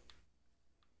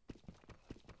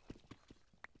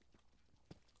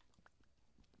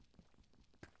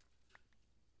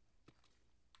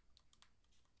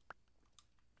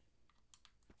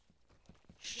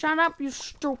 Shut up, you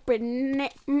stupid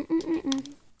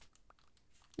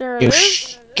There it You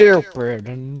is. stupid.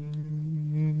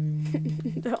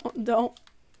 Don't.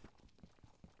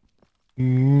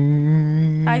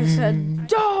 I said,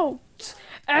 don't!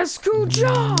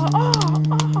 Escucha!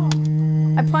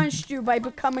 Oh. I punched you by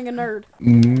becoming a nerd.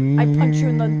 I punch you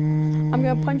in the... I'm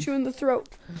gonna punch you in the throat.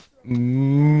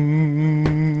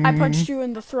 I punched you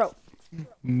in the throat.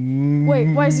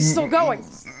 Wait, why is he still going?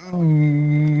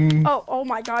 Oh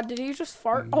my god, did he just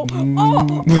fart? Oh,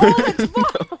 it's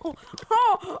bottle!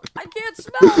 Oh, I can't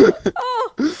smell it!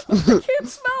 Oh, I can't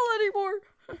smell anymore!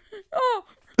 Oh,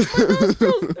 my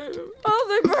nostrils! Oh,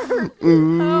 they burn!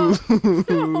 Oh,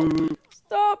 no.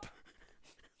 Stop!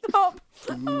 Stop!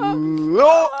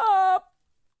 Stop!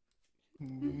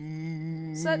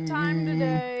 Set time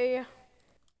today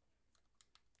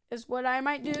is what I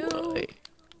might do.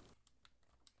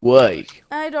 Why?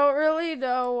 I don't really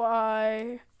know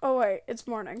why. Oh wait, it's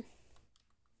morning.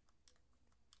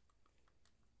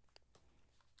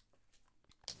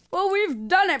 Well, we've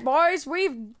done it, boys.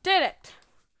 We've did it.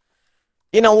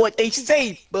 You know what they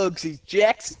say, Bugsy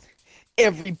Jacks?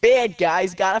 Every bad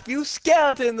guy's got a few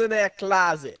skeletons in their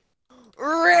closet.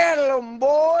 Rattle 'em,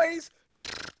 boys!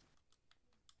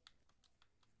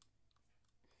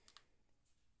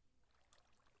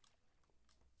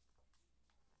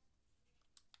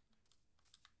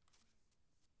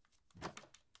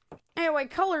 Anyway,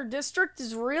 Color District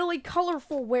is really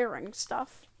colorful wearing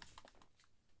stuff.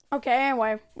 Okay,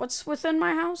 anyway, what's within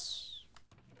my house?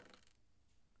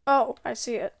 Oh, I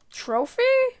see it. Trophy?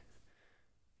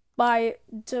 By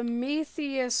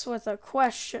Demetheus with a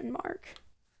question mark.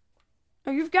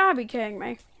 Oh, you've gotta be kidding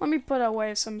me. Let me put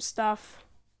away some stuff.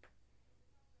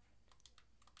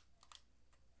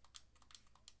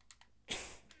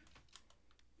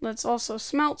 Let's also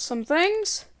smelt some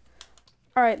things.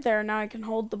 Alright, there, now I can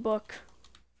hold the book.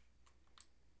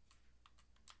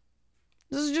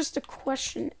 This is just a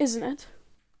question, isn't it?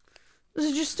 This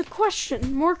is just a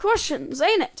question. More questions,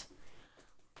 ain't it?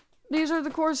 These are the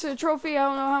cores to the trophy. I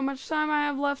don't know how much time I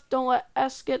have left. Don't let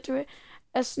S get to it.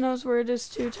 S knows where it is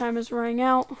too. Time is running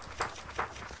out.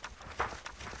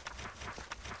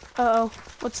 Uh-oh.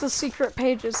 What's the secret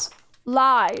pages?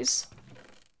 Lies.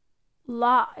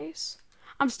 Lies.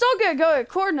 I'm still gonna go at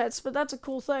coordinates, but that's a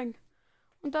cool thing.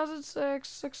 1006,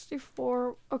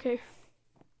 64. Okay.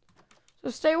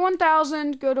 So stay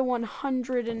 1000, go to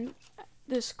 100 in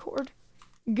this chord.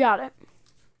 Got it.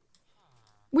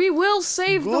 We will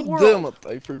save the world. Damn it,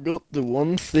 I forgot the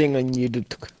one thing I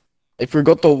needed to... I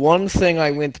forgot the one thing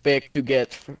I went back to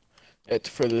get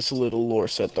for this little lore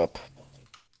setup.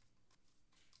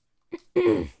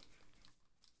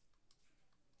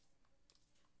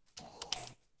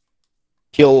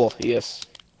 Kill, yes.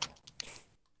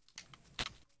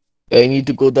 I need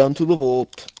to go down to the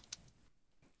vault.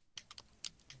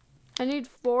 I need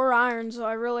 4 iron, so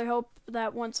I really hope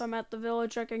that once I'm at the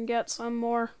village I can get some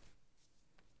more.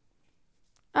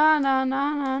 Ah na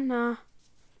na na na.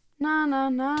 Na na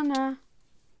na na.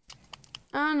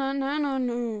 Ah na na na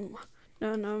no.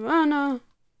 Na na na na.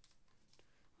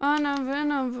 Ana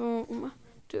vena boom.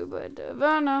 Tuba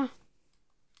davana.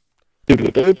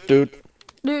 Doot doot doot doot.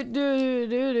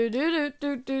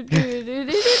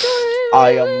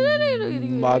 I am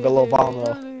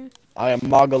Magalovana. I am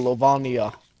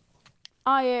Magalovania.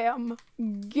 I am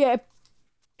get.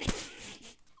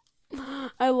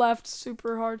 I laughed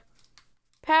super hard.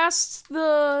 Past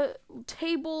the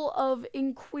table of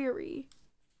inquiry.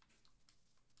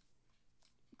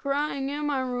 Crying in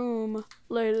my room,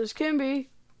 late as can be.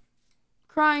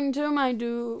 Crying to my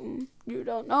doom. You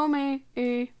don't know me.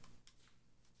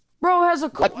 Bro has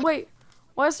a wait.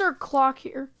 Why is there a clock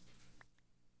here?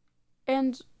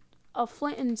 And a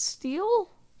flint and steel?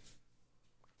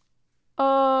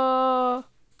 I'm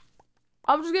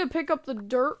just gonna pick up the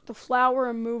dirt, the flour,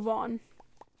 and move on.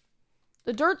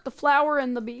 The dirt, the flour,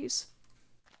 and the bees.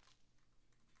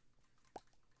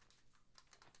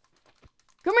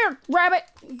 Come here, rabbit!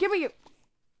 Give me you!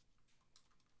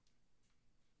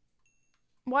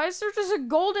 Why is there just a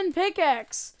golden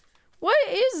pickaxe? What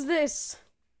is this?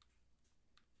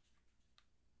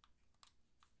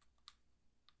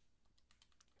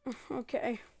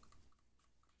 Okay.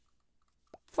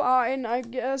 Fine, I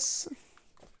guess.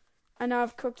 I know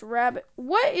I've cooked rabbit.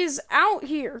 What is out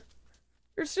here?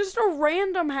 There's just a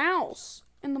random house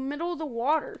in the middle of the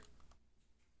water.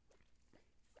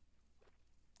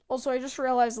 Also, I just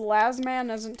realized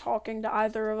Lazman isn't talking to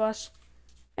either of us.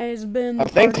 And he's been I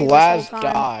think Laz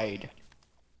died.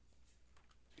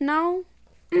 No?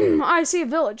 I see a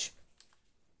village.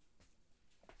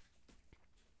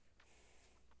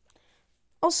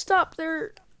 I'll stop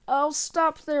there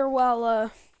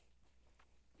while,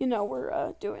 you know,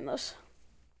 we're, doing this.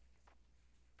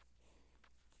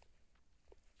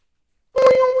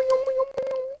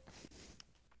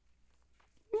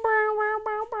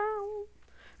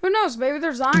 Who knows? Maybe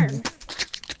there's iron.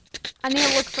 I need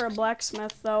to look for a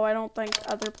blacksmith, though. I don't think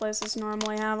other places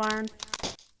normally have iron.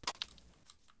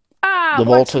 Ah, the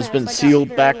vault has been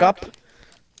sealed back up.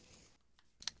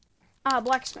 Ah,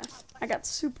 blacksmith. I got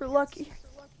super lucky.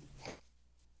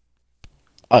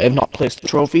 I have not placed the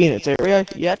trophy in its area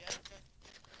yet,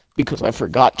 because I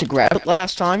forgot to grab it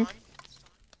last time.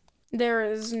 There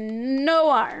is no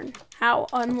iron. How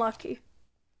unlucky.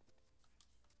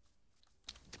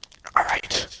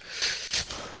 Alright.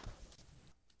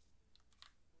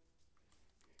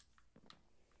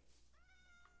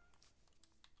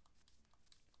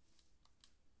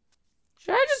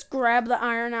 Should I just grab the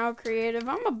iron out creative?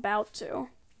 I'm about to.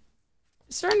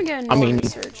 It's starting to get annoying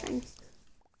researching.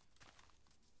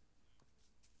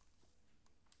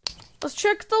 Let's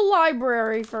check the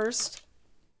library first.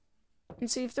 And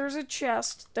see if there's a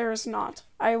chest. There is not.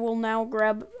 I will now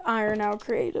grab iron out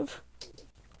creative.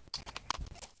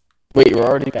 Wait, you're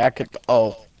already back at the...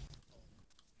 Oh.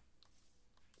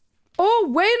 Oh,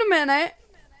 wait a minute!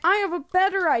 I have a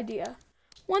better idea.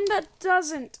 One that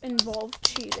doesn't involve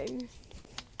cheating.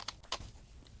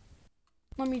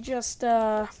 Let me just,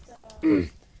 Hey,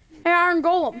 Iron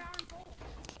Golem.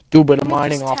 Do a bit of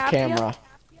mining off camera.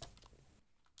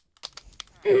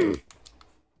 Can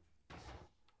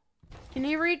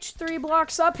he reach 3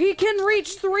 blocks up? He can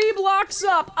reach 3 blocks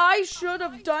up! I should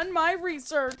have done my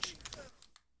research.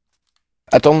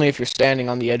 That's only if you're standing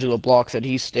on the edge of the blocks that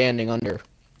he's standing under.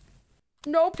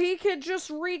 Nope, he can just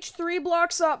reach 3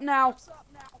 blocks up now.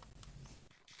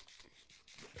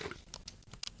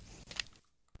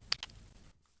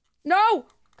 No!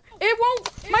 It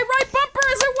won't! My right bumper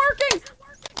isn't working!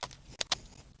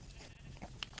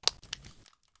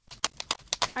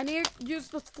 I need to use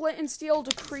the flint and steel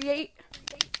to create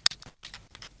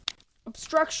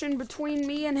obstruction between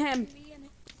me and him.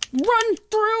 Run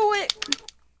through it!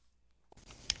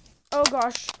 Oh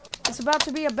gosh. It's about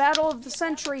to be a battle of the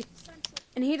century.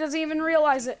 And he doesn't even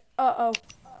realize it. Uh-oh.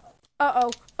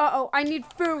 Uh-oh. Uh-oh. I need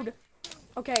food.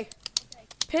 Okay.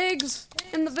 Pigs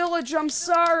in the village, I'm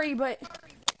sorry, but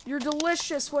you're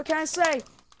delicious. What can I say?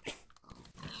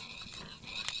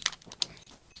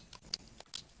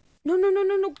 No, no, no,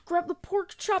 no, no. Grab the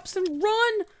pork chops and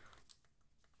run.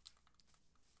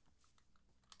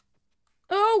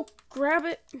 Oh, grab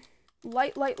it.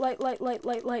 Light, light, light, light, light,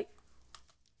 light, light.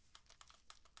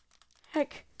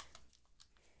 Heck.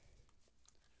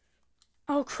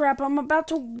 Oh, crap. I'm about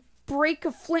to break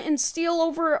a flint and steel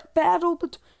over a battle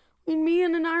between me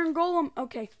and an iron golem.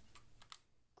 Okay.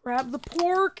 Grab the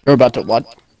pork. You're about to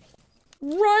what?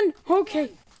 Run. Okay.